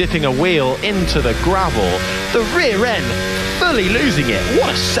corner and dipping a wheel into the gravel. The rear end fully losing it.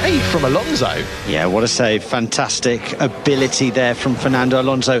 What a save from Alonso. Yeah, what a save. Fantastic ability there from Fernando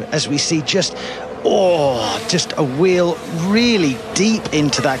Alonso, as we see just a wheel really deep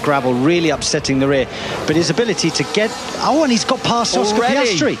into that gravel, really upsetting the rear. But his ability to get... and he's got past Oscar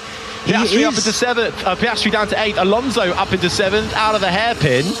Piastri. Piastri up into 7th, Piastri down to 8th, Alonso up into 7th, out of the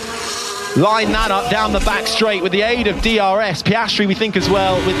hairpin. Line that up down the back straight with the aid of DRS. Piastri, we think as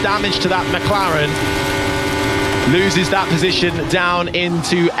well, with damage to that McLaren, loses that position down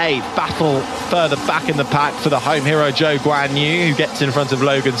into 8th. Battle further back in the pack for the home hero Zhou Guanyu, who gets in front of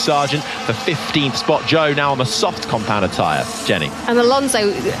Logan Sargent for 15th spot. Zhou now on the soft compounded tyre. Jenny. And Alonso,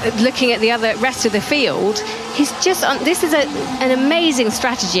 looking at the rest of the field, he's just on. This is an amazing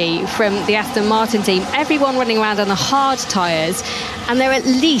strategy from the Aston Martin team. Everyone running around on the hard tyres, and they're at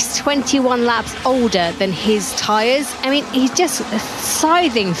least 21 laps older than his tyres. I mean, he's just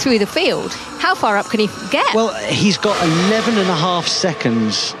scything through the field. How far up can he get? Well, he's got 11.5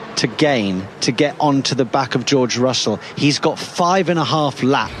 seconds to gain to get onto the back of George Russell. He's got 5.5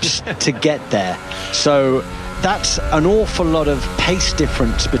 laps to get there. So that's an awful lot of pace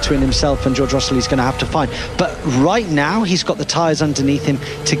difference between himself and George Russell he's going to have to find. But right now, he's got the tyres underneath him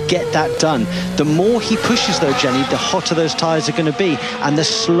to get that done. The more he pushes, though, Jenny, the hotter those tyres are going to be, and the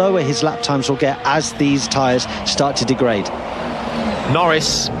slower his lap times will get as these tyres start to degrade.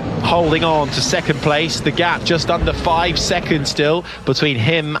 Norris holding on to second place. The gap just under 5 seconds still between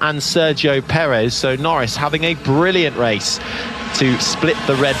him and Sergio Perez. So Norris having a brilliant race to split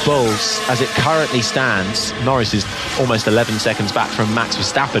the Red Bulls as it currently stands. Norris is almost 11 seconds back from Max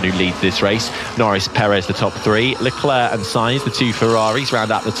Verstappen, who leads this race. Norris, Perez, the top 3. Leclerc and Sainz, the 2 Ferraris,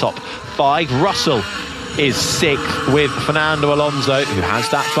 round out the top 5. Russell is 6th with Fernando Alonso, who has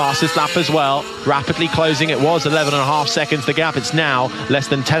that fastest lap as well. Rapidly closing. It was 11.5 seconds the gap. It's now less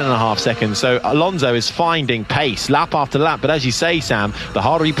than 10.5 seconds. So Alonso is finding pace lap after lap. But as you say, Sam, the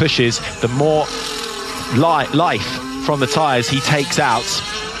harder he pushes, the more life from the tyres he takes out.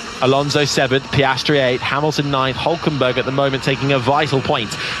 Alonso 7th, Piastri 8th, Hamilton 9th, Hülkenberg at the moment taking a vital point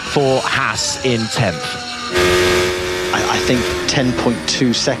for Haas in 10th. I think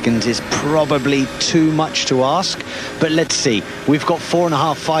 10.2 seconds is probably too much to ask, but let's see. We've got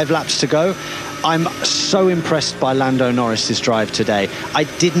 4.5 laps to go. I'm so impressed by Lando Norris's drive today. I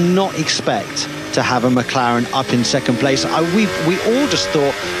did not expect to have a McLaren up in second place. We all just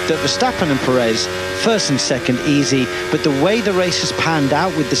thought that Verstappen and Perez, first and second, easy, but the way the race has panned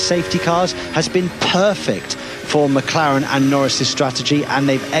out with the safety cars has been perfect for McLaren and Norris's strategy, and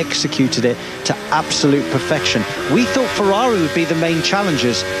they've executed it to absolute perfection. We thought Ferrari would be the main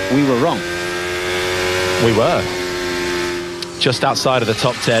challengers. We were wrong. We were. just outside of the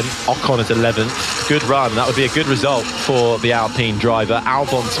top 10. Ocon at 11th. Good run. That would be a good result for the Alpine driver.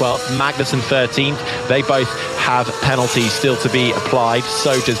 Albon 12th, Magnussen 13th. They both have penalties still to be applied.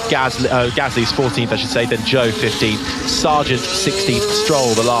 So does Gasly's 14th, I should say, then Zhou 15th, Sargent 16th,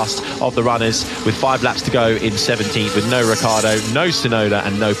 Stroll the last of the runners with 5 laps to go in 17th, with no Ricciardo, no Tsunoda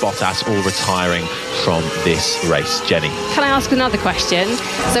and no Bottas, all retiring from this race. Jenny. Can I ask another question?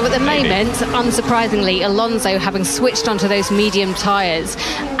 So at the moment, unsurprisingly, Alonso, having switched onto those medium tyres,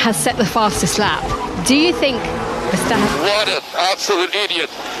 has set the fastest lap. Do you think Verstappen... What an absolute idiot.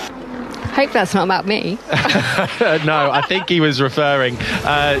 Hope that's not about me. No, I think he was referring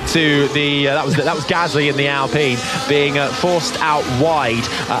to the that was Gasly in the Alpine being forced out wide.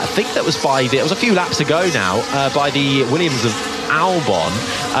 I think that was it was a few laps ago now by the Williams of Albon.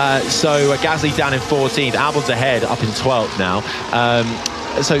 So Gasly down in 14th, Albon's ahead up in 12th now.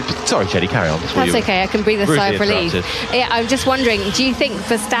 So, sorry, Jenny, carry on. That's okay, I can breathe a sigh of relief. Yeah, I'm just wondering, do you think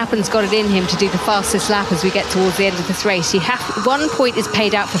Verstappen's got it in him to do the fastest lap as we get towards the end of this race? 1 point is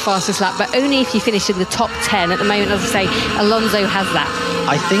paid out for fastest lap, but only if you finish in the top 10. At the moment, as I say, Alonso has that.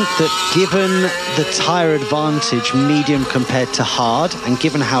 I think that given the tyre advantage, medium compared to hard, and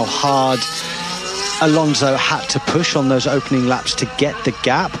given how hard Alonso had to push on those opening laps to get the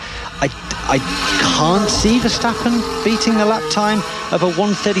gap, I can't see Verstappen beating a lap time of a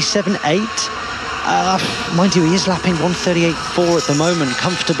 1:37.8. Mind you, he is lapping 1:38.4 at the moment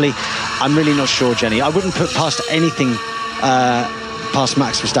comfortably. I'm really not sure, Jenny. I wouldn't put past anything past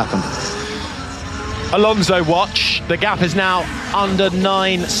Max Verstappen. Alonso watch. The gap is now under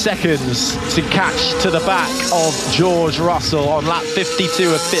 9 seconds to catch to the back of George Russell on lap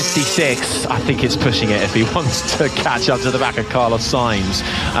 52 of 56. I think it's pushing it if he wants to catch up to the back of Carlos Sainz.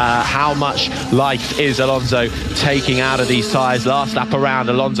 How much life is Alonso taking out of these tyres? Last lap around,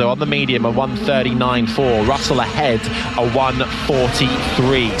 Alonso on the medium, a 1:39.4. Russell ahead, a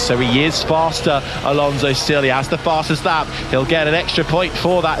 1:43. So he is faster, Alonso still. He has the fastest lap. He'll get an extra point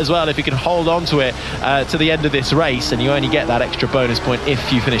for that as well if he can hold on to it to the end of this race, and you only get that extra bonus point if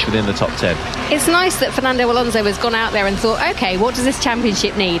you finish within the top 10. It's nice that Fernando Alonso has gone out there and thought, OK, what does this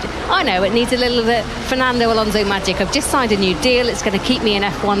championship need? I know it needs a little bit Fernando Alonso magic. I've just signed a new deal. It's going to keep me in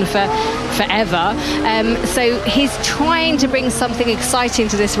F1 for forever. So he's trying to bring something exciting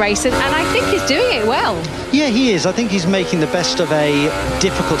to this race, and I think he's doing it well. Yeah, he is. I think he's making the best of a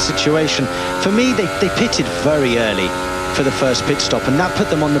difficult situation. For me, they pitted very early for the first pit stop, and that put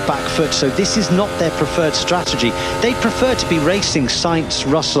them on the back foot. So this is not their preferred strategy. They prefer to be racing Sainz,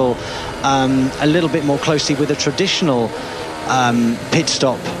 Russell a little bit more closely with a traditional pit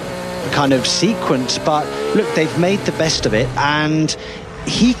stop kind of sequence. But look, they've made the best of it, and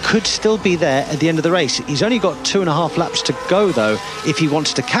he could still be there at the end of the race. He's only got 2.5 laps to go, though, if he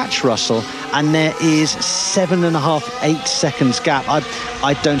wants to catch Russell, and there is 7.5-8 seconds gap. I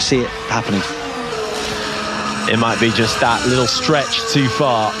don't see it happening. It might be just that little stretch too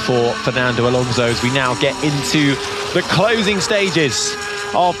far for Fernando Alonso as we now get into the closing stages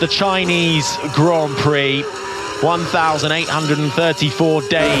of the Chinese Grand Prix. 1,834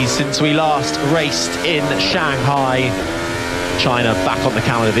 days since we last raced in Shanghai. China back on the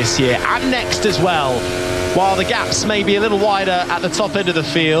calendar this year and next as well. While the gaps may be a little wider at the top end of the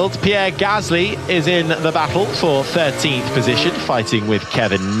field, Pierre Gasly is in the battle for 13th position, fighting with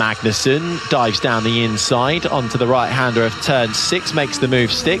Kevin Magnussen. Dives down the inside onto the right-hander of turn 6, makes the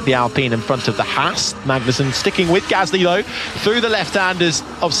move stick. The Alpine in front of the Haas. Magnussen sticking with Gasly, though, through the left-handers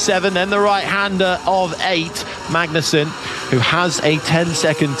of 7, then the right-hander of 8. Magnussen, who has a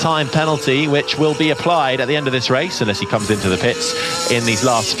 10-second time penalty, which will be applied at the end of this race, unless he comes into the pits in these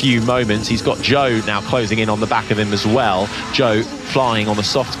last few moments. He's got Zhou now closing in on the back of him as well. Zhou flying on the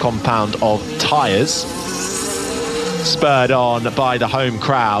soft compound of tyres, spurred on by the home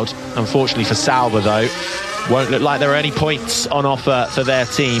crowd. Unfortunately for Sauber, though, won't look like there are any points on offer for their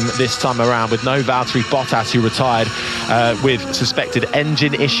team this time around, with no Valtteri Bottas, who retired with suspected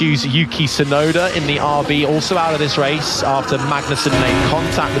engine issues. Yuki Tsunoda in the RB also out of this race after Magnussen made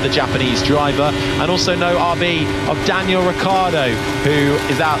contact with the Japanese driver, and also no RB of Daniel Ricciardo, who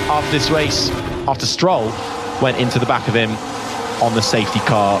is out after this race after Stroll went into the back of him on the safety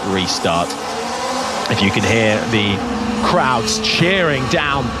car restart. If you can hear the crowds cheering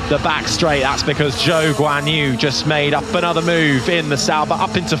down the back straight, that's because Zhou Guanyu just made up another move in the Sauber,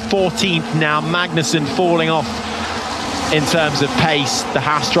 up into 14th now. Magnussen falling off in terms of pace. The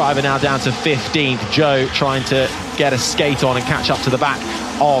Haas driver now down to 15th. Joe trying to get a skate on and catch up to the back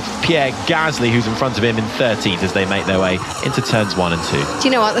of Pierre Gasly, who's in front of him in 13th as they make their way into turns 1 and 2. Do you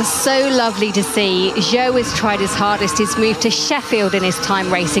know what? That's so lovely to see. Joe has tried his hardest. He's moved to Sheffield in his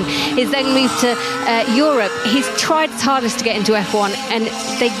time racing. He's then moved to Europe. He's tried his hardest to get into F1, and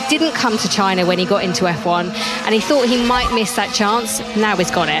they didn't come to China when he got into F1, and he thought he might miss that chance. Now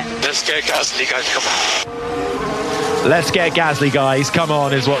he's got it. Let's get Gasly, guys, come on. Let's get Gasly, guys. Come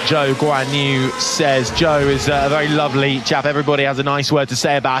on, is what Joe Guan Yu says. Joe is a very lovely chap. Everybody has a nice word to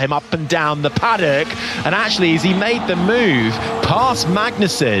say about him up and down the paddock. And actually, as he made the move past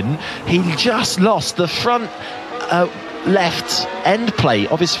Magnussen, he just lost the front left end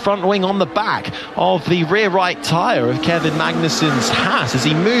plate of his front wing on the back of the rear right tyre of Kevin Magnussen's Haas as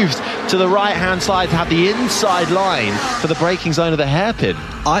he moved to the right hand side to have the inside line for the braking zone of the hairpin.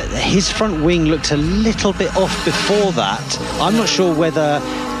 His front wing looked a little bit off before that. I'm not sure whether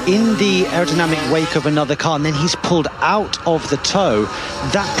in the aerodynamic wake of another car and then he's pulled out of the toe,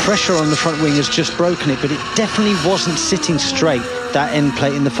 that pressure on the front wing has just broken it, but it definitely wasn't sitting straight, that end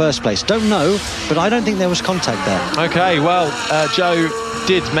plate, in the first place. Don't know, but I don't think there was contact there. Okay, well, Joe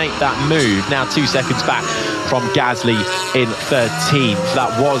did make that move, now 2 seconds back from Gasly in 13th.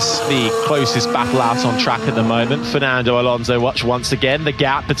 That was the closest battle out on track at the moment. Fernando Alonso watch once again. The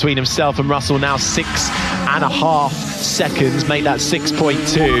gap between himself and Russell now 6.5 seconds. Make that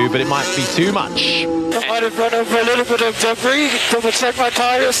 6.2, but it might be too much. I might have run over a little bit of debris. Double check my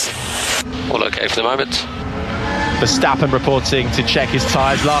tyres. All okay for the moment. Verstappen reporting to check his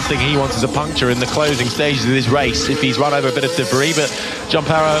tyres. Last thing he wants is a puncture in the closing stages of this race if he's run over a bit of debris. But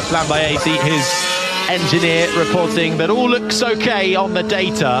Gianpaolo Lambiase, his engineer, reporting that all looks okay on the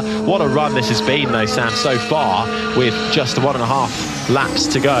data. What a run this has been, though, Sam, so far, with just 1.5 laps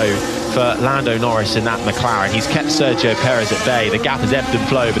to go for Lando Norris in that McLaren. He's kept Sergio Perez at bay. The gap has ebbed and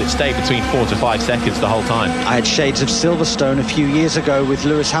flowed, but it stayed between 4 to 5 seconds the whole time. I had shades of Silverstone a few years ago with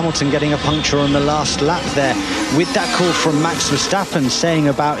Lewis Hamilton getting a puncture on the last lap there, with that call from Max Verstappen saying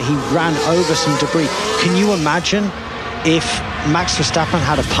about he ran over some debris. Can you imagine if Max Verstappen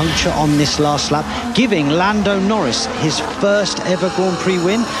had a puncture on this last lap, giving Lando Norris his first ever Grand Prix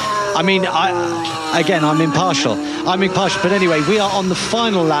win? I mean, I'm impartial. But anyway, we are on the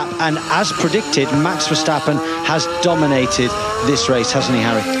final lap, and as predicted, Max Verstappen has dominated this race, hasn't he,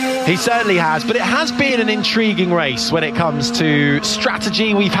 Harry? He certainly has, but it has been an intriguing race when it comes to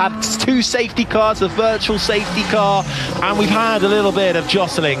strategy. We've had 2 safety cars, a virtual safety car, and we've had a little bit of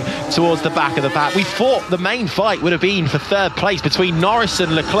jostling towards the back of the pack. We thought the main fight would have been for 3rd place between Norris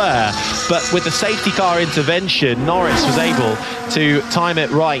and Leclerc, but with the safety car intervention, Norris was able to time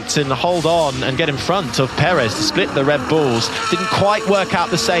it right and hold on and get in front of Perez to split the Red Bulls. Didn't quite work out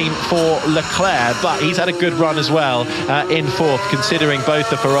the same for Leclerc, but he's had a good run as well in 4th, considering both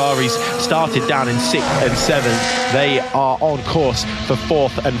the Ferraris started down in 6th and 7th. They are on course for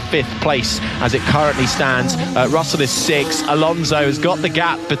 4th and 5th place as it currently stands. Russell is 6th. Alonso has got the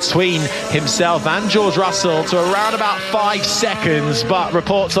gap between himself and George Russell to around about 5 seconds, but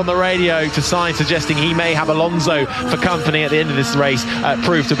reports on the radio to Sainz suggesting he may have Alonso for company at the end of this race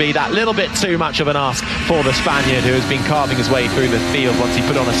proved to be that little bit too much of an ask for the Spaniard, who has been carving his way through the field once he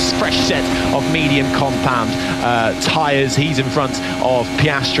put on a fresh set of medium compound tyres. He's in front of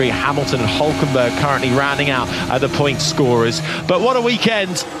Piastri, Hamilton and Hülkenberg currently rounding out the point scorers. But what a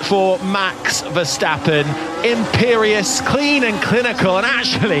weekend for Max Verstappen. Imperious, clean and clinical, and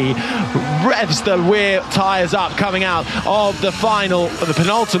actually revs the rear tyres up coming out of the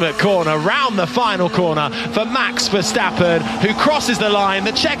penultimate corner, round the final corner for Max Verstappen, who crosses the line.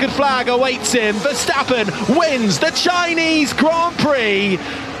 The checkered flag awaits him. Verstappen wins the Chinese Grand Prix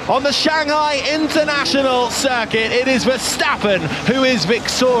on the Shanghai International Circuit. It is Verstappen who is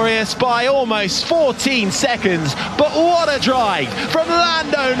victorious by almost 14 seconds. But what a drive from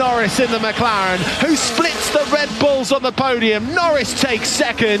Lando Norris in the McLaren, who splits the Red Bulls on the podium. Norris takes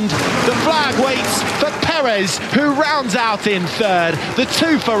 2nd. The flag waits for Perez, who rounds out in 3rd. The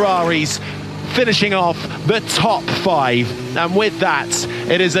 2 Ferraris finishing off the top 5. And with that,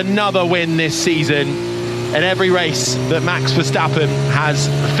 it is another win this season. In every race that Max Verstappen has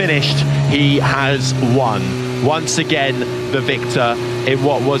finished, he has won. Once again, the victor in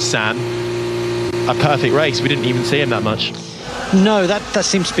what was, Sam, a perfect race. We didn't even see him that much. No, that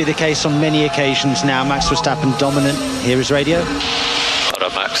seems to be the case on many occasions now. Max Verstappen dominant. Here is radio. Well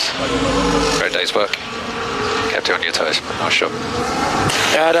done, Max. Great day's work. Kept you on your toes. Nice shot.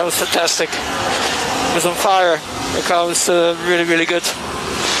 Yeah, that was fantastic. It was on fire. The car was really, really good.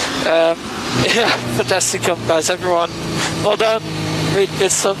 Yeah, fantastic job, guys, everyone. Well done. Great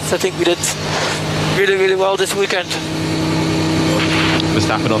good stuff. I think we did really, really well this weekend.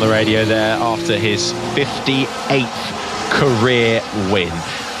 Verstappen on the radio there after his 58th career win.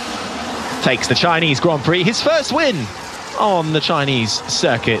 Takes the Chinese Grand Prix, his first win on the Chinese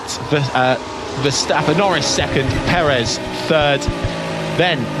circuit. Verstappen, Norris second, Perez third.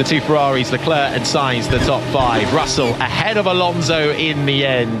 Then the two Ferraris, Leclerc and Sainz, the top five. Russell ahead of Alonso in the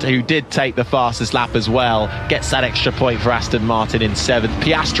end, who did take the fastest lap as well. Gets that extra point for Aston Martin in seventh.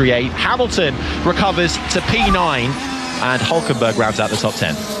 Piastri 8th. Hamilton recovers to P9. And Hülkenberg rounds out the top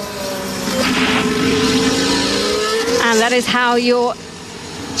 10. And that is how your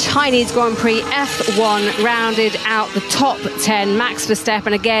Chinese Grand Prix F1 rounded out the top 10. Max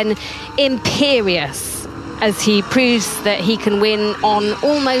Verstappen again imperious as he proves that he can win on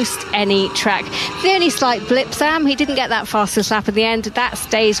almost any track. The only slight blip, Sam, he didn't get that fastest lap at the end. That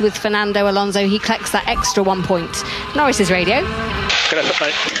stays with Fernando Alonso. He collects that extra 1 point. Norris's radio. Gonna put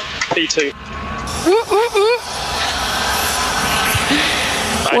my P2.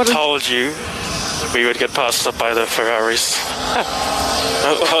 I told you we would get passed up by the Ferraris.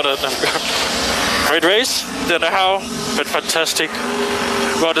 What a great race. Don't know how, but fantastic.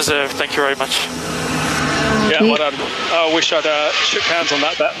 Well deserved. Thank you very much. Yeah, well done. I wish I'd shook hands on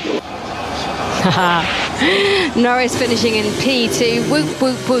that bet. Norris finishing in P2. Whoop,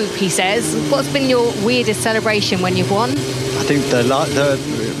 whoop, whoop, he says. What's been your weirdest celebration when you've won? I think the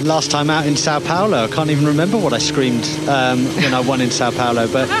last time out in Sao Paulo, I can't even remember what I screamed when I won in Sao Paulo,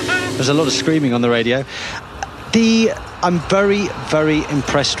 but there's a lot of screaming on the radio. I'm very, very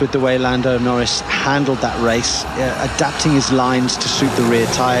impressed with the way Lando Norris handled that race, adapting his lines to suit the rear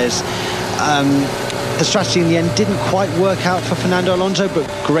tyres. The strategy in the end didn't quite work out for Fernando Alonso, but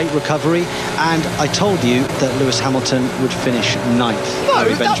great recovery. And I told you that Lewis Hamilton would finish 9th. No,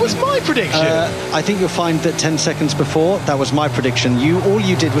 that was my prediction. I think you'll find that 10 seconds before, that was my prediction. All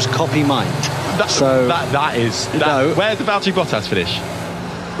you did was copy mine. Where did Valtteri Bottas finish?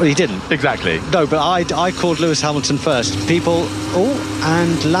 Well, he didn't. Exactly. No, but I called Lewis Hamilton first. People,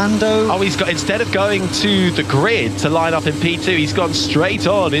 and Lando... Oh, he's got, instead of going to the grid to line up in P2, he's gone straight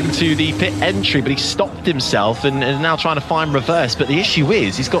on into the pit entry, but he stopped himself and is now trying to find reverse. But the issue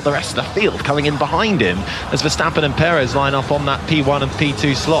is he's got the rest of the field coming in behind him as Verstappen and Perez line up on that P1 and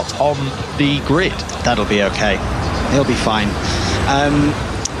P2 slots on the grid. That'll be okay. He'll be fine.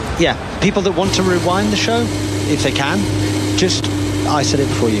 People that want to rewind the show, if they can, I said it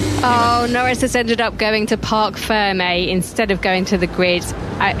before you. Oh, Norris has ended up going to Parc Fermé instead of going to the grid.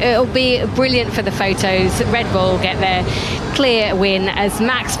 It'll be brilliant for the photos. Red Bull get their clear win as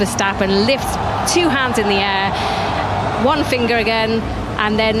Max Verstappen lifts 2 hands in the air, 1 finger again,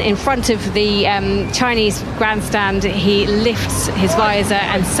 and then in front of the Chinese grandstand he lifts his visor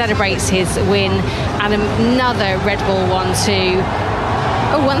and celebrates his win. And another Red Bull 1-2.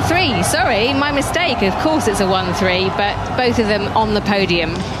 Oh, 1-3, sorry, my mistake. Of course it's a 1-3, but both of them on the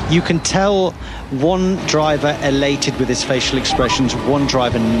podium. You can tell one driver elated with his facial expressions, one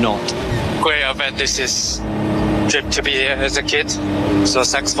driver not. Great event this is. Trip to be here as a kid. So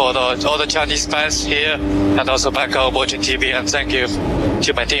thanks for all the Chinese fans here and also back home watching TV, and thank you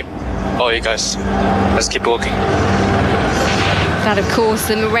to my team, all you guys. Let's keep working. That, of course,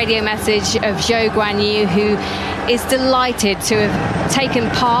 the radio message of Zhou Guanyu, who is delighted to have taken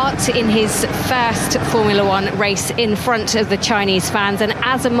part in his first Formula One race in front of the Chinese fans. And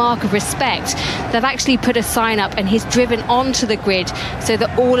as a mark of respect, they've actually put a sign up and he's driven onto the grid so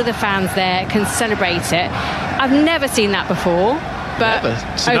that all of the fans there can celebrate it. I've never seen that before. But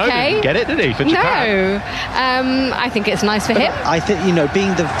okay, didn't get it, did he? For Japan? No, I think it's nice for him. I think,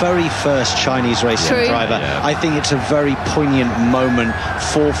 being the very first Chinese racing driver, I think it's a very poignant moment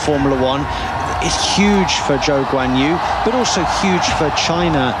for Formula One. It's huge for Zhou Guanyu, but also huge for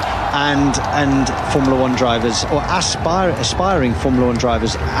China and Formula One drivers, or aspiring Formula One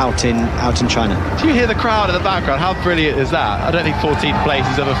drivers out in China. Do you hear the crowd in the background? How brilliant is that? I don't think 14th place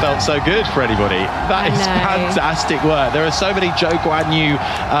has ever felt so good for anybody. That is fantastic work. There are so many Zhou Guanyu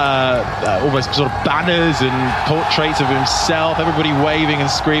almost sort of banners and portraits of himself, everybody waving and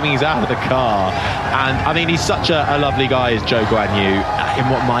screaming. He's out of the car, and I mean, he's such a lovely guy, is Zhou Guanyu. In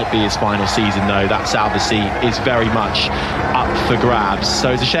what might be his final season, though, that Sauber seat is very much up for grabs.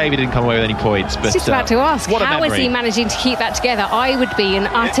 So it's a shame he didn't come away with any points. But I was just about to ask, how is he managing to keep that together? I would be in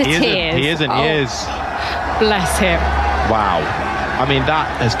utter tears. He isn't. Bless him. Wow. I mean,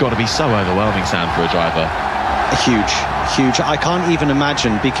 that has got to be so overwhelming, Sam, for a driver. Huge. I can't even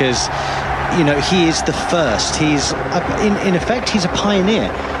imagine, because he is the first. He's in effect, he's a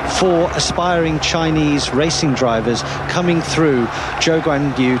pioneer for aspiring Chinese racing drivers coming through Zhou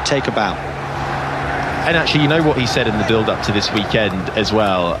Guanyu take a bow. And actually, you know what he said in the build-up to this weekend as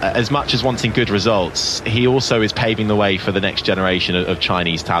well? As much as wanting good results, he also is paving the way for the next generation of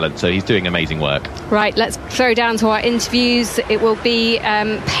Chinese talent. So he's doing amazing work. Right, let's throw down to our interviews. It will be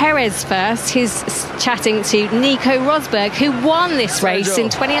Perez first. He's chatting to Nico Rosberg, who won this race in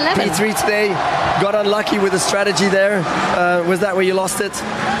 2011. P3 today, got unlucky with the strategy there. Was that where you lost it?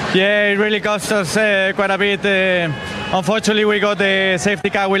 Yeah, it really cost us quite a bit. Unfortunately, we got the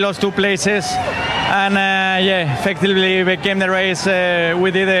safety car. We lost 2 places. And effectively became the race.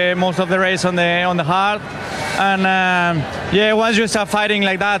 We did most of the race on the hard, and once you start fighting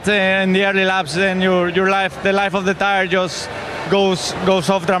like that in the early laps, then the life of the tire just goes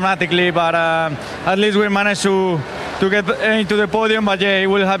off dramatically. But at least we managed to get into the podium. But it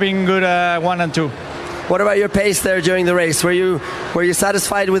will have been good 1 and 2. What about your pace there during the race? Were you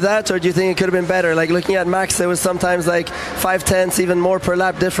satisfied with that, or do you think it could have been better? Like looking at Max, there was sometimes like 5/10, even more per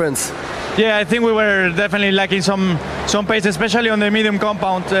lap difference. Yeah, I think we were definitely lacking some pace, especially on the medium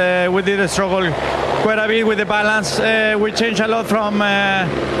compound. We did struggle quite a bit with the balance. We changed a lot from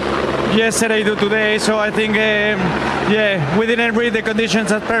yesterday to today, so I think we didn't read the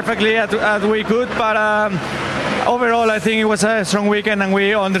conditions as perfectly as we could, but overall I think it was a strong weekend, and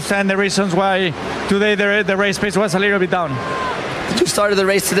we understand the reasons why today the race pace was a little bit down. You started the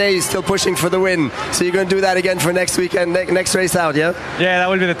race today, still pushing for the win, so you're going to do that again for next weekend, next race out, yeah? Yeah, that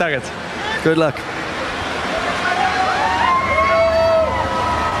will be the target. Good luck.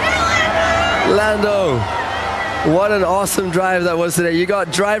 Lando, what an awesome drive that was today. You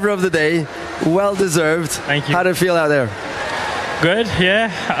got driver of the day, well deserved. Thank you. How did it feel out there? Good,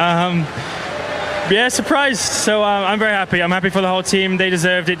 yeah. Surprised. So I'm very happy. I'm happy for the whole team. They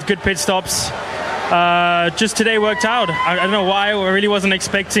deserved it. Good pit stops. Just today worked out. I don't know why. I really wasn't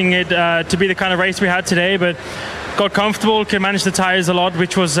expecting it to be the kind of race we had today, but got comfortable, could manage the tires a lot,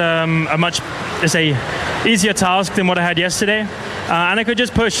 which was a much, easier task than what I had yesterday. And I could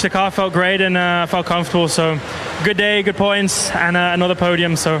just push. The car felt great, and I felt comfortable. So good day, good points, and another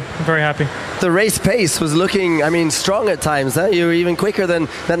podium. So I'm very happy. The race pace was looking, strong at times. Huh? You were even quicker than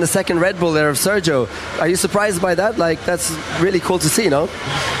the second Red Bull there of Sergio. Are you surprised by that? Like, that's really cool to see, no?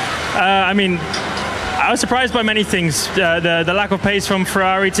 I was surprised by many things. The lack of pace from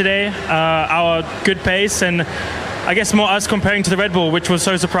Ferrari today, our good pace, and I guess more us comparing to the Red Bull, which was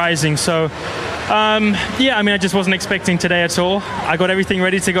so surprising. So, I just wasn't expecting today at all. I got everything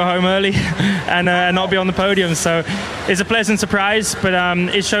ready to go home early and not be on the podium. So it's a pleasant surprise, but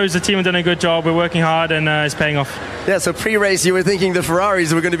it shows the team have done a good job. We're working hard, and it's paying off. Yeah, so pre-race you were thinking the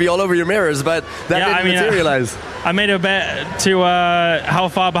Ferraris were going to be all over your mirrors, but that didn't materialize. I made a bet to how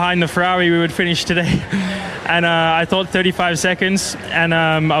far behind the Ferrari we would finish today. And I thought 35 seconds, and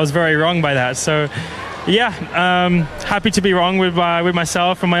I was very wrong by that. So, happy to be wrong with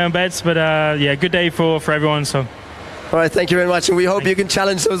myself and my own bets. But, good day for everyone. So, all right, thank you very much. And we hope you can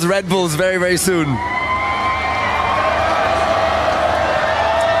challenge those Red Bulls very, very soon.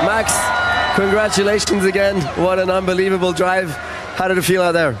 Max, congratulations again. What an unbelievable drive. How did it feel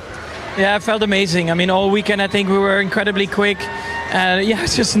out there? Yeah, it felt amazing. All weekend I think we were incredibly quick.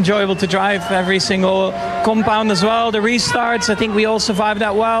 It's just enjoyable to drive every single compound as well. The restarts, I think we all survived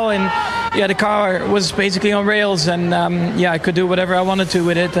that well. And the car was basically on rails, and I could do whatever I wanted to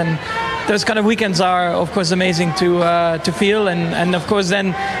with it. And those kind of weekends are, of course, amazing to feel. And of course,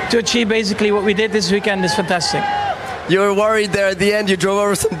 then to achieve basically what we did this weekend is fantastic. You were worried there at the end, you drove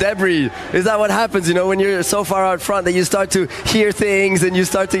over some debris. Is that what happens, when you're so far out front that you start to hear things and you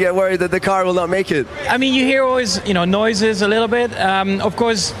start to get worried that the car will not make it? You hear always, noises a little bit. Of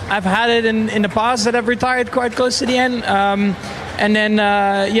course, I've had it in the past that I've retired quite close to the end. And then,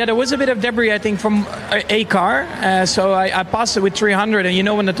 there was a bit of debris, I think, from a car. So I passed it with 300.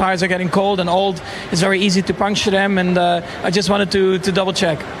 And when the tires are getting cold and old, it's very easy to puncture them. And I just wanted to double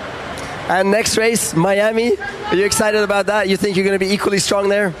check. And next race, Miami. Are you excited about that? You think you're going to be equally strong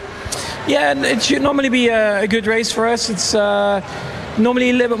there? Yeah, it should normally be a good race for us. It's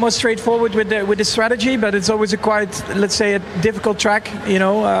normally a little bit more straightforward with the strategy, but it's always a quite, let's say, a difficult track,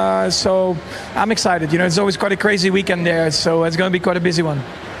 so I'm excited. It's always quite a crazy weekend there, so it's going to be quite a busy one.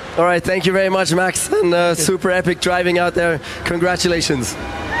 All right, thank you very much, Max, and super epic driving out there. Congratulations.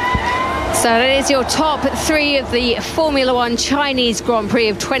 So that is your top 3 of the Formula One Chinese Grand Prix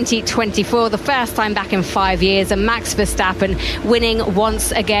of 2024, the first time back in 5 years, and Max Verstappen winning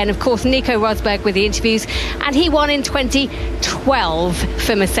once again. Of course, Nico Rosberg with the interviews, and he won in 2012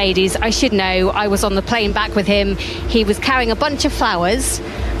 for Mercedes. I should know, I was on the plane back with him. He was carrying a bunch of flowers,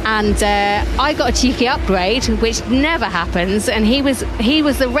 and I got a cheeky upgrade, which never happens, and he was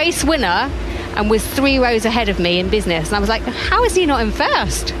the race winner and was 3 rows ahead of me in business. And I was like, how is he not in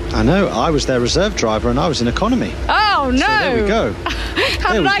first? I know. I was their reserve driver and I was in economy. Oh, no. So there we go.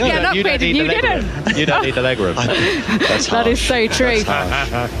 How did I get an upgrade and you didn't? You don't need the legroom. That is so true.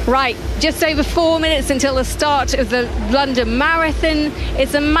 Right, just over 4 minutes until the start of the London Marathon.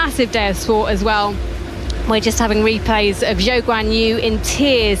 It's a massive day of sport as well. We're just having replays of Zhou Guanyu in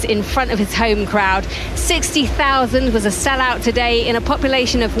tears in front of his home crowd. 60,000 was a sellout today in a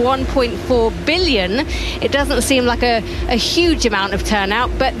population of 1.4 billion. It doesn't seem like a huge amount of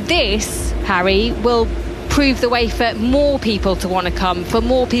turnout, but this, Harry, will prove the way for more people to want to come, for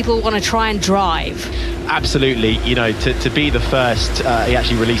more people who want to try and drive. Absolutely, you know, to be the first, he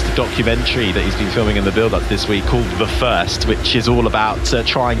actually released a documentary that he's been filming in the build-up this week called The First, which is all about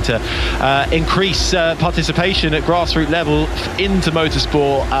trying to increase participation at grassroots level into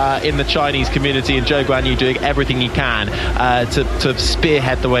motorsport in the Chinese community, and Zhou Guanyu doing everything he can to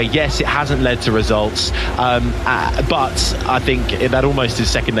spearhead the way. Yes, it hasn't led to results, but I think that almost is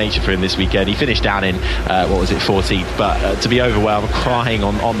second nature for him this weekend. He finished down in, 14th, but to be overwhelmed, crying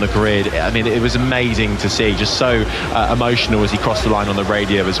on the grid, I mean, it was amazing to see, just so emotional as he crossed the line on the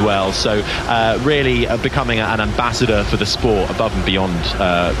radio as well. So really becoming an ambassador for the sport above and beyond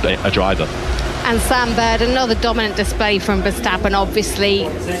a driver. And Sam Bird, another dominant display from Verstappen, obviously.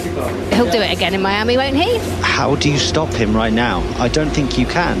 He'll do it again in Miami, won't he? How do you stop him right now? I don't think you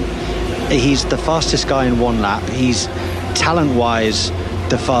can. He's the fastest guy in one lap. He's talent-wise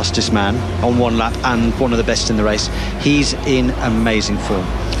the fastest man on one lap and one of the best in the race. He's in amazing form.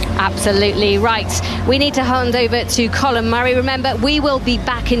 Absolutely right. We need to hand over to Colin Murray. Remember, we will be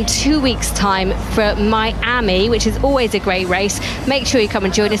back in 2 weeks' time for Miami, which is always a great race. Make sure you come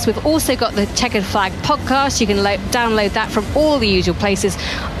and join us. We've also got the Checkered Flag podcast. You can download that from all the usual places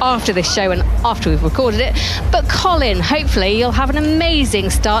after this show and after we've recorded it. But Colin, hopefully you'll have an amazing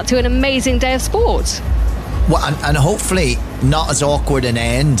start to an amazing day of sport. Well, and hopefully not as awkward an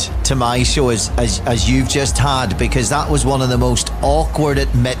end to my show as you've just had, because that was one of the most awkward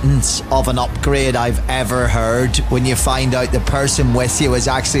admittance of an upgrade I've ever heard, when you find out the person with you was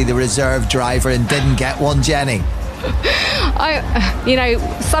actually the reserve driver and didn't get one, Jenny.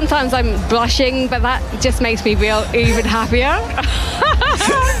 Sometimes I'm blushing, but that just makes me feel even happier.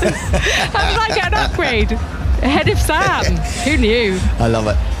 How did I get an upgrade ahead of Sam? Who knew? I love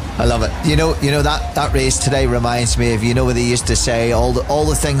it. You know that race today reminds me of, where they used to say all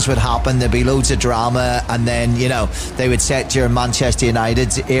the things would happen, there'd be loads of drama, and then they would set your Manchester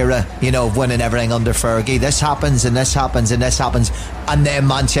United's era, of winning everything under Fergie. This happens and this happens and this happens, and then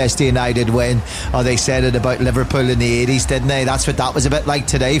Manchester United win. Oh, they said it about Liverpool in the 80s, didn't they? That's what that was a bit like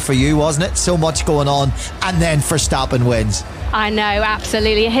today for you, wasn't it? So much going on, and then Verstappen wins. I know,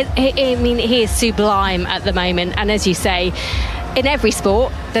 absolutely. He is sublime at the moment, and as you say, in every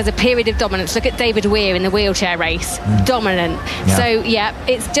sport there's a period of dominance. Look at David Weir in the wheelchair race. Dominant. Yeah. So yeah,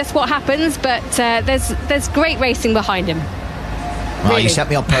 it's just what happens, but there's great racing behind him. Really. You set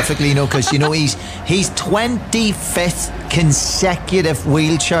me up perfectly, because he's 25th consecutive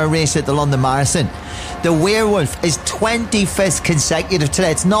wheelchair race at the London Marathon. The Werewolf is 25th consecutive today.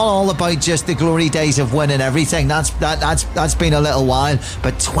 It's not all about just the glory days of winning everything. That's been a little while,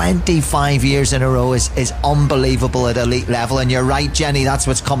 but 25 years in a row is unbelievable at elite level. And you're right, Jenny, that's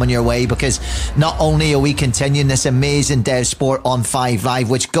what's coming your way, because not only are we continuing this amazing day of sport on 5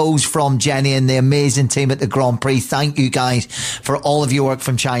 Live, which goes from Jenny and the amazing team at the Grand Prix. Thank you guys for all of your work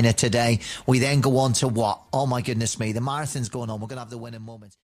from China today. We then go on to what? Oh my goodness me, the marathon's going on. We're going to have the winning moments.